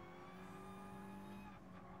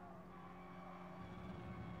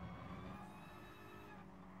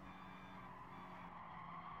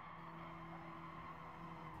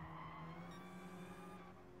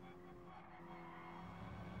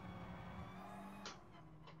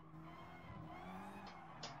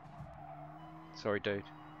 Sorry, dude.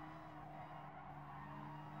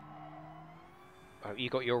 Oh, you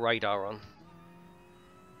got your radar on.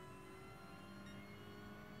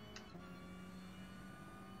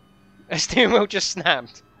 A steering wheel just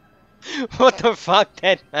snapped. What the fuck,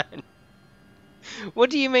 dead man? What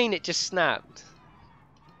do you mean it just snapped?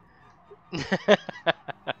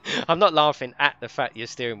 I'm not laughing at the fact your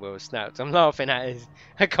steering wheel snapped. I'm laughing at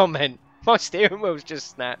a comment. My steering wheel's just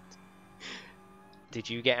snapped. Did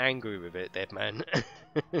you get angry with it, dead man?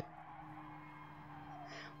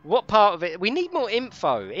 What part of it? We need more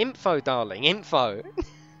info. Info, darling. Info.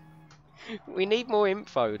 We need more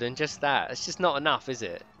info than just that. It's just not enough, is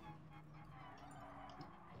it?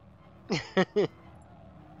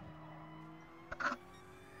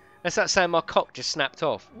 That's like saying my cock just snapped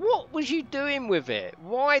off. What was you doing with it?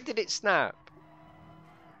 Why did it snap?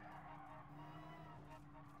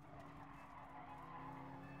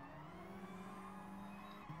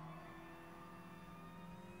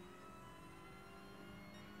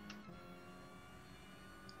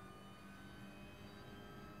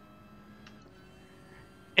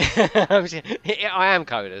 I am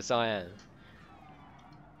Codus, I am.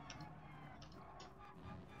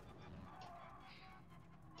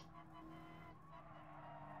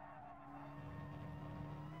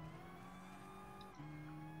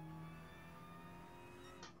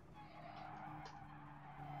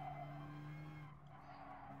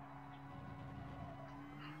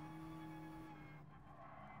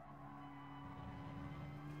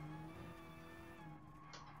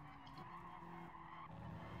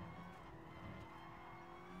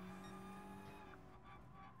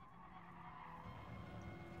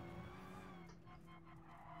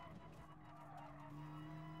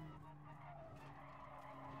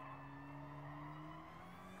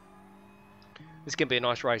 This is going to be a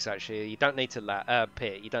nice race, actually. You don't need to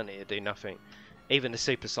pit. You don't need to do nothing. Even the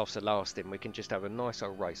super softs are lasting. We can just have a nice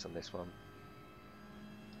old race on this one.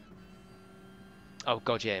 Oh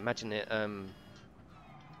god, yeah! Imagine it.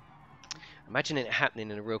 Imagine it happening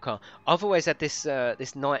in a real car. I've always had this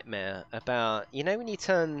this nightmare about when you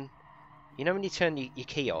turn your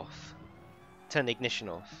key off, turn the ignition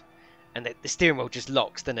off, and the steering wheel just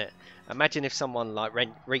locks, doesn't it? Imagine if someone like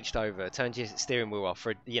reached over, turned your steering wheel off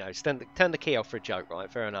for turn the key off for a joke,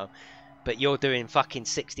 right? Fair enough. But you're doing fucking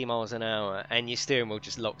 60 miles an hour and your steering wheel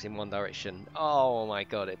just locks in one direction. Oh my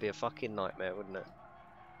god, it'd be a fucking nightmare, wouldn't it?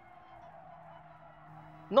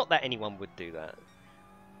 Not that anyone would do that.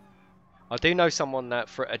 I do know someone that,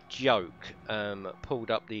 for a joke,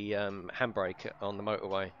 pulled up the handbrake on the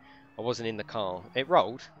motorway. I wasn't in the car. It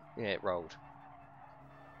rolled. Yeah, it rolled.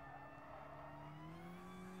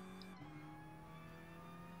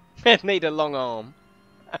 Need a long arm.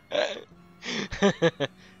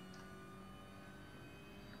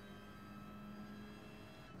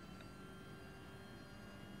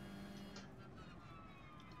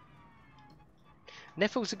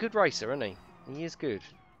 Neffle's a good racer, isn't he? He is good.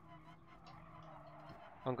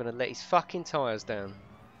 I'm going to let his fucking tyres down.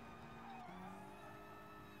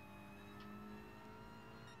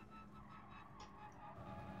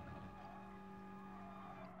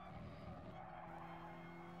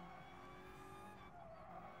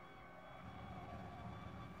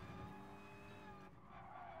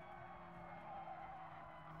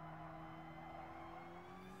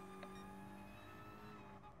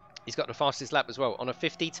 He's got the fastest lap as well on a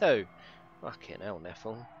 52. Fucking hell,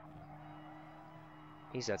 Neffel.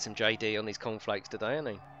 He's had some JD on his cornflakes today, hasn't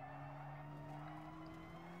he?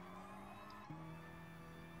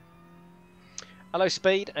 Hello,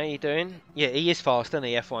 Speed. How you doing? Yeah, he is fast, isn't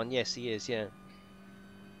he, F1? Yes, he is, yeah.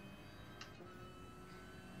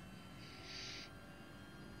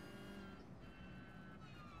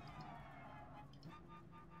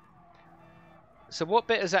 So what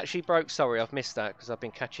bit has actually broke? Sorry, I've missed that because I've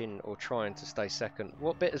been catching or trying to stay second.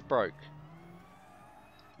 What bit has broke?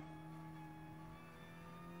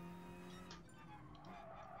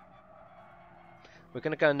 We're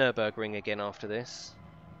going to go Nürburgring again after this.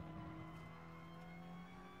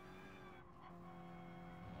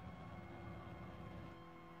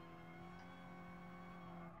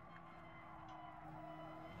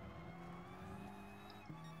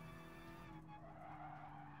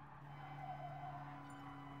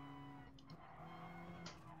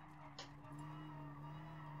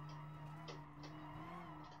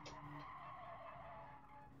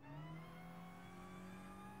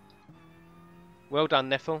 Well done,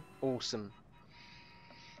 Neffel. Awesome.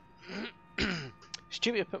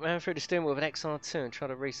 Stupid to put my hand through the steering wheel with an XR2 and try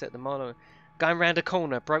to reset the mile. Going round a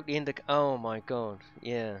corner, broke the indicator. Oh my god,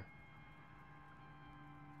 yeah.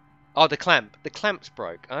 Oh, the clamp. The clamp's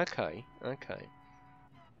broke. Okay, okay.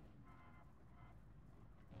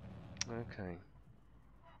 Okay.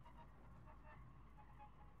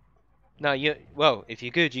 No, well, if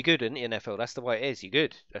you're good, you're good in the NFL. That's the way it is. You're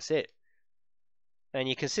good. That's it. And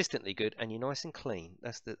you're consistently good, and you're nice and clean.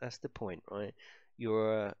 That's the point, right?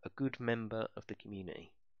 You're a good member of the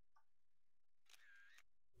community.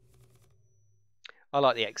 I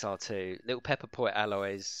like the XR2. Little pepper point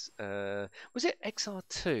alloys. Was it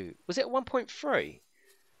XR2? Was it 1.3?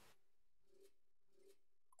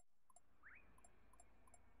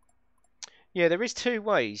 Yeah, there is two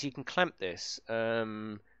ways you can clamp this.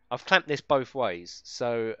 I've clamped this both ways.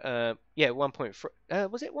 So, yeah, 1.3.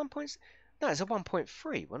 Was it 1. No, it's a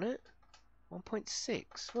 1.3, wasn't it?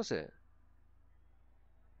 1.6, was it?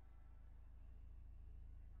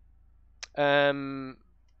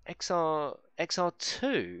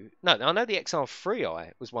 XR2. No, I know the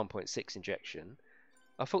XR3i was 1.6 injection.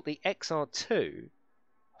 I thought the XR2. I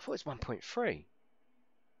thought it was 1.3.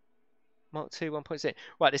 Mark 2 1.6.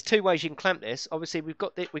 Right, there's two ways you can clamp this. Obviously, we've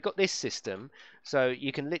got this system, so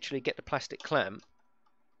you can literally get the plastic clamp.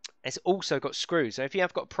 It's also got screws. So if you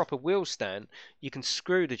have got a proper wheel stand, you can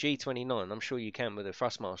screw the G29. I'm sure you can with a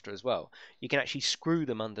Thrustmaster as well. You can actually screw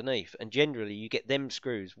them underneath, and generally you get them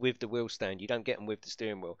screws with the wheel stand. You don't get them with the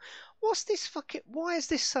steering wheel. What's this fucking? Why has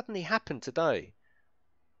this suddenly happened today?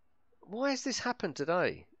 Why has this happened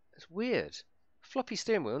today? It's weird. Floppy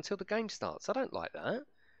steering wheel until the game starts. I don't like that.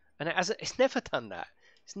 And it's never done that.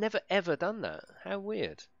 It's never ever done that. How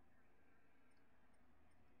weird.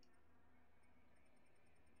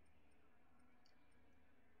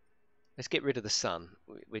 Let's get rid of the sun.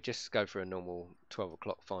 We just go for a normal 12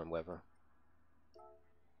 o'clock fine weather.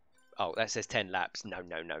 Oh, that says 10 laps. No,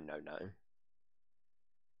 no, no, no,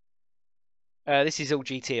 no. This is all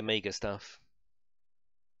GT Amiga stuff.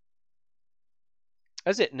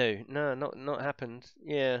 Is it new? No, not happened.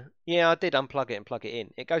 Yeah, yeah, I did unplug it and plug it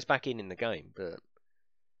in. It goes back in the game, but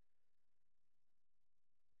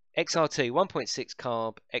XR2 1.6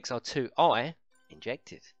 carb, XR2i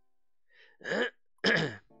injected.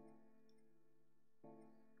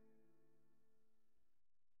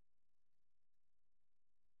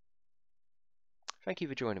 Thank you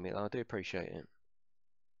for joining me. I do appreciate it.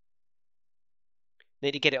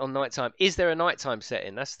 Need to get it on nighttime. Is there a nighttime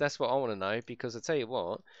setting? That's what I want to know, because I tell you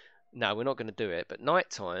what. No, we're not going to do it. But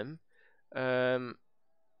nighttime. Oh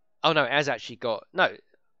no, it has actually got no.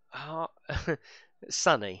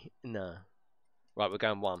 Sunny. No. Right, we're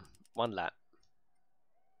going one lap.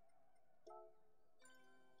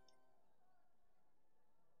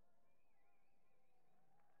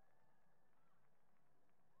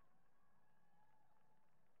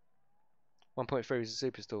 .3 is a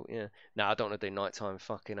super stall, yeah. No, I don't want to do nighttime.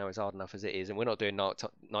 Fucking hell, it's hard enough as it is, and we're not doing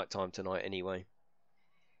nighttime tonight anyway.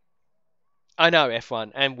 I know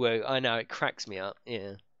F1 and Woo. I know it cracks me up.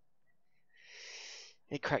 Yeah,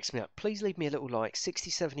 it cracks me up. Please leave me a little like.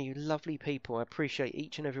 67 of you lovely people. I appreciate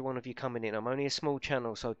each and every one of you coming in. I'm only a small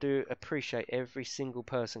channel, so I do appreciate every single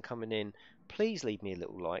person coming in. Please leave me a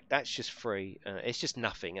little like. That's just free. It's just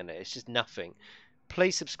nothing, isn't it? It's just nothing.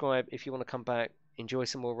 Please subscribe if you want to come back. Enjoy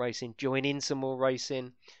some more racing. Join in some more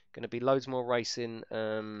racing. Going to be loads more racing.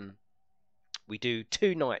 We do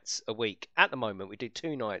 2 nights a week. At the moment, we do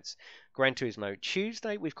 2 nights. Gran Turismo.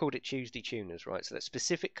 Tuesday, we've called it Tuesday Tuners, right? So that's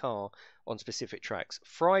specific car on specific tracks.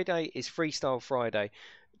 Friday is Freestyle Friday.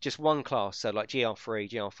 just one class, so like GR3,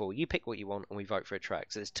 GR4, you pick what you want and we vote for a track.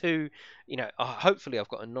 So there's two, hopefully I've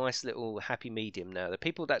got a nice little happy medium now. The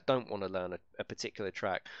people that don't want to learn a particular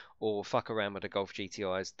track or fuck around with the Golf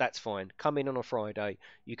GTIs, that's fine. Come in on a Friday,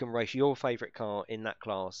 you can race your favourite car in that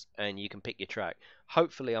class and you can pick your track.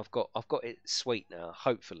 Hopefully I've got it sweet now,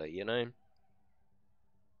 hopefully,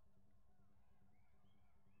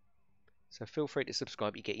 So feel free to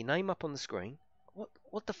subscribe. You get your name up on the screen.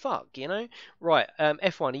 What the fuck, Right,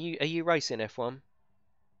 F1, are you racing F1?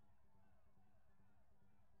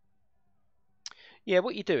 Yeah,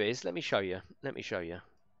 what you do is, let me show you.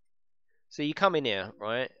 So you come in here,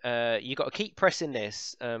 right? You got to keep pressing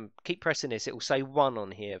this. It will say 1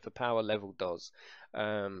 on here for power level DOS.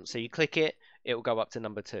 So you click it, it will go up to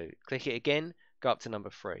number 2. Click it again, go up to number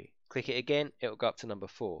 3. Click it again, it will go up to number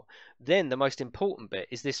 4. Then the most important bit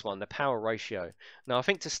is this one, the power ratio. Now I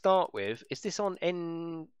think to start with, is this on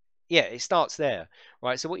N? Yeah, it starts there,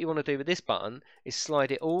 right? So what you want to do with this button is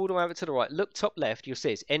slide it all the way over to the right. Look top left, you'll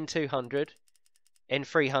see it's N200,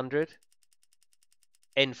 N300,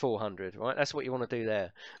 N400, right? That's what you want to do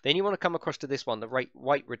there. Then you want to come across to this one, the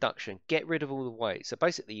weight reduction. Get rid of all the weight. So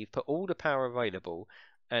basically, you've put all the power available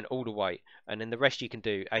and all the weight, and then the rest you can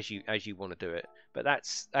do as you want to do it. But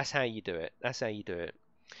that's how you do it.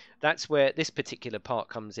 That's where this particular part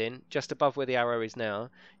comes in. Just above where the arrow is now,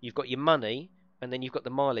 you've got your money, and then you've got the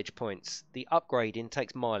mileage points. The upgrading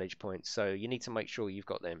takes mileage points, so you need to make sure you've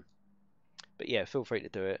got them. But yeah, feel free to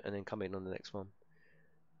do it, and then come in on the next one.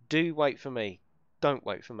 Do wait for me. Don't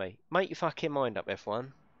wait for me. Make your fucking mind up,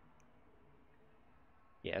 F1.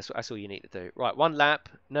 Yeah, that's all you need to do. Right, 1 lap,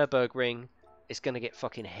 Nürburgring. It's going to get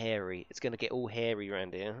fucking hairy. It's going to get all hairy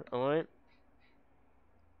around here, alright?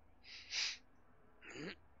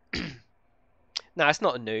 No, it's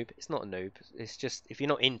not a noob. It's not a noob. It's just, if you're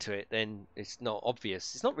not into it, then it's not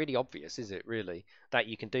obvious. It's not really obvious, is it, really, that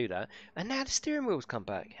you can do that? And now the steering wheel's come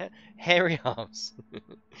back. Hairy arms.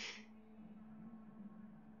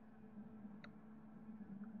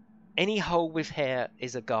 Any hole with hair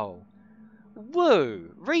is a goal.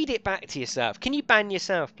 Woo! Read it back to yourself. Can you ban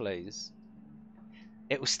yourself, please?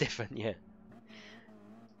 It will stiffen, yeah.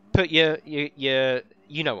 Put your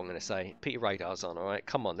you know what I'm going to say. Put your radars on, alright?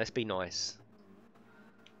 Come on, let's be nice.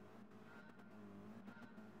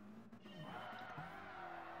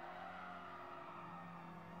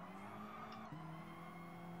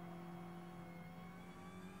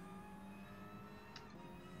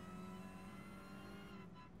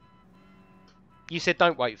 You said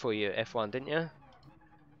don't wait for you, F1, didn't you?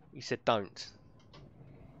 You said don't.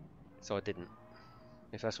 So I didn't.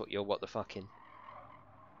 If that's what you're what the fucking...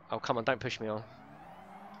 Oh, come on, don't push me on.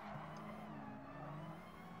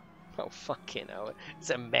 Oh, fucking hell. It's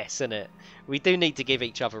a mess, isn't it? We do need to give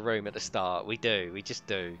each other room at the start. We do. We just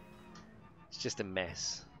do. It's just a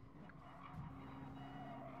mess.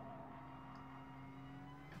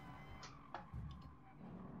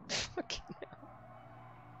 Fucking hell.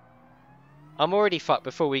 I'm already fucked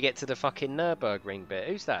before we get to the fucking Nürburgring bit.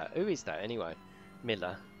 Who's that? Who is that, anyway?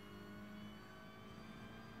 Miller.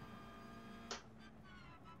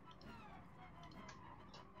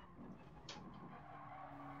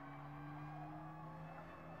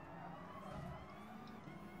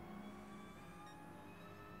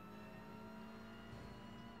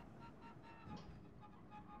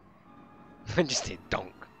 I just did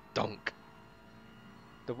donk, donk.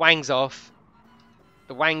 The wang's off.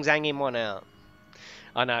 The wang's hanging one out.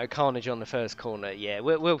 I know, carnage on the first corner. Yeah,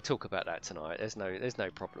 we'll talk about that tonight. There's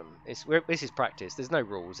no problem. This is practice. There's no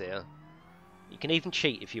rules here. You can even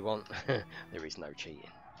cheat if you want. There is no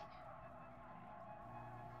cheating.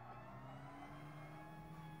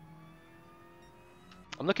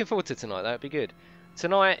 I'm looking forward to tonight. That'd be good.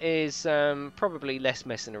 Tonight is probably less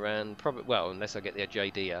messing around. Well, unless I get the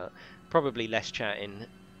JD out. Probably less chatting.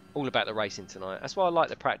 All about the racing tonight. That's why I like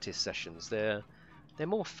the practice sessions. They're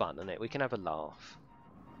more fun, isn't it? We can have a laugh.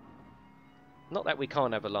 Not that we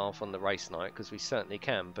can't have a laugh on the race night, because we certainly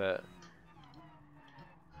can, but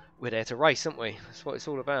we're there to race, aren't we? That's what it's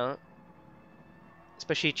all about.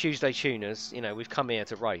 Especially Tuesday tuners, you know, we've come here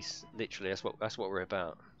to race. Literally, that's what we're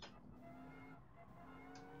about.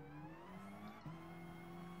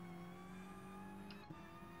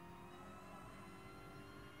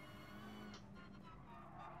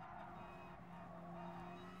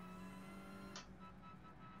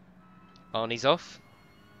 Arnie's off.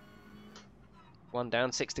 1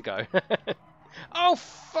 down, 6 to go. Oh,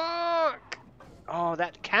 fuck! Oh,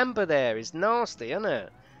 that camber there is nasty, isn't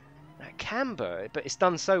it? That camber, but it's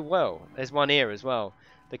done so well. There's one here as well.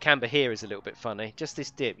 The camber here is a little bit funny. Just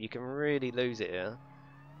this dip, you can really lose it here.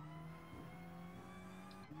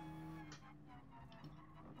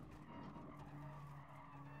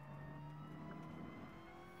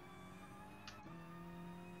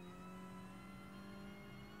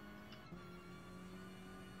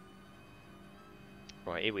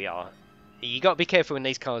 Right, here we are. You got to be careful in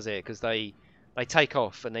these cars here because they take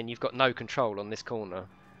off and then you've got no control on this corner.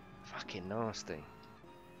 Fucking nasty.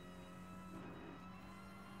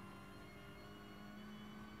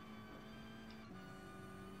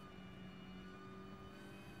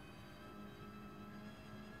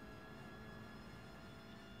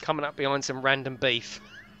 Coming up behind some random beef.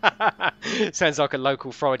 Sounds like a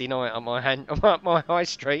local Friday night on my high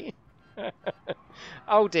street.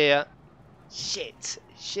 Oh dear. Shit.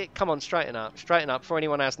 Shit. Come on, straighten up. Straighten up before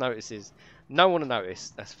anyone else notices. No one will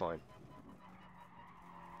notice. That's fine.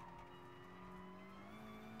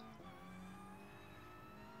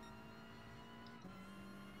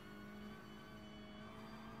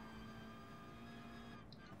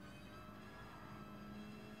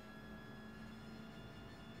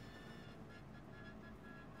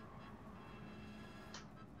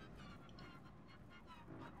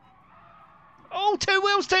 Oh, two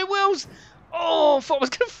wheels, two wheels! Oh, I thought I was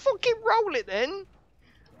going to fucking roll it then.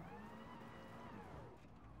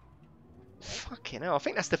 Fucking hell, I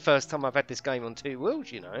think that's the first time I've had this game on two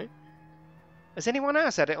wheels, you know. Has anyone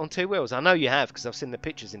else had it on two wheels? I know you have, because I've seen the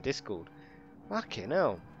pictures in Discord. Fucking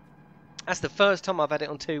hell. That's the first time I've had it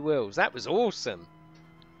on two wheels. That was awesome.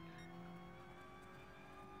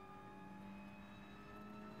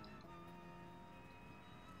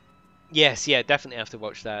 Yes, yeah, definitely have to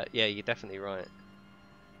watch that. Yeah, you're definitely right.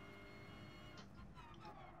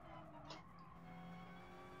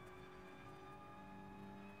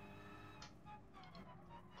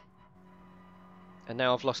 And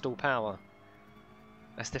now I've lost all power.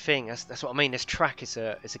 That's the thing. That's what I mean. This track is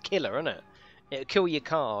a killer, isn't it? It'll kill your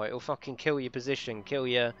car. It'll fucking kill your position. Kill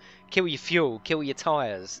your fuel. Kill your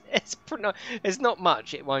tires. It's not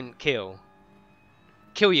much. It won't kill.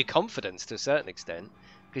 Kill your confidence to a certain extent,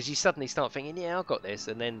 because you suddenly start thinking, yeah, I've got this,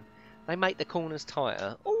 and then they make the corners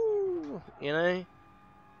tighter. Ooh, you know.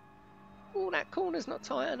 Oh, that corner's not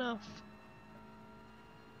tight enough.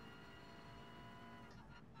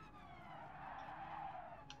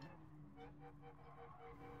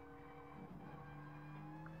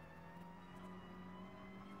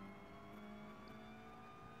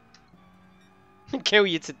 Kill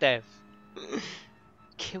you to death.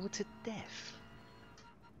 Kill to death.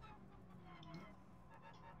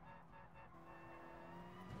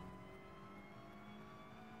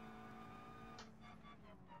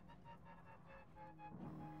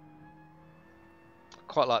 I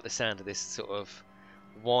quite like the sound of this sort of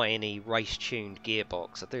whiny, race-tuned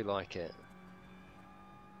gearbox. I do like it.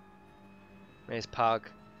 There's Pug.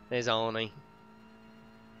 There's Arnie.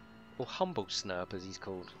 Or Humble Snurp, as he's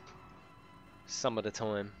called. Some of the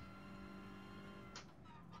time.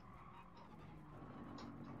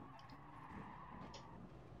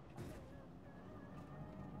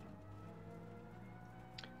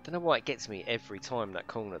 Don't know why it gets me every time, that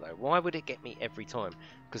corner though. Why would it get me every time?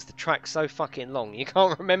 Because the track's so fucking long, you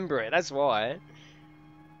can't remember it, that's why.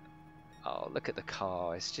 Oh, look at the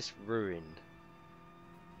car, it's just ruined.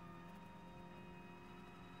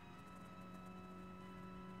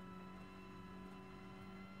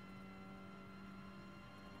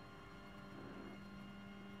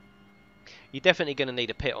 You're definitely going to need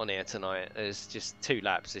a pit on here tonight. There's just 2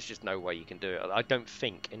 laps, there's just no way you can do it. I don't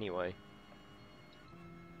think, anyway.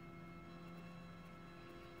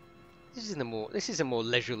 This is a more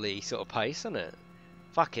leisurely sort of pace, isn't it?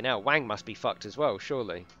 Fucking hell, Wang must be fucked as well,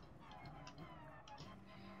 surely.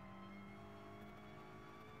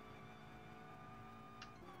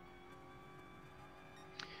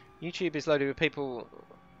 YouTube is loaded with people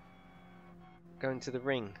going to the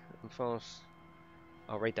ring and fast.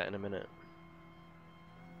 I'll read that in a minute.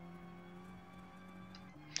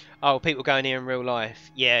 Oh, people going here in real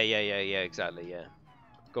life. Yeah, exactly, yeah.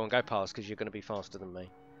 Go on, go past, because you're going to be faster than me.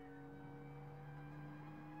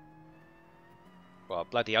 Well, I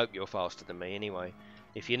bloody hope you're faster than me anyway.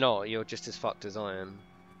 If you're not, you're just as fucked as I am.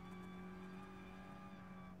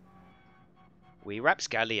 We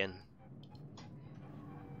rapscallion.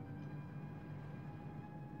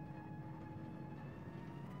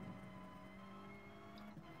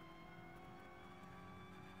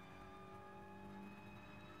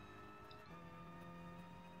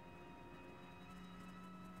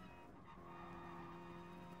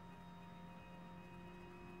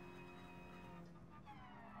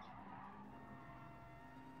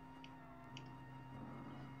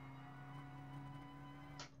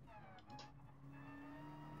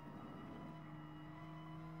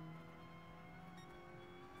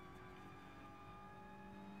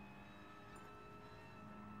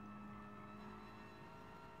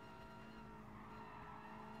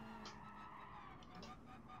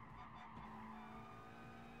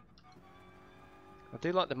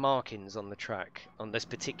 do like the markings on the track on this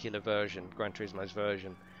particular version, Gran Turismo's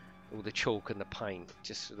version. All the chalk and the paint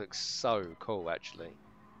just looks so cool, actually.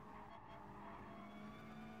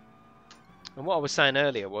 And what I was saying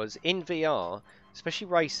earlier was, in VR, especially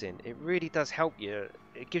racing, it really does help you.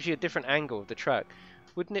 It gives you a different angle of the track.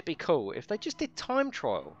 Wouldn't it be cool if they just did time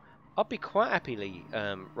trial? I'd be quite happily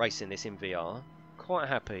racing this in VR. Quite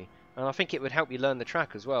happy. And I think it would help you learn the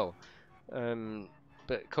track as well.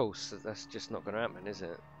 But of course, that's just not going to happen, is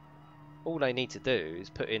it? All they need to do is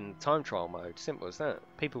put in time trial mode. Simple as that.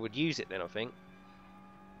 People would use it then, I think.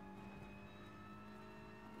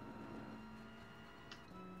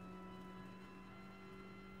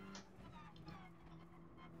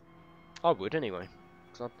 I would anyway,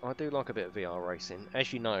 because I do like a bit of VR racing.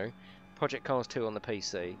 As you know, Project Cars 2 on the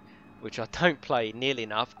PC, which I don't play nearly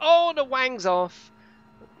enough. Oh, the wang's off!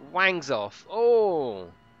 Wang's off.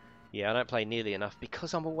 Oh! Yeah, I don't play nearly enough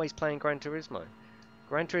because I'm always playing Gran Turismo.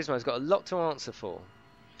 Gran Turismo's got a lot to answer for.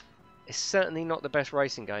 It's certainly not the best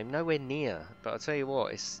racing game, nowhere near. But I'll tell you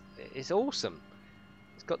what, it's awesome.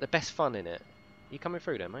 It's got the best fun in it. You coming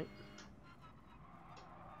through there, mate?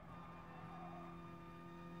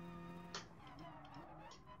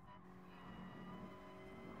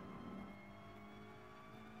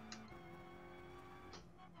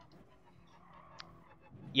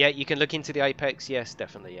 Yeah, you can look into the Apex. Yes,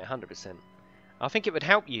 definitely. Yeah, 100%. I think it would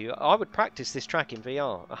help you. I would practice this track in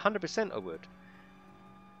VR. 100% I would.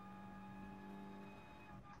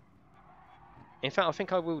 In fact, I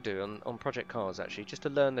think I will do on Project Cars, actually, just to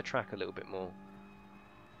learn the track a little bit more.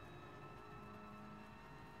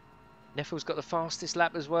 Neffle's got the fastest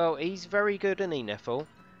lap as well. He's very good, isn't he, Neffle?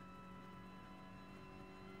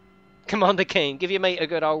 Commander King, give your mate a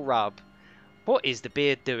good old rub. What is the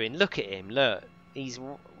beard doing? Look at him, look. He's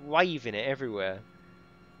waving it everywhere.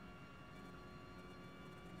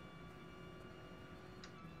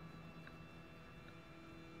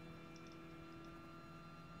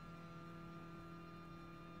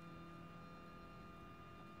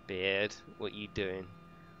 Beard, what you doing?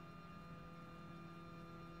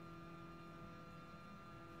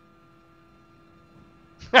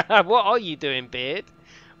 What are you doing, Beard?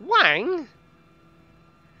 Wang?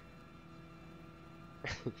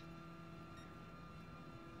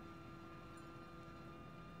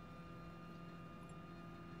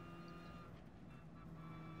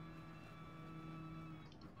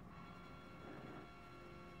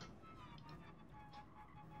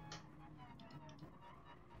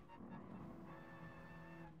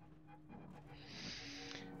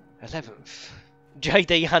 '11th.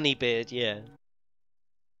 JD Honeybeard, yeah.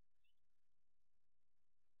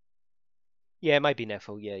 Yeah, maybe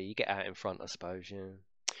Neffle, yeah, you get out in front, I suppose, yeah.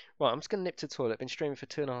 Right, I'm just going to nip to the toilet. Been streaming for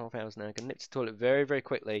 2.5 hours now. Going to nip to the toilet very, very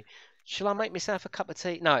quickly. Shall I make myself a cup of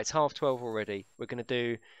tea? No, it's 12:30 already. We're going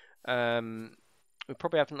to do... we'll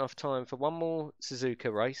probably have enough time for one more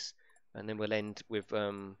Suzuka race. And then we'll end with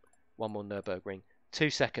one more Nürburgring.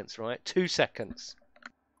 2 seconds, right? 2 seconds.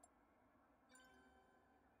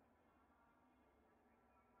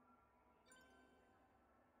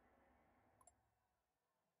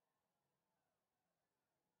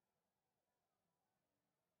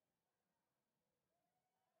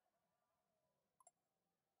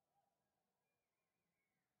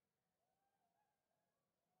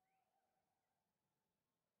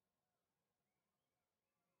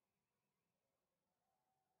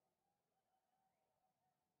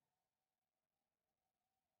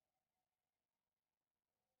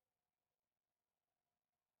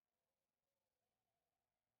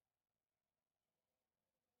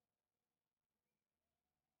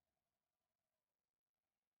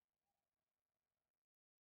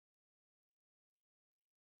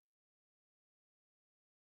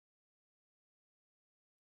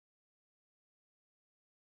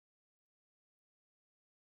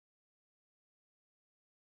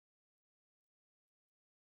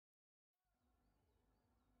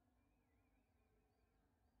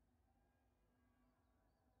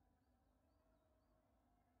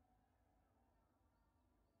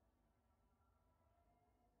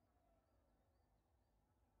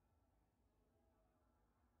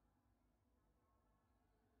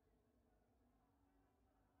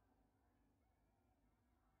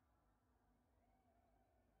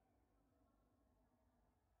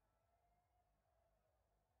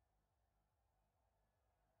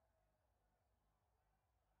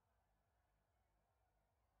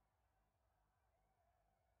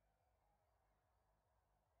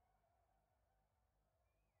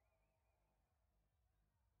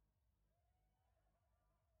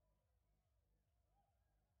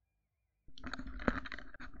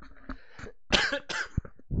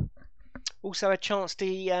 Also a chance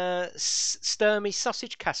to stir me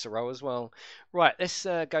sausage casserole as well. Right, let's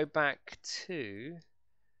go back to...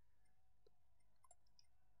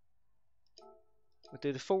 We'll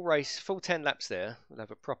do the full race, full 10 laps there. We'll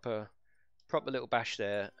have a proper little bash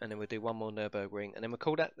there, and then we'll do one more Nürburgring, and then we'll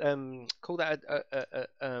call that an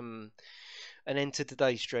end to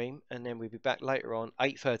today's stream, and then we'll be back later on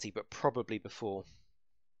 8:30, but probably before.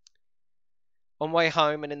 On way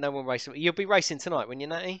home, and then no one racing. You'll be racing tonight, won't you,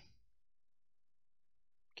 Natty?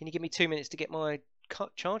 Can you give me 2 minutes to get my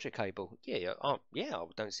charger cable? Yeah, yeah, I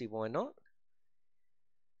don't see why not.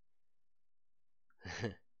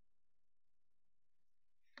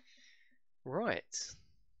 Right.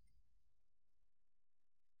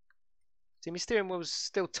 See, my steering wheel's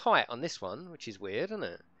still tight on this one, which is weird, isn't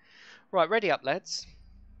it? Right, ready up, lads.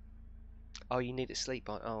 Oh, you need to sleep.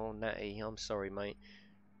 Oh, Natty, I'm sorry, mate.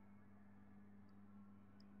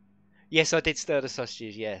 Yes, I did stir the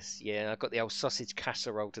sausages, yes. Yeah, I got the old sausage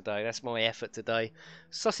casserole today. That's my effort today.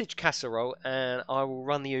 Sausage casserole, and I will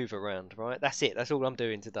run the Uber round, right? That's it. That's all I'm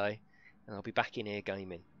doing today. And I'll be back in here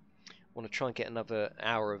gaming. I want to try and get another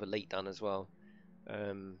hour of Elite done as well.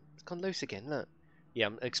 It's gone loose again, look. Yeah,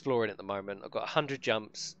 I'm exploring at the moment. I've got 100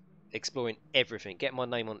 jumps, exploring everything, getting my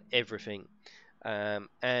name on everything. And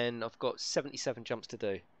I've got 77 jumps to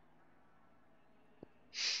do.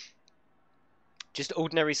 Just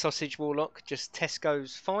ordinary sausage, Warlock. Just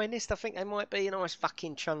Tesco's finest, I think they might be. Nice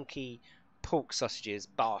fucking chunky pork sausages.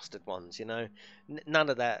 Bastard ones, you know. None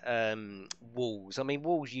of that Walls. I mean,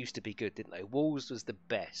 Walls used to be good, didn't they? Walls was the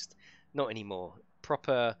best. Not anymore.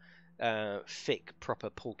 Proper, thick, proper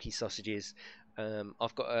porky sausages.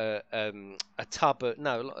 I've got a tub of,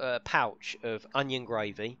 no, a pouch of onion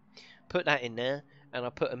gravy. Put that in there. And I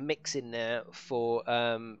put a mix in there for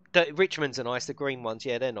Richmond's are nice, the green ones,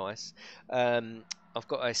 yeah, they're nice. I've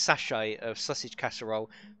got a sachet of sausage casserole.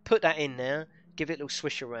 Put that in there, give it a little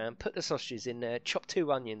swish around. Put the sausages in there, chop 2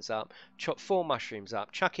 onions up, chop 4 mushrooms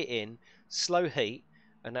up, chuck it in, slow heat,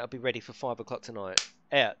 and that'll be ready for 5 o'clock tonight.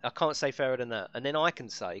 Yeah, I can't say fairer than that. And then I can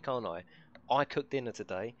say, can't I? I cooked dinner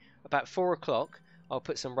today. About 4 o'clock, I'll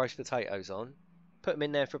put some roast potatoes on, put them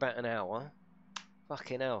in there for about an hour.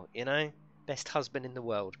 Fucking hell, you know? Best husband in the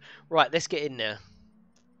world. Right, let's get in there.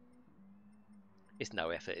 It's no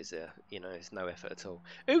effort, is there? You know, it's no effort at all.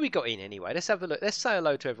 Who we got in anyway? Let's have a look. Let's say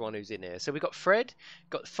hello to everyone who's in here. So we got Fred,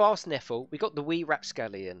 got Fast Neffel, we got the wee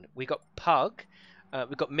Rapscallion, we got Pug,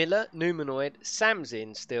 we got Miller, Numanoid, Sam's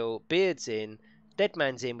in still, Beard's in,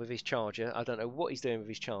 Deadman's in with his charger. I don't know what he's doing with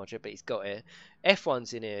his charger, but he's got it.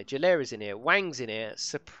 F1's in here, Jalera's in here, Wang's in here,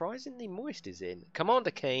 surprisingly Moist is in,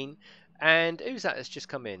 Commander Keen, and who's that that's just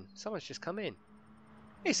come in? Someone's just come in.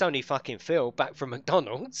 It's only fucking Phil back from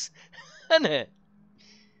McDonald's, isn't it?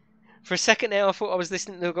 For a second there I thought I was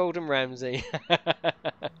listening to Gordon Ramsay.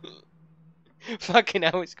 Fucking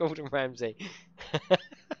hell, it's Gordon Ramsay.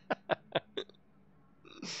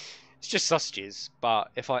 It's just sausages,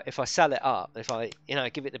 but if I sell it up, if I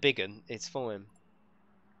give it the big un, it's fine.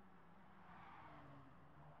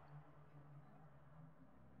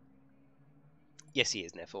 Yes, he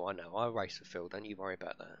is, Neville. I know. I'll race with Phil. Don't you worry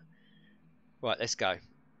about that. Right, let's go.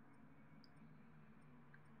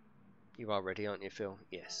 You are ready, aren't you, Phil?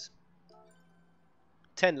 Yes.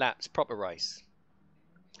 10 laps, proper race.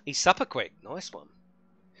 He's super quick. Nice one.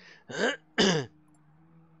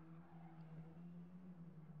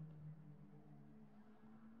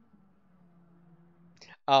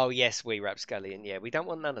 Oh, yes, we Rapscallion. Yeah, we don't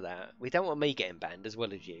want none of that. We don't want me getting banned as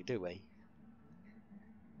well as you, do we?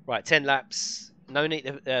 Right, 10 laps. No need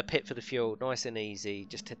to pit for the fuel. Nice and easy.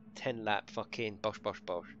 Just a 10 lap fucking bosh, bosh,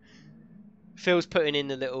 bosh. Phil's putting in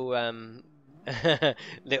the little,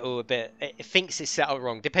 little bit. It thinks it's set up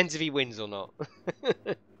wrong. Depends if he wins or not.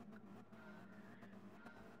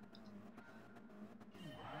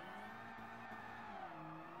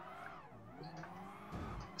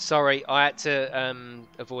 Sorry, I had to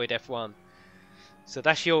avoid F1. So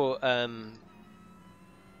that's your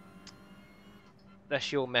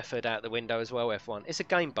method out the window as well, F1. It's a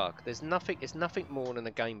game bug. There's nothing. It's nothing more than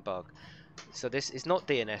a game bug. So this is not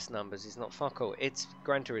DNS numbers. It's not fuck all. It's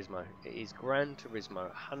Gran Turismo. It is Gran Turismo,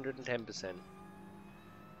 110%.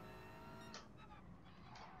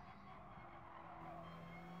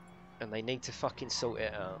 And they need to fucking sort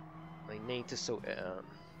it out. They need to sort it out.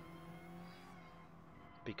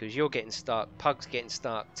 Because you're getting stuck, Pug's getting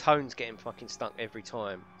stuck, Tone's getting fucking stuck every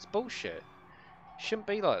time. It's bullshit. Shouldn't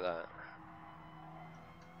be like that.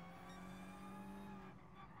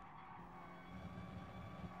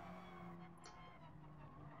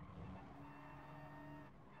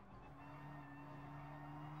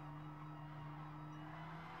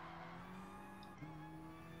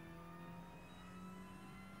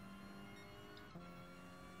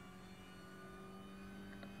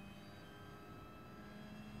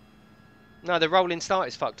 No, the rolling start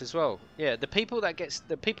is fucked as well. Yeah, the people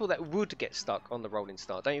that would get stuck on the rolling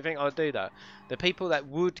start. Don't you think I'd do that? The people that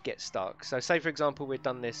would get stuck. So say for example we'd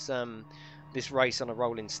done this this race on a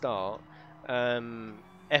rolling start.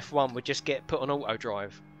 F1 would just get put on auto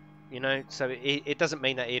drive. You know, so it doesn't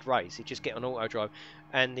mean that it'd race. It'd just get on auto drive,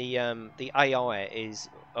 and the AI is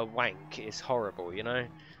a wank. It's horrible. You know.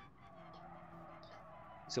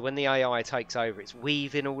 So when the AI takes over, it's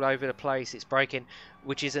weaving all over the place, it's breaking,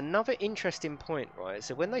 which is another interesting point, right?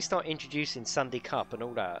 So when they start introducing Sunday Cup and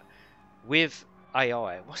all that, with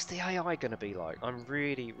AI, what's the AI going to be like? I'm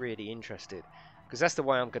really, really interested, because that's the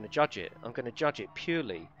way I'm going to judge it. I'm going to judge it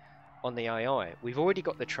purely on the AI. We've already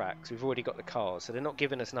got the tracks, we've already got the cars, so they're not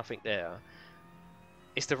giving us nothing there.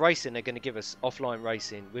 It's the racing they're going to give us, offline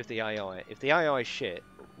racing with the AI. If the AI is shit,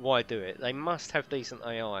 why do it? They must have decent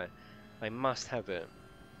AI. They must have it.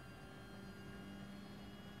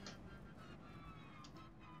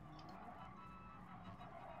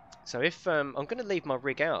 So if I'm going to leave my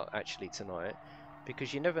rig out actually tonight,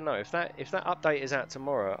 because you never know, if that update is out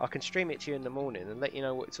tomorrow, I can stream it to you in the morning and let you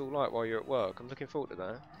know what it's all like while you're at work. I'm looking forward to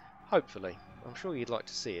that. Hopefully, I'm sure you'd like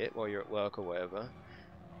to see it while you're at work or whatever.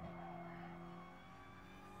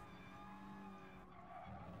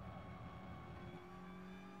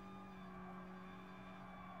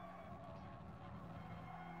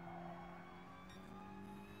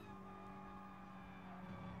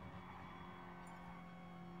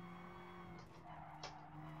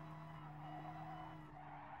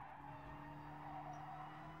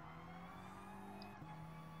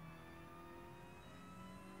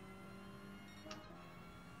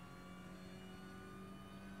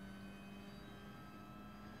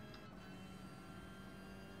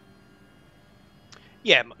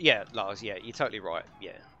 Yeah, yeah, Lars, yeah, you're totally right,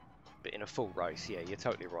 yeah. But in a full race, yeah, you're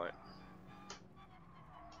totally right.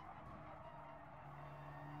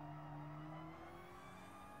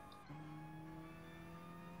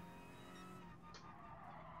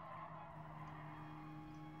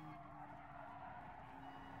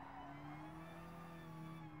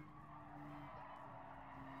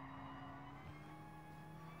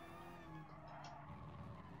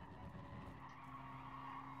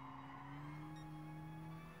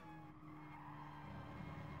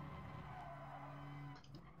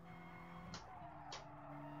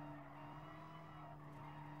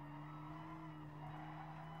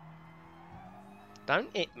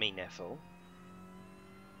 Don't hit me, Neffel.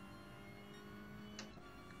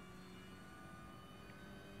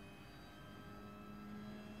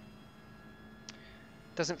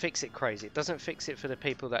 Doesn't fix it crazy. It doesn't fix it for the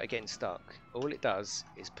people that are getting stuck. All it does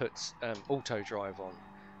is puts auto drive on.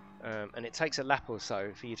 And it takes a lap or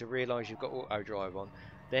so for you to realise you've got auto drive on.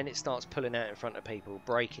 Then it starts pulling out in front of people,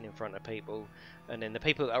 braking in front of people, and then the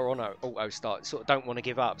people that are on auto start sort of don't want to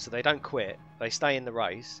give up, so they don't quit. They stay in the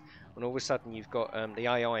race, and all of a sudden you've got the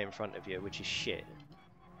AI in front of you, which is shit.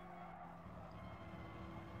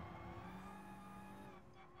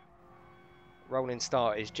 Rolling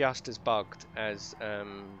start is just as bugged as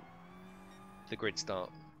the grid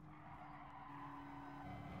start.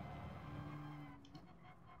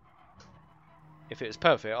 If it was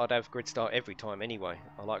perfect, I'd have grid start every time anyway.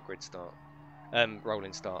 I like grid start.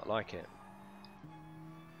 Rolling start, I like it.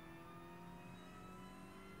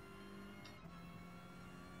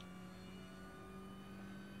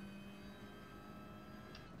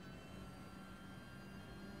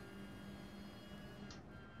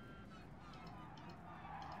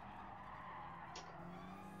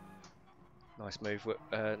 Nice move,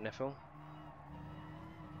 Neffel.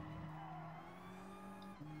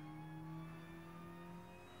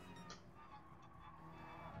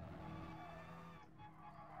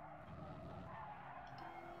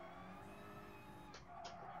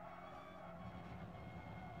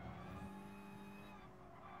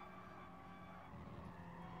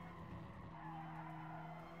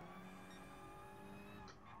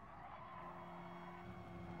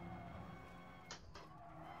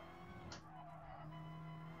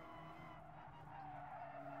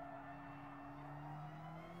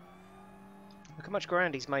 Look how much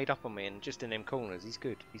ground he's made up on me, and just in them corners. He's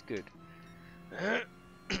good. He's good.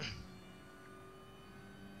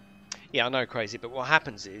 Yeah, I know, crazy. But what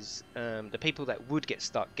happens is the people that would get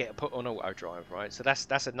stuck get put on auto drive, right? So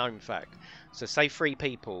that's a known fact. So say 3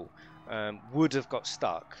 people would have got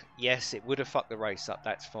stuck. Yes, it would have fucked the race up.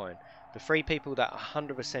 That's fine. The 3 people that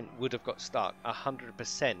 100% would have got stuck,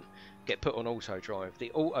 100% get put on auto drive.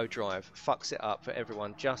 The auto drive fucks it up for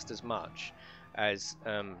everyone just as much as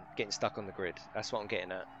getting stuck on the grid. That's what I'm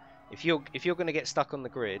getting at. If you're going to get stuck on the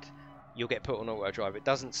grid, you'll get put on auto drive. It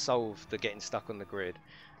doesn't solve the getting stuck on the grid.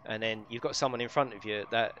 And then you've got someone in front of you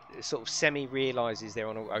that sort of semi-realises they're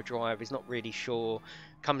on auto drive, is not really sure,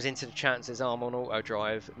 comes into the chat and says, oh, I'm on auto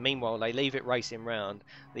drive. Meanwhile, they leave it racing round.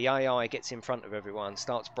 The AI gets in front of everyone,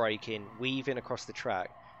 starts braking, weaving across the track.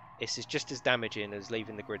 It's just as damaging as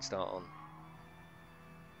leaving the grid start on.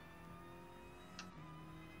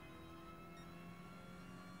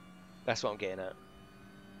 That's what I'm getting at.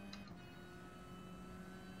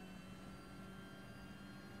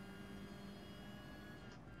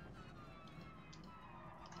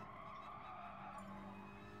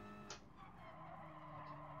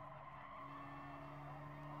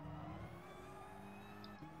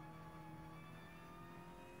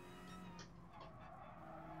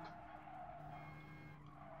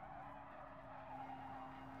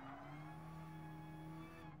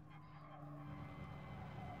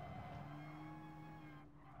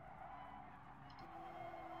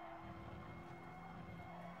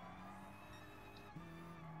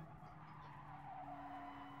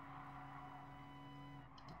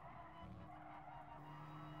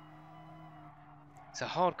 It's a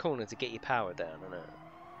hard corner to get your power down, isn't it?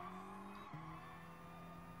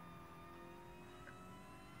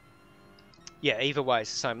 Yeah, either way,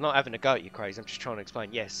 it's the same. I'm not having a go at you, Crazy. I'm just trying to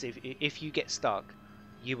explain. Yes, if you get stuck,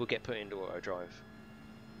 you will get put into auto drive.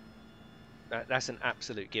 That's an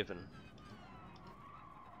absolute given.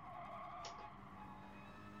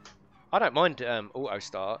 I don't mind auto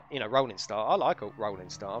start, you know, rolling start. I like rolling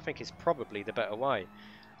start. I think it's probably the better way.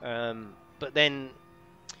 But then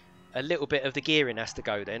a little bit of the gearing has to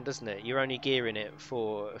go then, doesn't it? You're only gearing it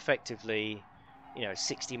for effectively, you know,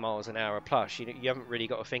 60 miles an hour plus. You haven't really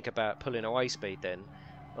got to think about pulling away speed then.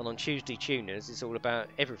 And on Tuesday tuners, it's all about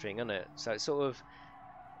everything, isn't it? So it's sort of,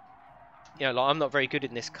 you know, like I'm not very good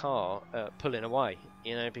in this car pulling away,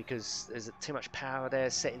 you know, because there's too much power there,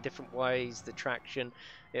 set in different ways, the traction,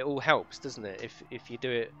 it all helps, doesn't it? If you do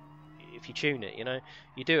it, if you tune it, you know,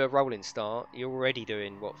 you do a rolling start, you're already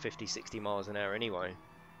doing what 50, 60 miles an hour anyway.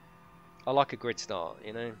 I like a grid start,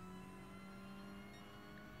 you know.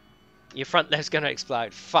 Your front left's gonna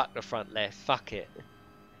explode. Fuck the front left. Fuck it.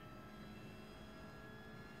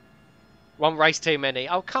 One race too many.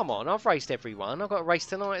 Oh, come on. I've raced everyone. I've got a race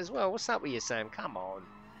tonight as well. What's up with you, Sam? Come on.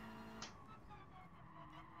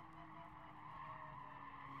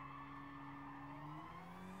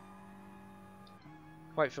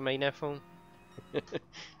 Wait for me, Neffel.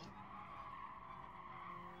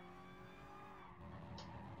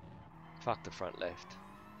 Fuck the front left.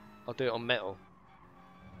 I'll do it on metal.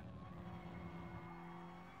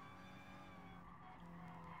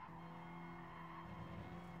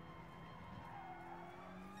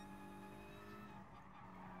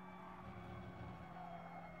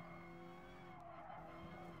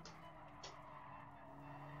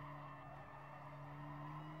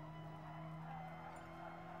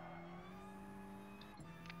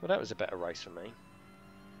 Well, that was a better race for me.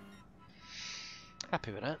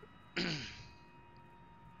 Happy with that.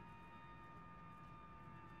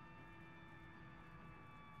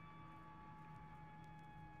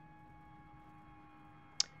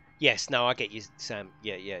 Yes, no, I get you, Sam.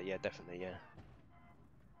 Yeah, definitely, yeah.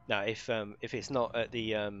 No, if it's not at the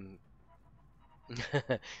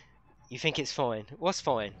you think it's fine. What's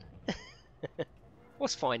fine?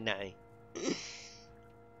 What's fine, Natty?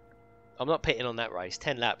 I'm not pitting on that race.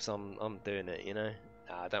 10 laps, I'm doing it, you know.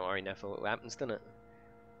 Ah, don't worry, Neffel. It happens, doesn't it?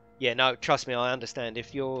 Yeah, no, trust me, I understand.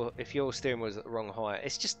 If your steering wheel's at the wrong height,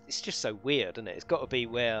 it's just so weird, isn't it? It's got to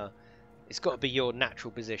be your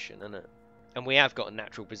natural position, isn't it? And we have got a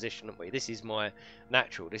natural position, haven't we? This is my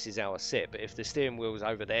natural. This is our sit. But if the steering wheel's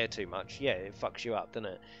over there too much, yeah, it fucks you up, doesn't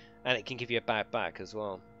it? And it can give you a bad back as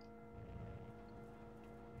well.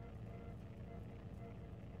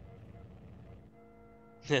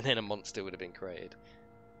 And then a monster would have been created.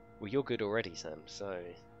 Well, you're good already, Sam, so...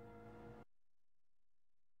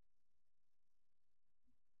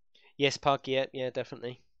 Yes, Pug, yeah,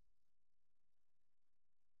 definitely.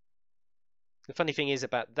 The funny thing is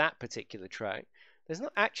about that particular track, there's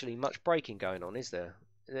not actually much braking going on, is there?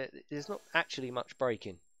 There's not actually much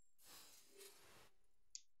braking.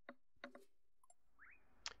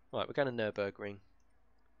 Right, we're going to Nürburgring.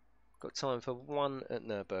 Got time for one at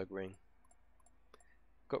Nürburgring.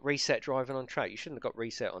 Got reset driving on track. You shouldn't have got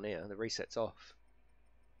reset on here. The reset's off.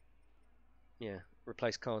 Yeah,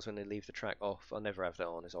 replace cars when they leave the track off. I'll never have that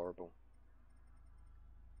on. It's horrible.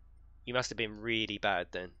 You must have been really bad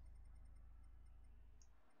then.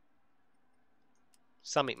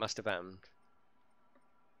 Something must have happened.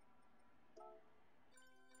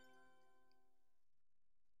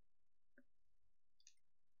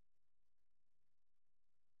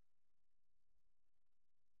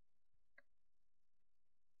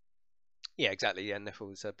 Yeah, exactly. Yeah, and if it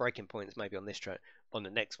was breaking points, maybe on this track, on the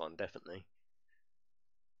next one, definitely.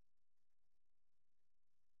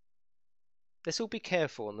 Let's all be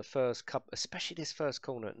careful on the first couple, especially this first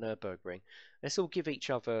corner at Nürburgring. Let's all give each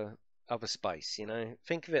other space. You know,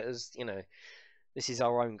 think of it as, you know, this is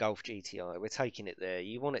our own Golf GTI. We're taking it there.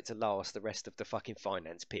 You want it to last the rest of the fucking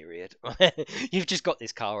finance period. You've just got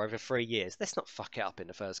this car over 3 years. Let's not fuck it up in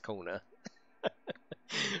the first corner.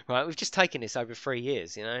 Right, we've just taken this over 3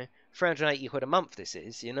 years, you know. 380 quid a month this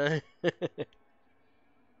is, you know.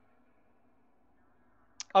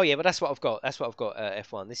 Oh yeah, but that's what I've got. That's what I've got.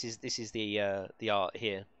 F1. This is the art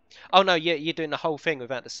here. Oh no, yeah, you're doing the whole thing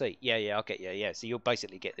without the seat. Yeah, yeah, I'll get you. Yeah, so you'll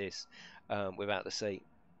basically get this without the seat.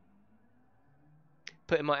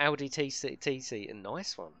 Put in my Audi TT seat. A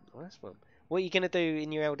nice one, nice one. What are you gonna do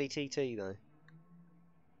in your Audi TT though?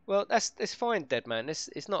 Well, that's fine, dead man.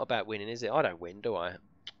 It's not about winning, is it? I don't win, do I? It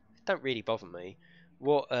don't really bother me.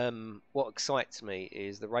 What excites me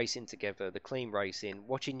is the racing together, the clean racing,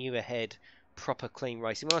 watching you ahead, proper clean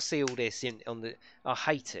racing. When I see all this I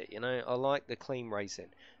hate it. You know, I like the clean racing.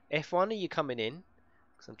 F1, are you coming in?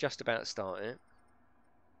 Because I'm just about to start it.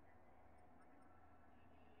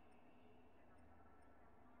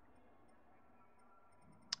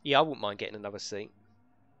 Yeah, I wouldn't mind getting another seat.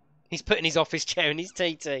 He's putting his office chair in his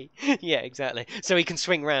TT. Yeah, exactly. So he can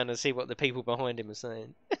swing round and see what the people behind him are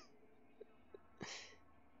saying.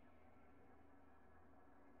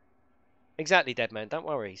 Exactly, dead man. Don't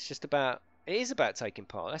worry. It's just about. It is about taking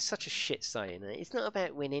part. That's such a shit saying. It's not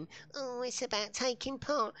about winning. Oh, it's about taking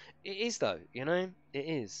part. It is though. You know, it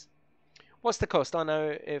is. What's the cost? I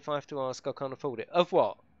know if I have to ask, I can't afford it. Of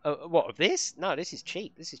what? What of this? No, this is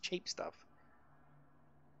cheap. This is cheap stuff.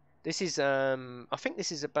 This is I think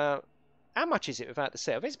this is about. How much is it without the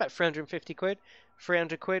set? I think it's about 350 quid,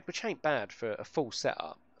 300 quid, which ain't bad for a full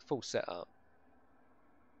setup. Full setup.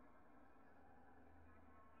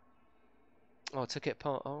 Oh, I took it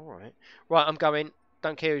apart. Oh, all right. Right, I'm going.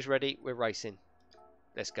 Don't care who's ready. We're racing.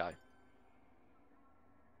 Let's go.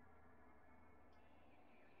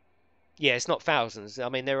 Yeah, it's not thousands. I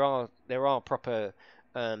mean, there are proper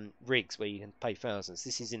rigs where you can pay thousands.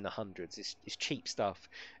 This is in the hundreds. It's cheap stuff.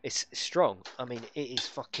 It's strong. I mean, it is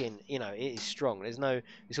fucking. You know, it is strong. There's no.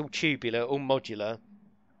 It's all tubular, all modular.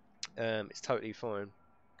 It's totally fine.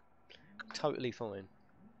 Totally fine.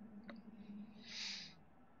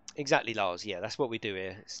 Exactly, Lars. Yeah, that's what we do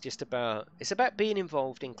here. It's about being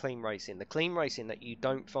involved in clean racing, the clean racing that you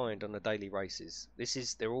don't find on the daily races.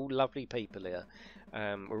 They're all lovely people here.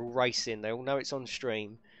 We're all racing. They all know it's on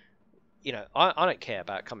stream. You know, I don't care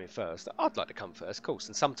about coming first. I'd like to come first, of course,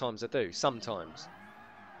 and sometimes I do. Sometimes.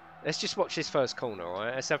 Let's just watch this first corner, all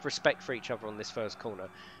right? Let's have respect for each other on this first corner.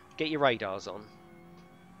 Get your radars on.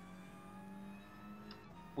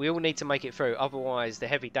 We all need to make it through, otherwise the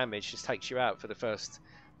heavy damage just takes you out for the first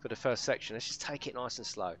section. Let's just take it nice and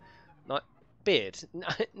slow. Like beard, no,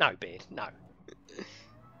 no beard, no.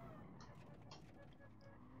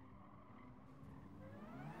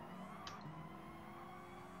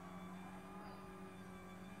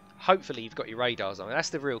 Hopefully you've got your radars on. That's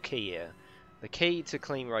the real key here. The key to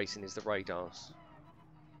clean racing is the radars.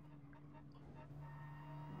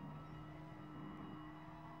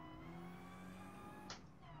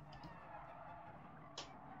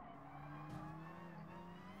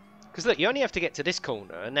 Because look, you only have to get to this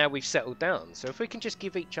corner, and now we've settled down. So if we can just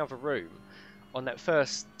give each other room on that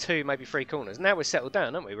first two, maybe three corners, now we're settled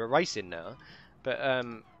down, aren't we? We're racing now. But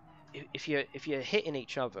if you're hitting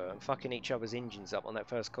each other and fucking each other's engines up on that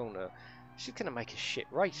first corner, it's just gonna make a shit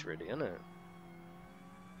race, really, isn't it?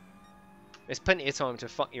 There's plenty of time to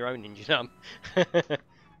fuck your own engine up.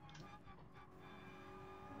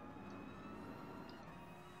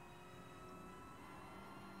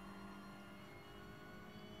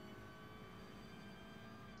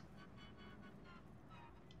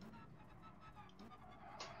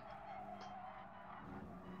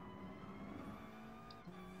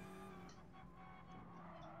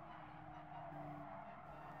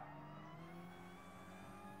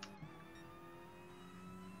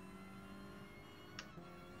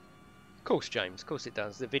 Of course, James. Of course it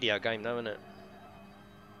does. The video game, though, isn't it?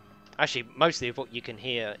 Actually, mostly of what you can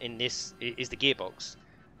hear in this is the gearbox.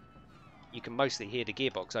 You can mostly hear the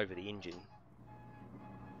gearbox over the engine.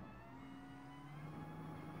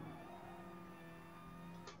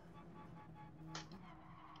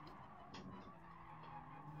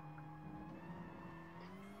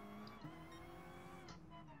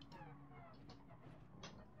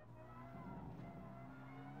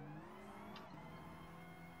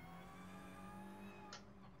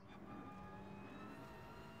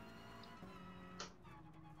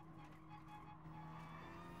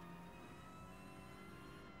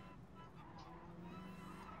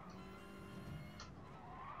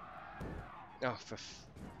 Oh,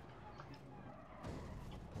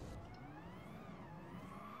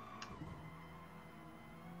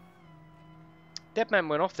 Deadman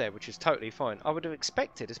went off there, which is totally fine. I would have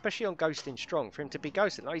expected, especially on Ghosting Strong, for him to be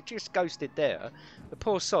ghosted. Like, he just ghosted there. The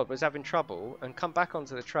poor sod was having trouble and come back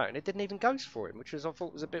onto the track, and it didn't even ghost for him, which was, I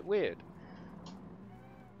thought was a bit weird.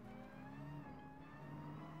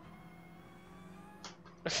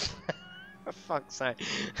 For fuck's sake.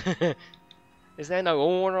 Is there no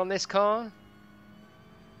horn on this car?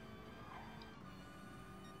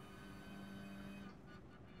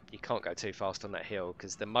 You can't go too fast on that hill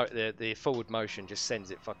because the forward motion just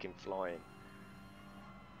sends it fucking flying.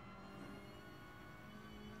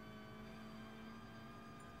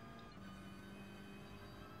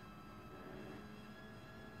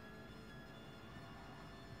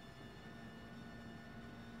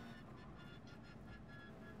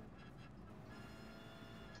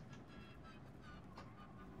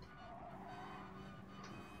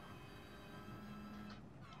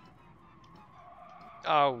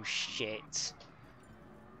 Oh shit.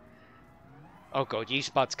 Oh god, you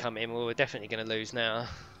Spuds come in, well we're definitely going to lose now.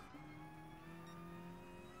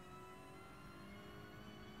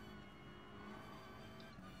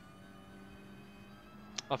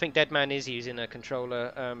 I think Deadman is using a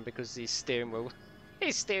controller because his steering wheel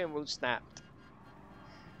snapped.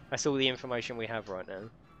 That's all the information we have right now.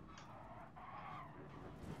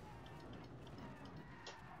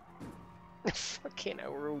 Fucking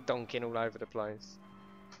hell, we're all donking all over the place.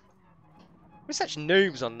 We're such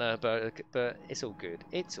noobs on there, but it's all good.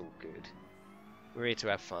 It's all good. We're here to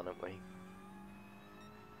have fun, aren't we?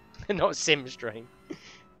 Not sim stream.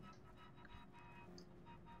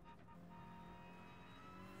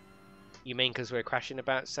 You mean because we're crashing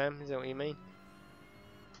about, Sam? Is that what you mean?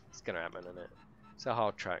 It's gonna happen, isn't it? It's a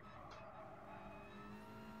hard track.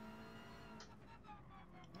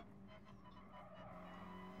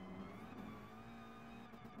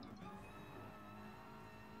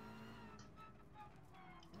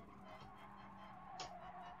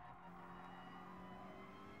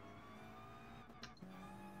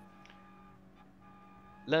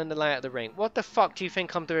 Learn the layout of the ring. What the fuck do you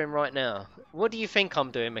think I'm doing right now? What do you think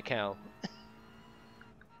I'm doing, Mikhail?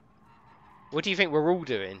 What do you think we're all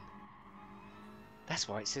doing? That's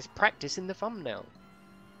why it says practice in the thumbnail.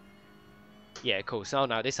 Yeah, of course. Oh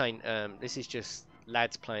no, this ain't. This is just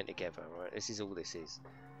lads playing together, right? This is all this is.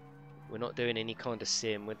 We're not doing any kind of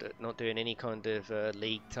sim. We're not doing any kind of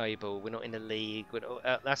league table. We're not in a league.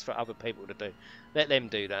 That's for other people to do. Let them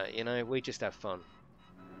do that. You know, we just have fun.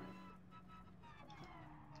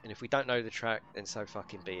 And if we don't know the track, then so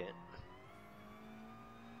fucking be it.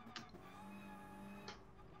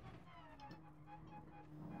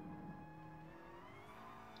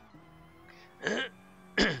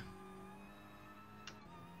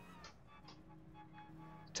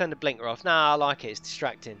 Turn the blinker off. Nah, I like it. It's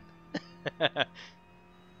distracting.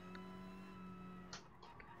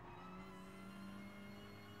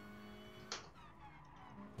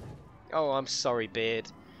 Oh, I'm sorry,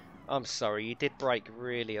 Beard. I'm sorry, you did brake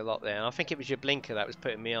really a lot there. I think it was your blinker that was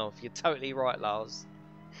putting me off. You're totally right, Lars.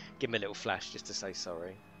 Give me a little flash just to say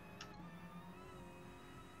sorry.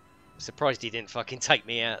 I'm surprised he didn't fucking take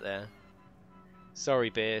me out there. Sorry,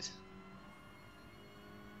 Beard.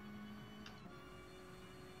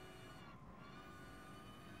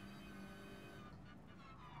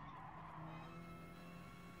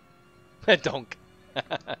 Donk.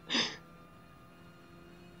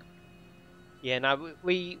 Yeah, no,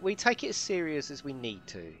 we take it as serious as we need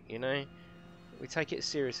to, you know? We take it as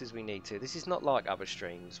serious as we need to. This is not like other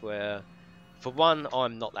streams where, for one,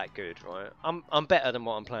 I'm not that good, right? I'm better than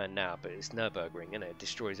what I'm playing now, but it's Nürburgring, and it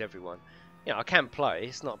destroys everyone. You know, I can play,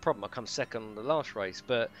 it's not a problem, I come second on the last race,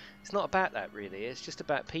 but it's not about that really. It's just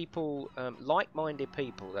about people, like-minded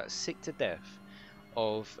people that are sick to death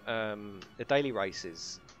of the daily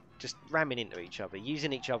races, just ramming into each other,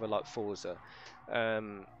 using each other like Forza.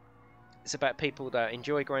 It's about people that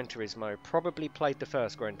enjoy Gran Turismo, probably played the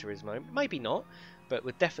first Gran Turismo, maybe not, but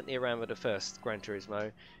were definitely around with the first Gran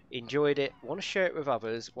Turismo, enjoyed it, want to share it with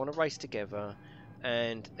others, want to race together,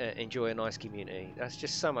 and enjoy a nice community. That's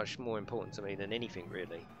just so much more important to me than anything,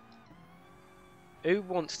 really. Who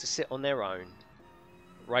wants to sit on their own,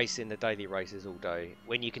 racing the daily races all day,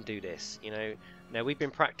 when you can do this, you know? Now, we've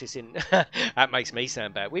been practicing. That makes me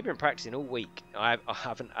sound bad. We've been practicing all week. I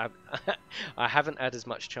haven't had as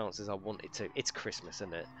much chance as I wanted to. It's Christmas,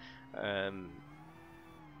 isn't it?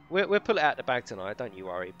 We'll pull it out the bag tonight, don't you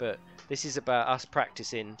worry. But this is about us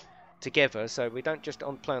practicing together, so we don't just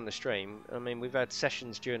play on the stream. I mean, we've had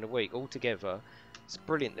sessions during the week all together. It's a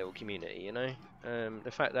brilliant little community, you know.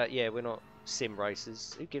 The fact that, yeah, we're not sim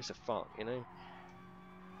racers. Who gives a fuck, you know?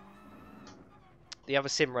 The other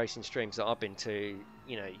sim racing streams that I've been to,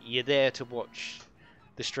 you know, you're there to watch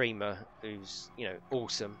the streamer who's, you know,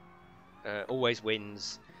 awesome, always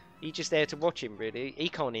wins. You're just there to watch him, really. He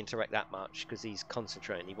can't interact that much because he's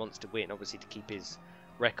concentrating. He wants to win, obviously, to keep his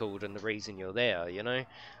record and the reason you're there, you know.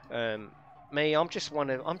 Me, I'm just one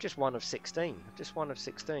of 16. I'm just one of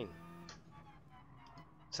 16.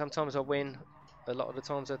 Sometimes I win, a lot of the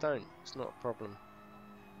times I don't. It's not a problem.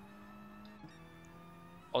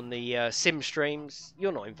 On the sim streams,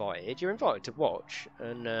 you're not invited. You're invited to watch,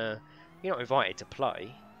 and you're not invited to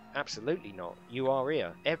play. Absolutely not. You are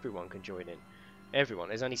here. Everyone can join in. Everyone.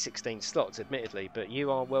 There's only 16 slots, admittedly, but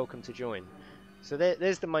you are welcome to join. So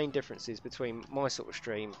there's the main differences between my sort of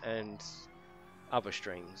stream and other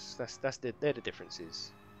streams. They're the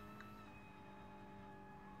differences.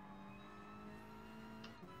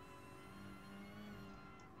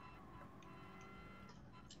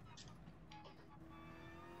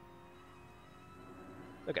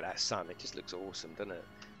 Look at that sun. It just looks awesome, doesn't it?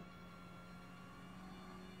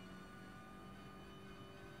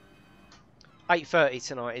 $8:30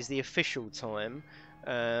 tonight is the official time.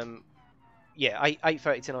 Yeah,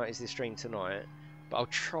 8:30 tonight is the stream tonight, but I'll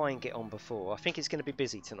try and get on before. I think it's going to be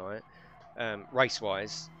busy tonight,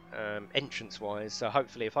 race-wise, entrance-wise. So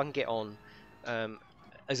hopefully, if I can get on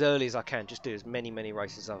as early as I can, just do as many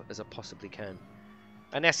races as I possibly can.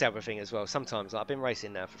 And that's the other thing as well. Sometimes, like, I've been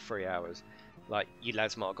racing now for 3 hours. Like, you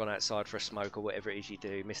lads might have gone outside for a smoke or whatever it is you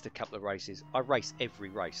do, missed a couple of races. I race every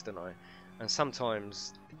race, don't I? And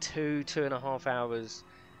sometimes 2.5 hours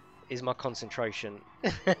is my concentration.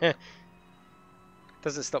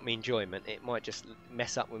 Doesn't stop me enjoyment, it might just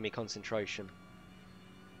mess up with me concentration.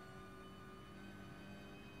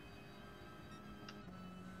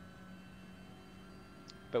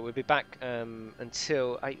 But we'll be back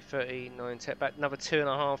until 8:30, 9, 10, about another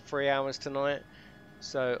 2.5, 3 hours tonight.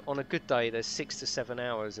 So on a good day, there's 6 to 7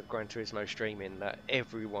 hours of Gran Turismo streaming that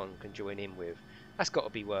everyone can join in with. That's got to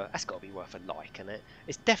be worth a like, isn't it?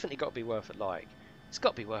 It's definitely got to be worth a like. It's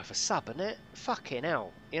got to be worth a sub, isn't it? Fucking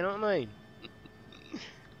hell, you know what I mean?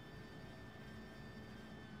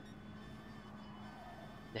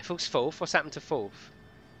 Neville's fourth. What's happened to fourth?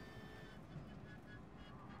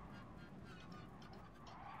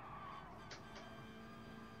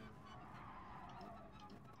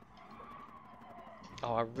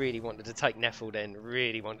 Oh, I really wanted to take Neville then.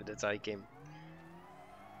 Really wanted to take him.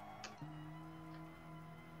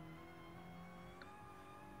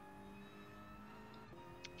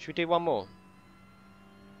 Should we do one more?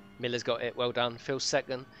 Miller's got it. Well done. Phil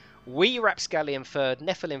second. Wee Rapscallion third.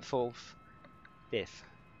 Neville in fourth. Fifth.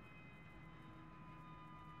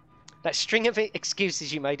 That string of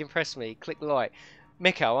excuses you made impressed me. Click the like.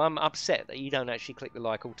 Mikko, I'm upset that you don't actually click the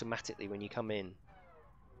like automatically when you come in.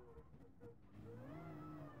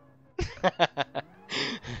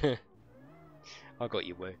 I got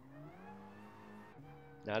you, Woo.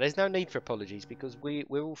 Now, there's no need for apologies because we're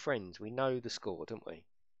all friends. We know the score, don't we?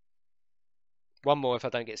 One more if I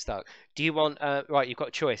don't get stuck. Do you want... right, you've got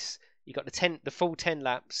a choice. You've got the full 10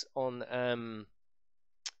 laps on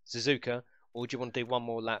Suzuka, or do you want to do one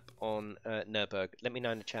more lap on Nürburg? Let me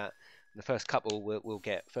know in the chat. The first couple we'll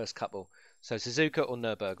get. First couple. So Suzuka or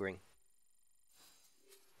Nürburgring?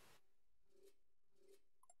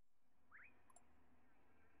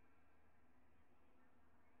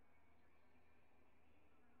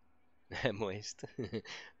 Moist.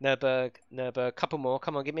 Nürburg. Couple more.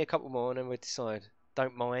 Come on, give me a couple more and then we'll decide.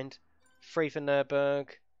 Don't mind. 3 for Nürburg.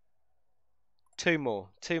 2 more.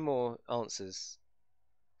 2 more answers.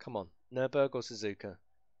 Come on. Nürburg or Suzuka?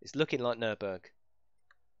 It's looking like Nürburg.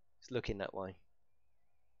 It's looking that way.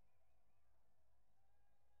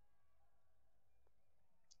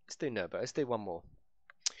 Let's do Nürburg. Let's do one more.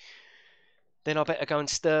 Then I better go and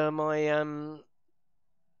stir my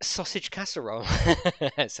sausage casserole.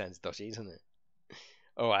 That sounds dodgy, doesn't it?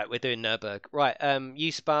 Alright, we're doing Nürburg. Right,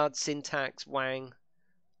 Uspard, Syntax, Wang.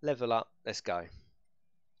 Level up. Let's go.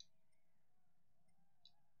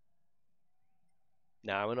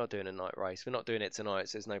 No, we're not doing a night race. We're not doing it tonight,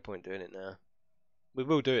 so there's no point doing it now. We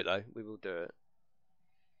will do it, though. We will do it.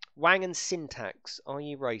 Wang and Syntax, are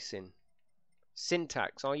you racing?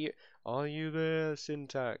 Syntax, are you there,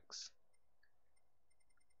 Syntax?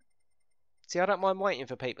 See, I don't mind waiting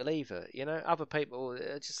for people either. You know, other people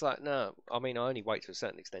are just like, no. I mean, I only wait to a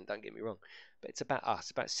certain extent, don't get me wrong. But it's about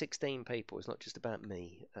us, about 16 people. It's not just about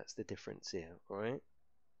me. That's the difference here, all right?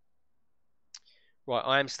 Right,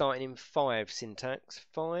 I am starting in 5, Syntax.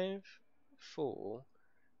 5, 4,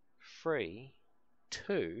 3,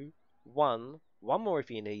 2, 1. One more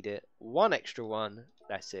if you need it. One extra one.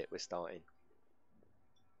 That's it, we're starting.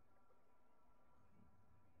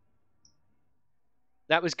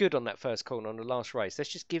 That was good on that first corner on the last race. Let's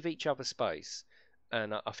just give each other space,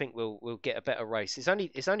 and I think we'll get a better race. It's only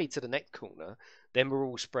to the next corner, then we're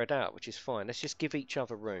all spread out, which is fine. Let's just give each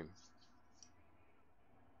other room.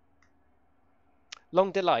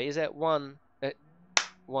 Long delay is at 1,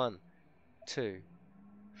 2,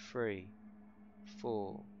 3,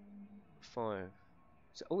 4, 5.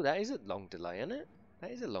 So, oh, that is a long delay, isn't it?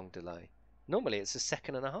 That is a long delay. Normally it's a 1.5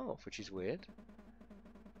 seconds, which is weird.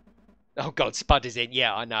 Oh God, Spud is in.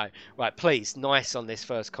 Yeah, I know. Right, please, nice on this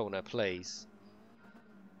first corner, please.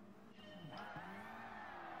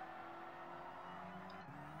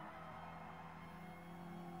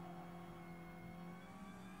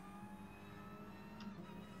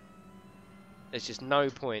 There's just no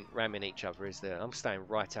point ramming each other, is there? I'm staying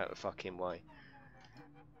right out of the fucking way.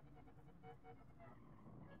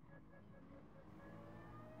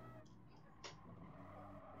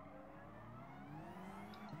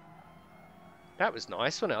 That was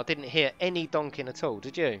nice, wasn't it? I didn't hear any donking at all,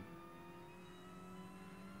 did you?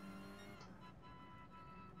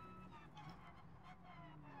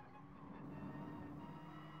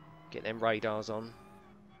 Get them radars on.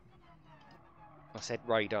 I said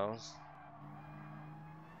radars.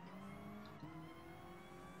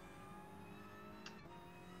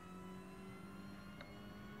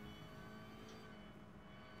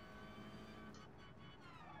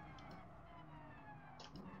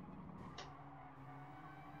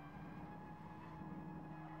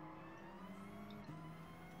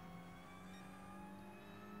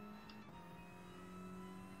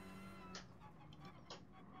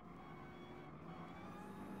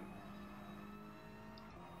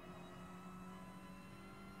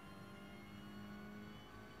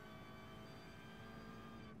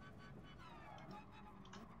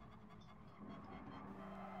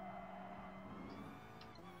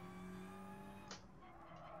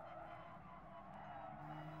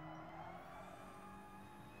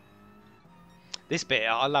 This bit,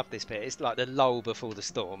 I love this bit. It's like the lull before the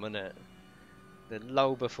storm, isn't it? The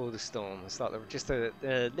lull before the storm. It's like just a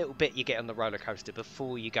little bit you get on the roller coaster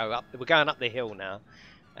before you go up. We're going up the hill now,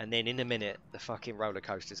 and then in a minute the fucking roller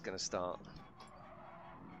coaster's going to start.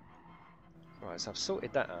 Right, so I've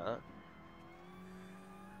sorted that out.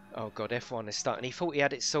 Oh God, F1 is starting. He thought he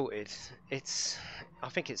had it sorted. I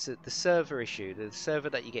think it's the server issue. The server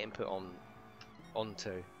that you get input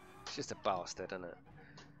onto. It's just a bastard, isn't it?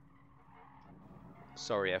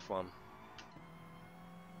 Sorry, F1.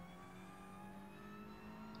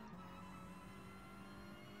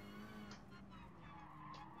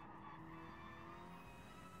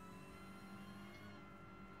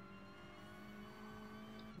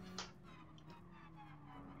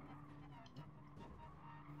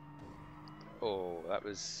 Oh, that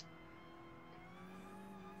was...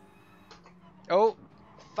 Oh,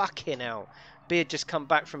 fucking hell. Beard just come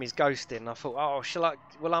back from his ghosting. I thought, oh,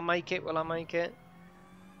 will I make it? Will I make it?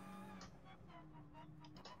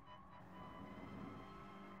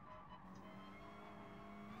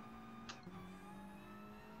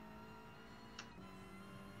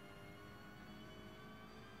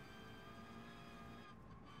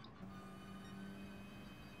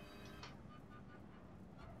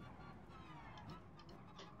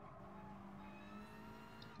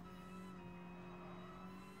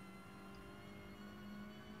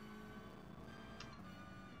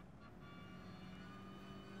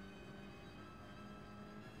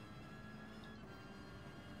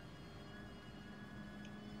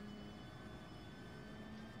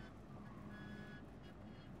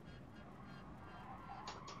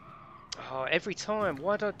 Oh, every time.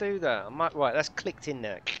 Why did I do that? Right, that's clicked in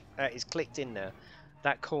there. That is clicked in there.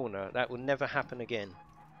 That corner. That will never happen again.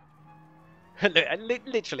 Look, it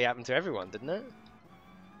literally happened to everyone, didn't it?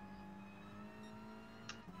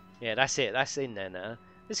 Yeah, that's it. That's in there now.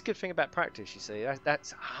 This is a good thing about practice, you see.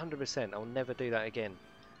 That's 100%. I'll never do that again.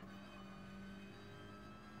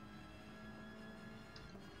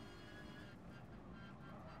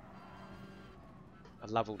 I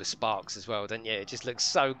love all the sparks as well, don't you? It just looks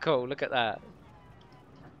so cool. Look at that.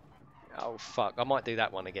 Oh, fuck. I might do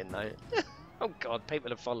that one again, though. Oh, God.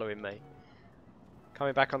 People are following me.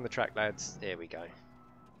 Coming back on the track, lads. Here we go.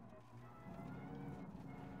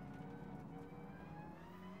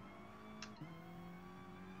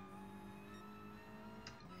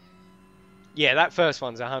 Yeah, that first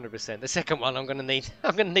one's 100%. The second one, I'm gonna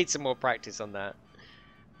need some more practice on that.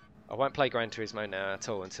 I won't play Gran Turismo now at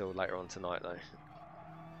all until later on tonight, though.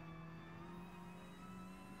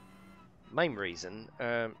 Main reason,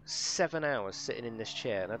 7 hours sitting in this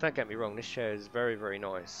chair. Now, don't get me wrong, this chair is very, very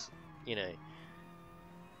nice. You know,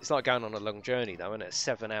 it's like going on a long journey, though, isn't it? A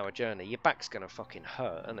 7-hour journey. Your back's gonna fucking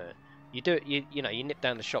hurt, isn't it? You do it. You know, you nip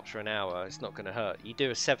down the shops for an hour. It's not going to hurt. You do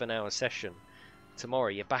a 7-hour session tomorrow.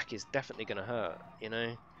 Your back is definitely going to hurt. You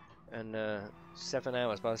know, and 7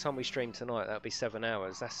 hours. By the time we stream tonight, that'll be 7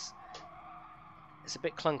 hours. It's a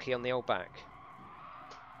bit clunky on the old back.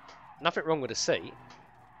 Nothing wrong with the seat.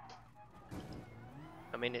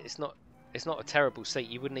 I mean, it's not a terrible seat.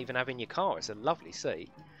 You wouldn't even have in your car. It's a lovely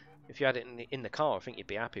seat. If you had it in the car, I think you'd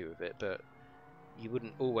be happy with it. But you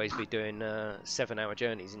wouldn't always be doing 7-hour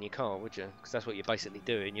journeys in your car, would you? Because that's what you're basically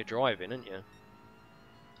doing. You're driving, aren't you?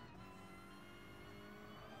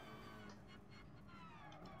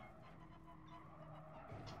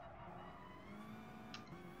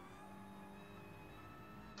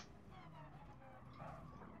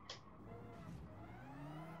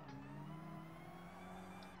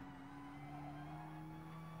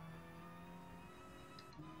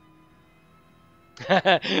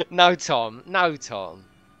 No, Tom. No, Tom.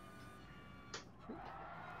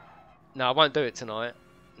 No, I won't do it tonight.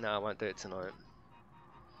 No, I won't do it tonight.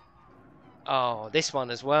 Oh, this one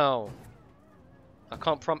as well. I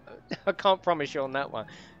can't promise you on that one.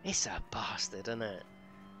 It's a bastard, isn't it?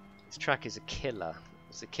 This track is a killer.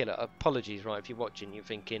 It's a killer. Apologies, right? If you're watching, you're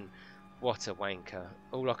thinking, what a wanker.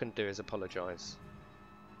 All I can do is apologise.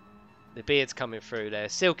 The beard's coming through there.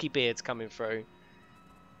 Silky beard's coming through.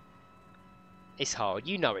 It's hard.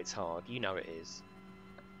 You know it's hard. You know it is.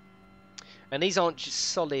 And these aren't just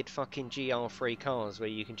solid fucking GR3 cars where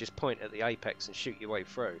you can just point at the apex and shoot your way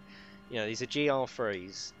through. You know, these are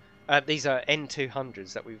GR3s. These are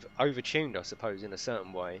N200s that we've overtuned, I suppose, in a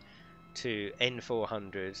certain way to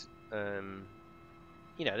N400.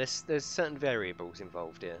 You know, there's certain variables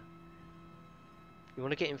involved here. You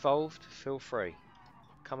want to get involved? Feel free.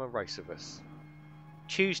 Come and race with us.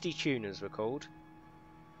 Tuesday Tuners we're called.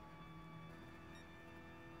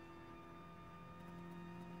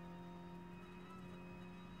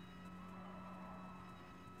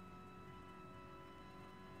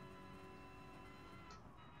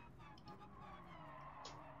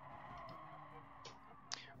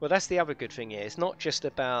 Well, that's the other good thing here. It's not just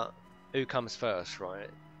about who comes first, right?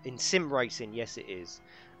 In sim racing, yes, it is.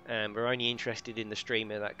 We're only interested in the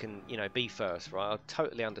streamer that can, you know, be first, right? I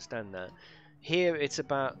totally understand that. Here, it's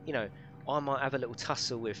about, you know, I might have a little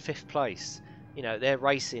tussle with 5th place. You know, they're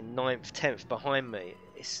racing 9th, 10th behind me.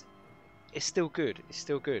 It's still good. It's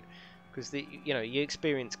still good because you know, you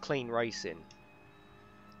experience clean racing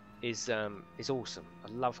is awesome.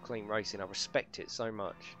 I love clean racing. I respect it so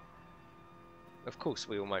much. Of course,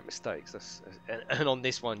 we all make mistakes. And on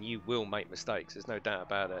this one, you will make mistakes. There's no doubt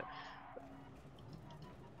about it.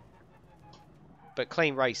 But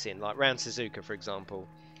clean racing, like round Suzuka, for example,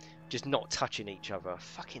 just not touching each other. I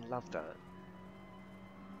fucking love that.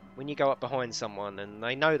 When you go up behind someone and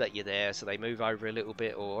they know that you're there, so they move over a little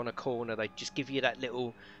bit, or on a corner, they just give you that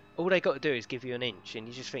little... All they got to do is give you an inch, and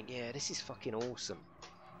you just think, yeah, this is fucking awesome.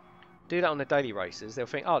 Do that on the daily races. They'll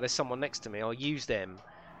think, oh, there's someone next to me. I'll use them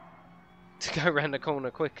to go around the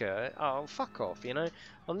corner quicker. Oh, fuck off, you know.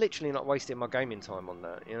 I'm literally not wasting my gaming time on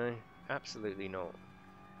that, you know. Absolutely not.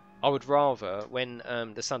 I would rather, when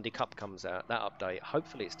the Sunday Cup comes out, that update,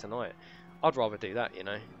 hopefully it's tonight, I'd rather do that, you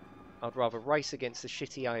know. I'd rather race against the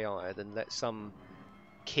shitty AI than let some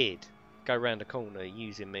kid go around the corner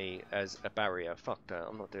using me as a barrier. Fuck that,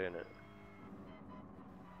 I'm not doing it.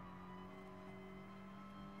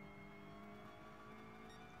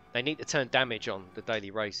 They need to turn damage on the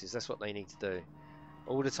daily races. That's what they need to do.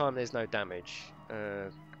 All the time there's no damage.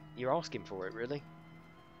 You're asking for it, really.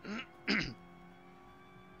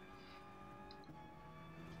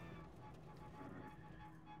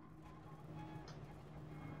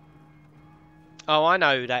 Oh, I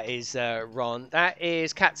know who that is, Ron. That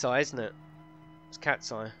is Cat's Eye, isn't it? It's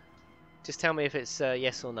Cat's Eye. Just tell me if it's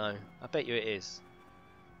yes or no. I bet you it is.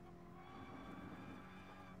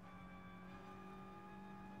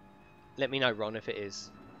 Let me know, Ron, if it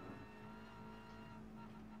is.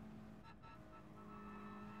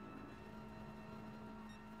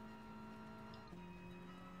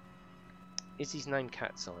 Is his name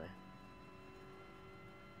Cat's Eye?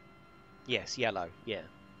 Yes, yellow, yeah.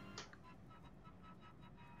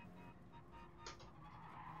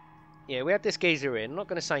 Yeah, we had this geezer in. I'm not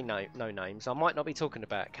going to say no names. I might not be talking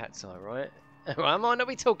about Cat's Eye, right? I might not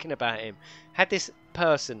be talking about him. Had this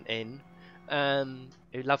person in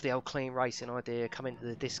who loved the old clean racing idea, come into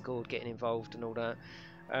the Discord, getting involved and all that.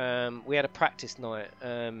 We had a practice night.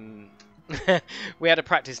 We had a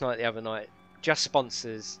practice night the other night. Just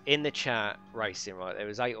sponsors in the chat racing, right? There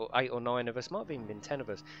was 8 or 9 of us, might have even been 10 of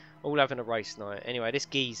us, all having a race night. Anyway, this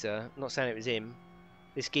geezer, I'm not saying it was him,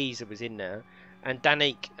 this geezer was in there. And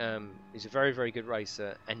Danik is a very, very good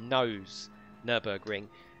racer and knows Nürburgring.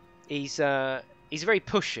 he's very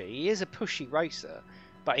pushy. He is a pushy racer,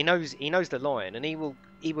 but he knows the line, and he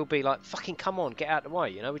will be like, fucking come on, get out of the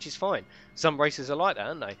way, which is fine. Some racers are like that,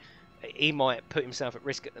 aren't they? He might put himself at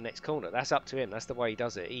risk at the next corner. That's up to him. That's the way he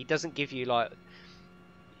does it. He doesn't give you like.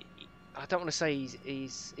 I don't want to say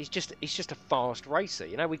he's just a fast racer.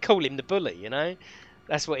 We call him the bully.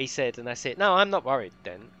 That's what he said, and that's it. No, I'm not worried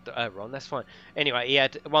then, Ron. That's fine. Anyway, he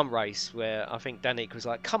had one race where I think Danik was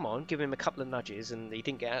like, come on, give him a couple of nudges, and he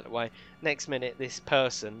didn't get out of the way. Next minute, this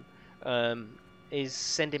person is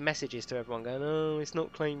sending messages to everyone going, oh, it's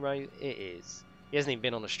not clean race. It is. He hasn't even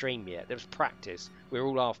been on a stream yet. There was practice. We're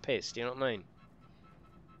all half pissed. You know what I mean?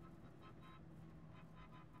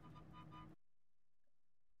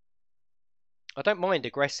 I don't mind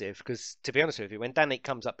aggressive because, to be honest with you, when Danik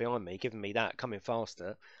comes up behind me, giving me that, coming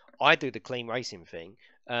faster, I do the clean racing thing,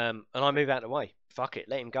 and I move out of the way. Fuck it,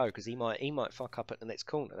 let him go because he might fuck up at the next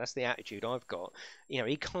corner. That's the attitude I've got.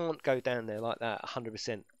 He can't go down there like that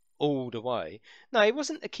 100% all the way. No, he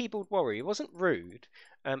wasn't a keyboard warrior. He wasn't rude.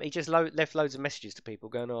 He just left loads of messages to people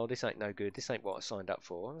going, "Oh, this ain't no good. This ain't what I signed up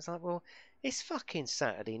for." I was like, "Well, it's fucking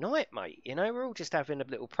Saturday night, mate. We're all just having a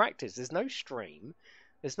little practice. There's no stream."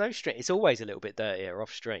 There's no stream. It's always a little bit dirtier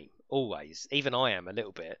off stream. Always. Even I am a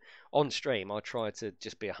little bit. On stream, I try to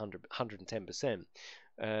just be 110%.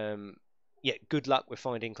 Yeah, good luck with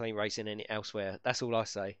finding clean racing elsewhere. That's all I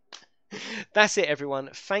say. That's it,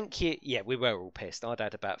 everyone. Thank you. Yeah, we were all pissed. I'd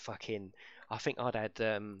had about fucking. I think I'd had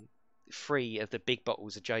 3 of the big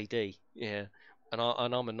bottles of JD. Yeah, and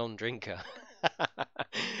I'm a non-drinker.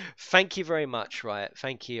 Thank you very much, right?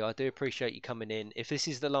 Thank you. I do appreciate you coming in. If this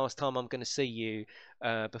is the last time I'm going to see you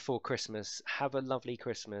before Christmas, have a lovely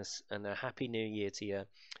Christmas and a happy New Year to you.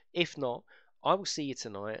 If not, I will see you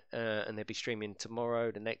tonight, and they'll be streaming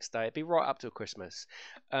tomorrow, the next day. It'll be right up till Christmas.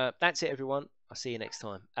 That's it, everyone. I'll see you next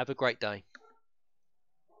time. Have a great day.